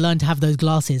 you need to learn to have those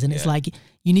glasses. And it's like,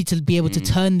 you need to be able to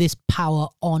turn this power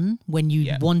on when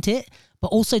you want it, but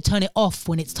also turn it off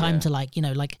when it's time to like, you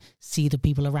know, like see the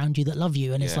people around you that love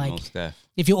you. And it's like,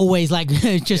 if you're always like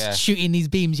just shooting these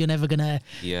beams, you're never going to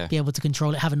be able to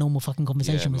control it, have a normal fucking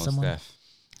conversation with someone.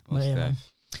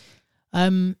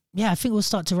 I think we'll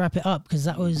start to wrap it up, because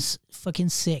that was fucking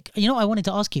sick. You know what I wanted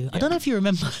to ask you? I don't know if you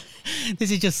remember.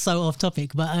 This is just so off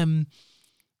topic, but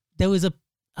there was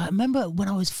I remember when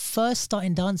I was first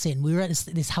starting dancing, we were at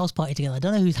this house party together. I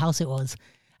don't know whose house it was.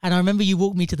 And I remember you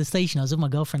walked me to the station. I was with my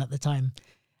girlfriend at the time.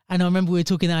 And I remember we were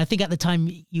talking, and I think at the time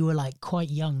you were like quite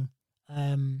young.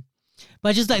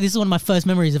 But just like, this is one of my first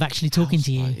memories of actually talking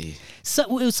to you. Party. So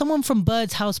it was someone from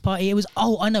Bird's house party. It was,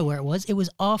 I know where it was. It was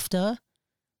after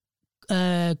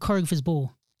choreographer's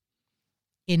ball.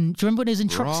 Do you remember when it was in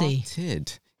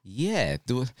Troxy? Yeah.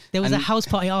 There was a house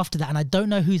party after that, and I don't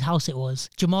know whose house it was.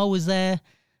 Jamal was there.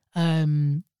 A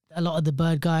lot of the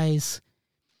Bird guys.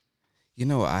 You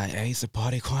know, I used to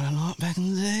party quite a lot back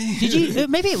in the day. Did you?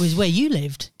 Maybe it was where you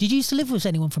lived. Did you used to live with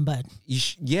anyone from Bird?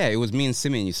 Yeah, it was me and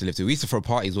Simeon used to live there. We used to throw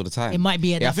parties all the time. It might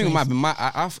be at I think place. It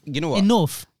might be you know what? In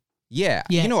North? Yeah.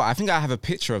 You know what? I think I have a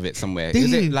picture of it somewhere.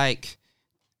 Is it like,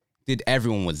 did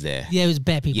everyone was there? Yeah, it was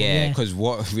bare people. Yeah, because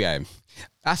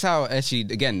that's how, actually,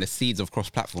 again, the seeds of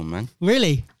cross-platform, man.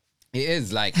 Really? It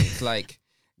is like, it's like,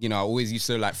 you know, I always used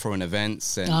to like throwing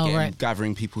events and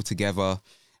gathering people together.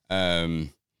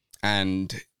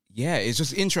 And yeah, it's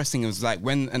just interesting. It was like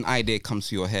when an idea comes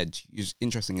to your head, it's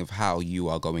interesting of how you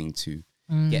are going to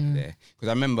get there. Because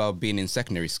I remember being in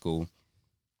secondary school,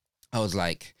 I was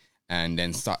like, and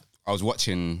then I was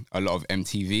watching a lot of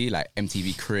MTV, like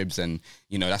MTV Cribs, and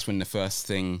you know that's when the first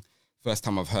time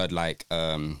I've heard like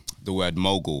the word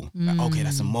mogul. Like, okay,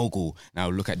 that's a mogul. Now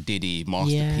look at Diddy,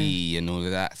 Master P, and all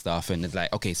of that stuff, and it's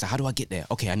like, okay, so how do I get there?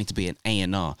 Okay, I need to be an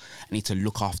A&R. I need to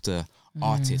look after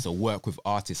artists or work with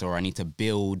artists, or I need to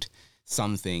build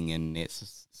something, and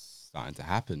it's starting to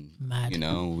happen. Mad. You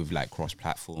know, with like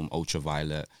cross-platform,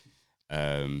 ultraviolet,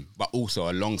 but also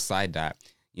alongside that,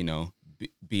 you know,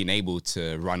 being able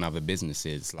to run other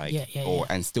businesses, like,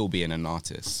 and still being an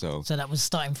artist. So that was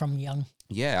starting from young.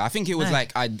 Yeah, I think it was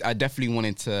like I definitely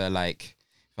wanted to like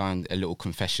find a little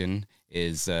confession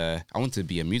is I wanted to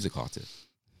be a music artist,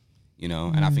 you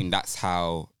know, and I think that's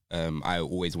how I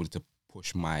always wanted to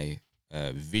push my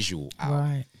visual out,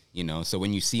 right? You know, so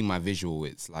when you see my visual,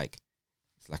 it's like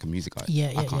a music artist.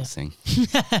 I can't sing,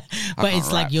 but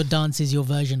it's like your dance is your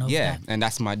version of that. And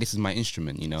this is my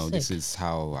instrument, you know. Sick. This is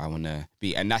how I want to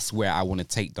be, and that's where I want to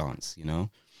take dance, you know.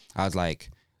 I was like,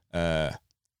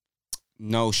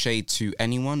 no shade to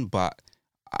anyone, but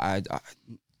I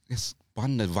it's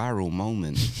one the viral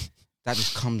moment that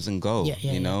just comes and go,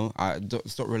 you know. I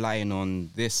stop relying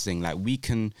on this thing. Like, we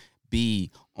can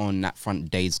be on that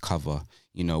front day's cover,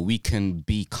 you know. We can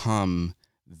become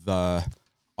the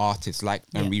artists, like,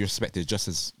 and be respected just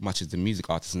as much as the music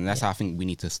artists, and that's how I think we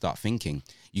need to start thinking.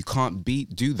 You can't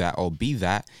do that or be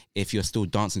that if you're still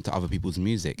dancing to other people's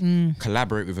music.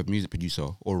 Collaborate with a music producer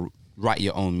or write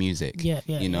your own music.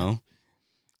 You know,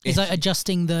 it's like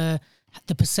adjusting the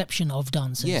perception of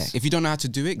dancers. Yeah, if you don't know how to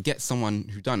do it, get someone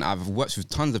who done. I've worked with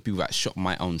tons of people that shot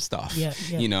my own stuff.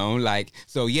 You know, like,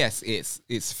 so yes,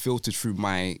 it's filtered through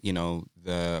my, you know,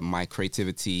 my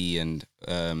creativity, and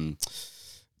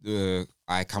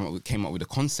I came up with a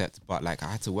concept, but like I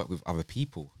had to work with other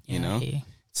people, you know,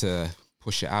 to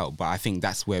push it out. But I think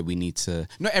that's where we need to.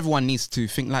 Not everyone needs to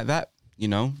think like that, you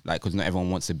know, like, because not everyone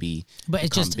wants to become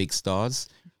just big stars.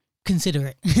 Consider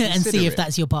it and see if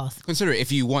that's your path. Consider it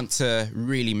if you want to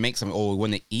really make something or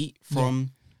want to eat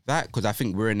from that, because I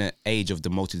think we're in an age of the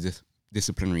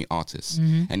multidisciplinary artists,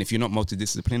 and if you're not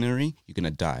multidisciplinary, you're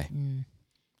gonna die.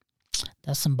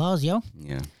 That's some bars, yo.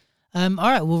 Yeah. All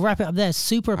right, we'll wrap it up there.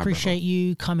 Super appreciate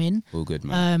you coming. All good,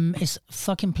 man. It's a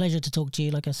fucking pleasure to talk to you.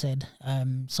 Like I said,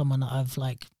 someone that I've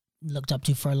like looked up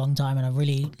to for a long time, and I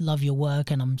really love your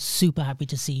work, and I'm super happy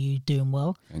to see you doing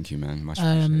well. Thank you, man. Much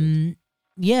appreciated.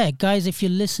 Yeah, guys, if you're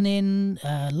listening,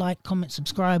 like, comment,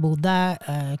 subscribe, all that.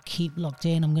 Keep locked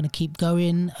in. I'm going to keep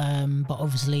going. But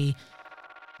obviously,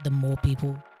 the more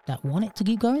people that want it to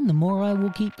keep going, the more I will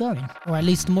keep going. Or at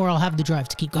least the more I'll have the drive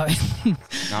to keep going.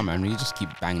 Nah, man, you just keep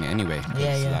banging it anyway.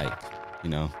 Yeah. Like, you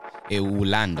know, it will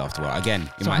land after a while. Again,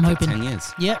 it might take 10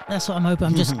 years. Yeah, that's what I'm hoping.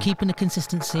 I'm just keeping the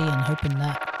consistency and hoping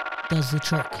that does the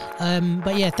trick.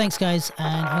 But yeah, thanks, guys.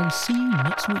 And I will see you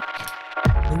next week.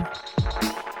 Boom.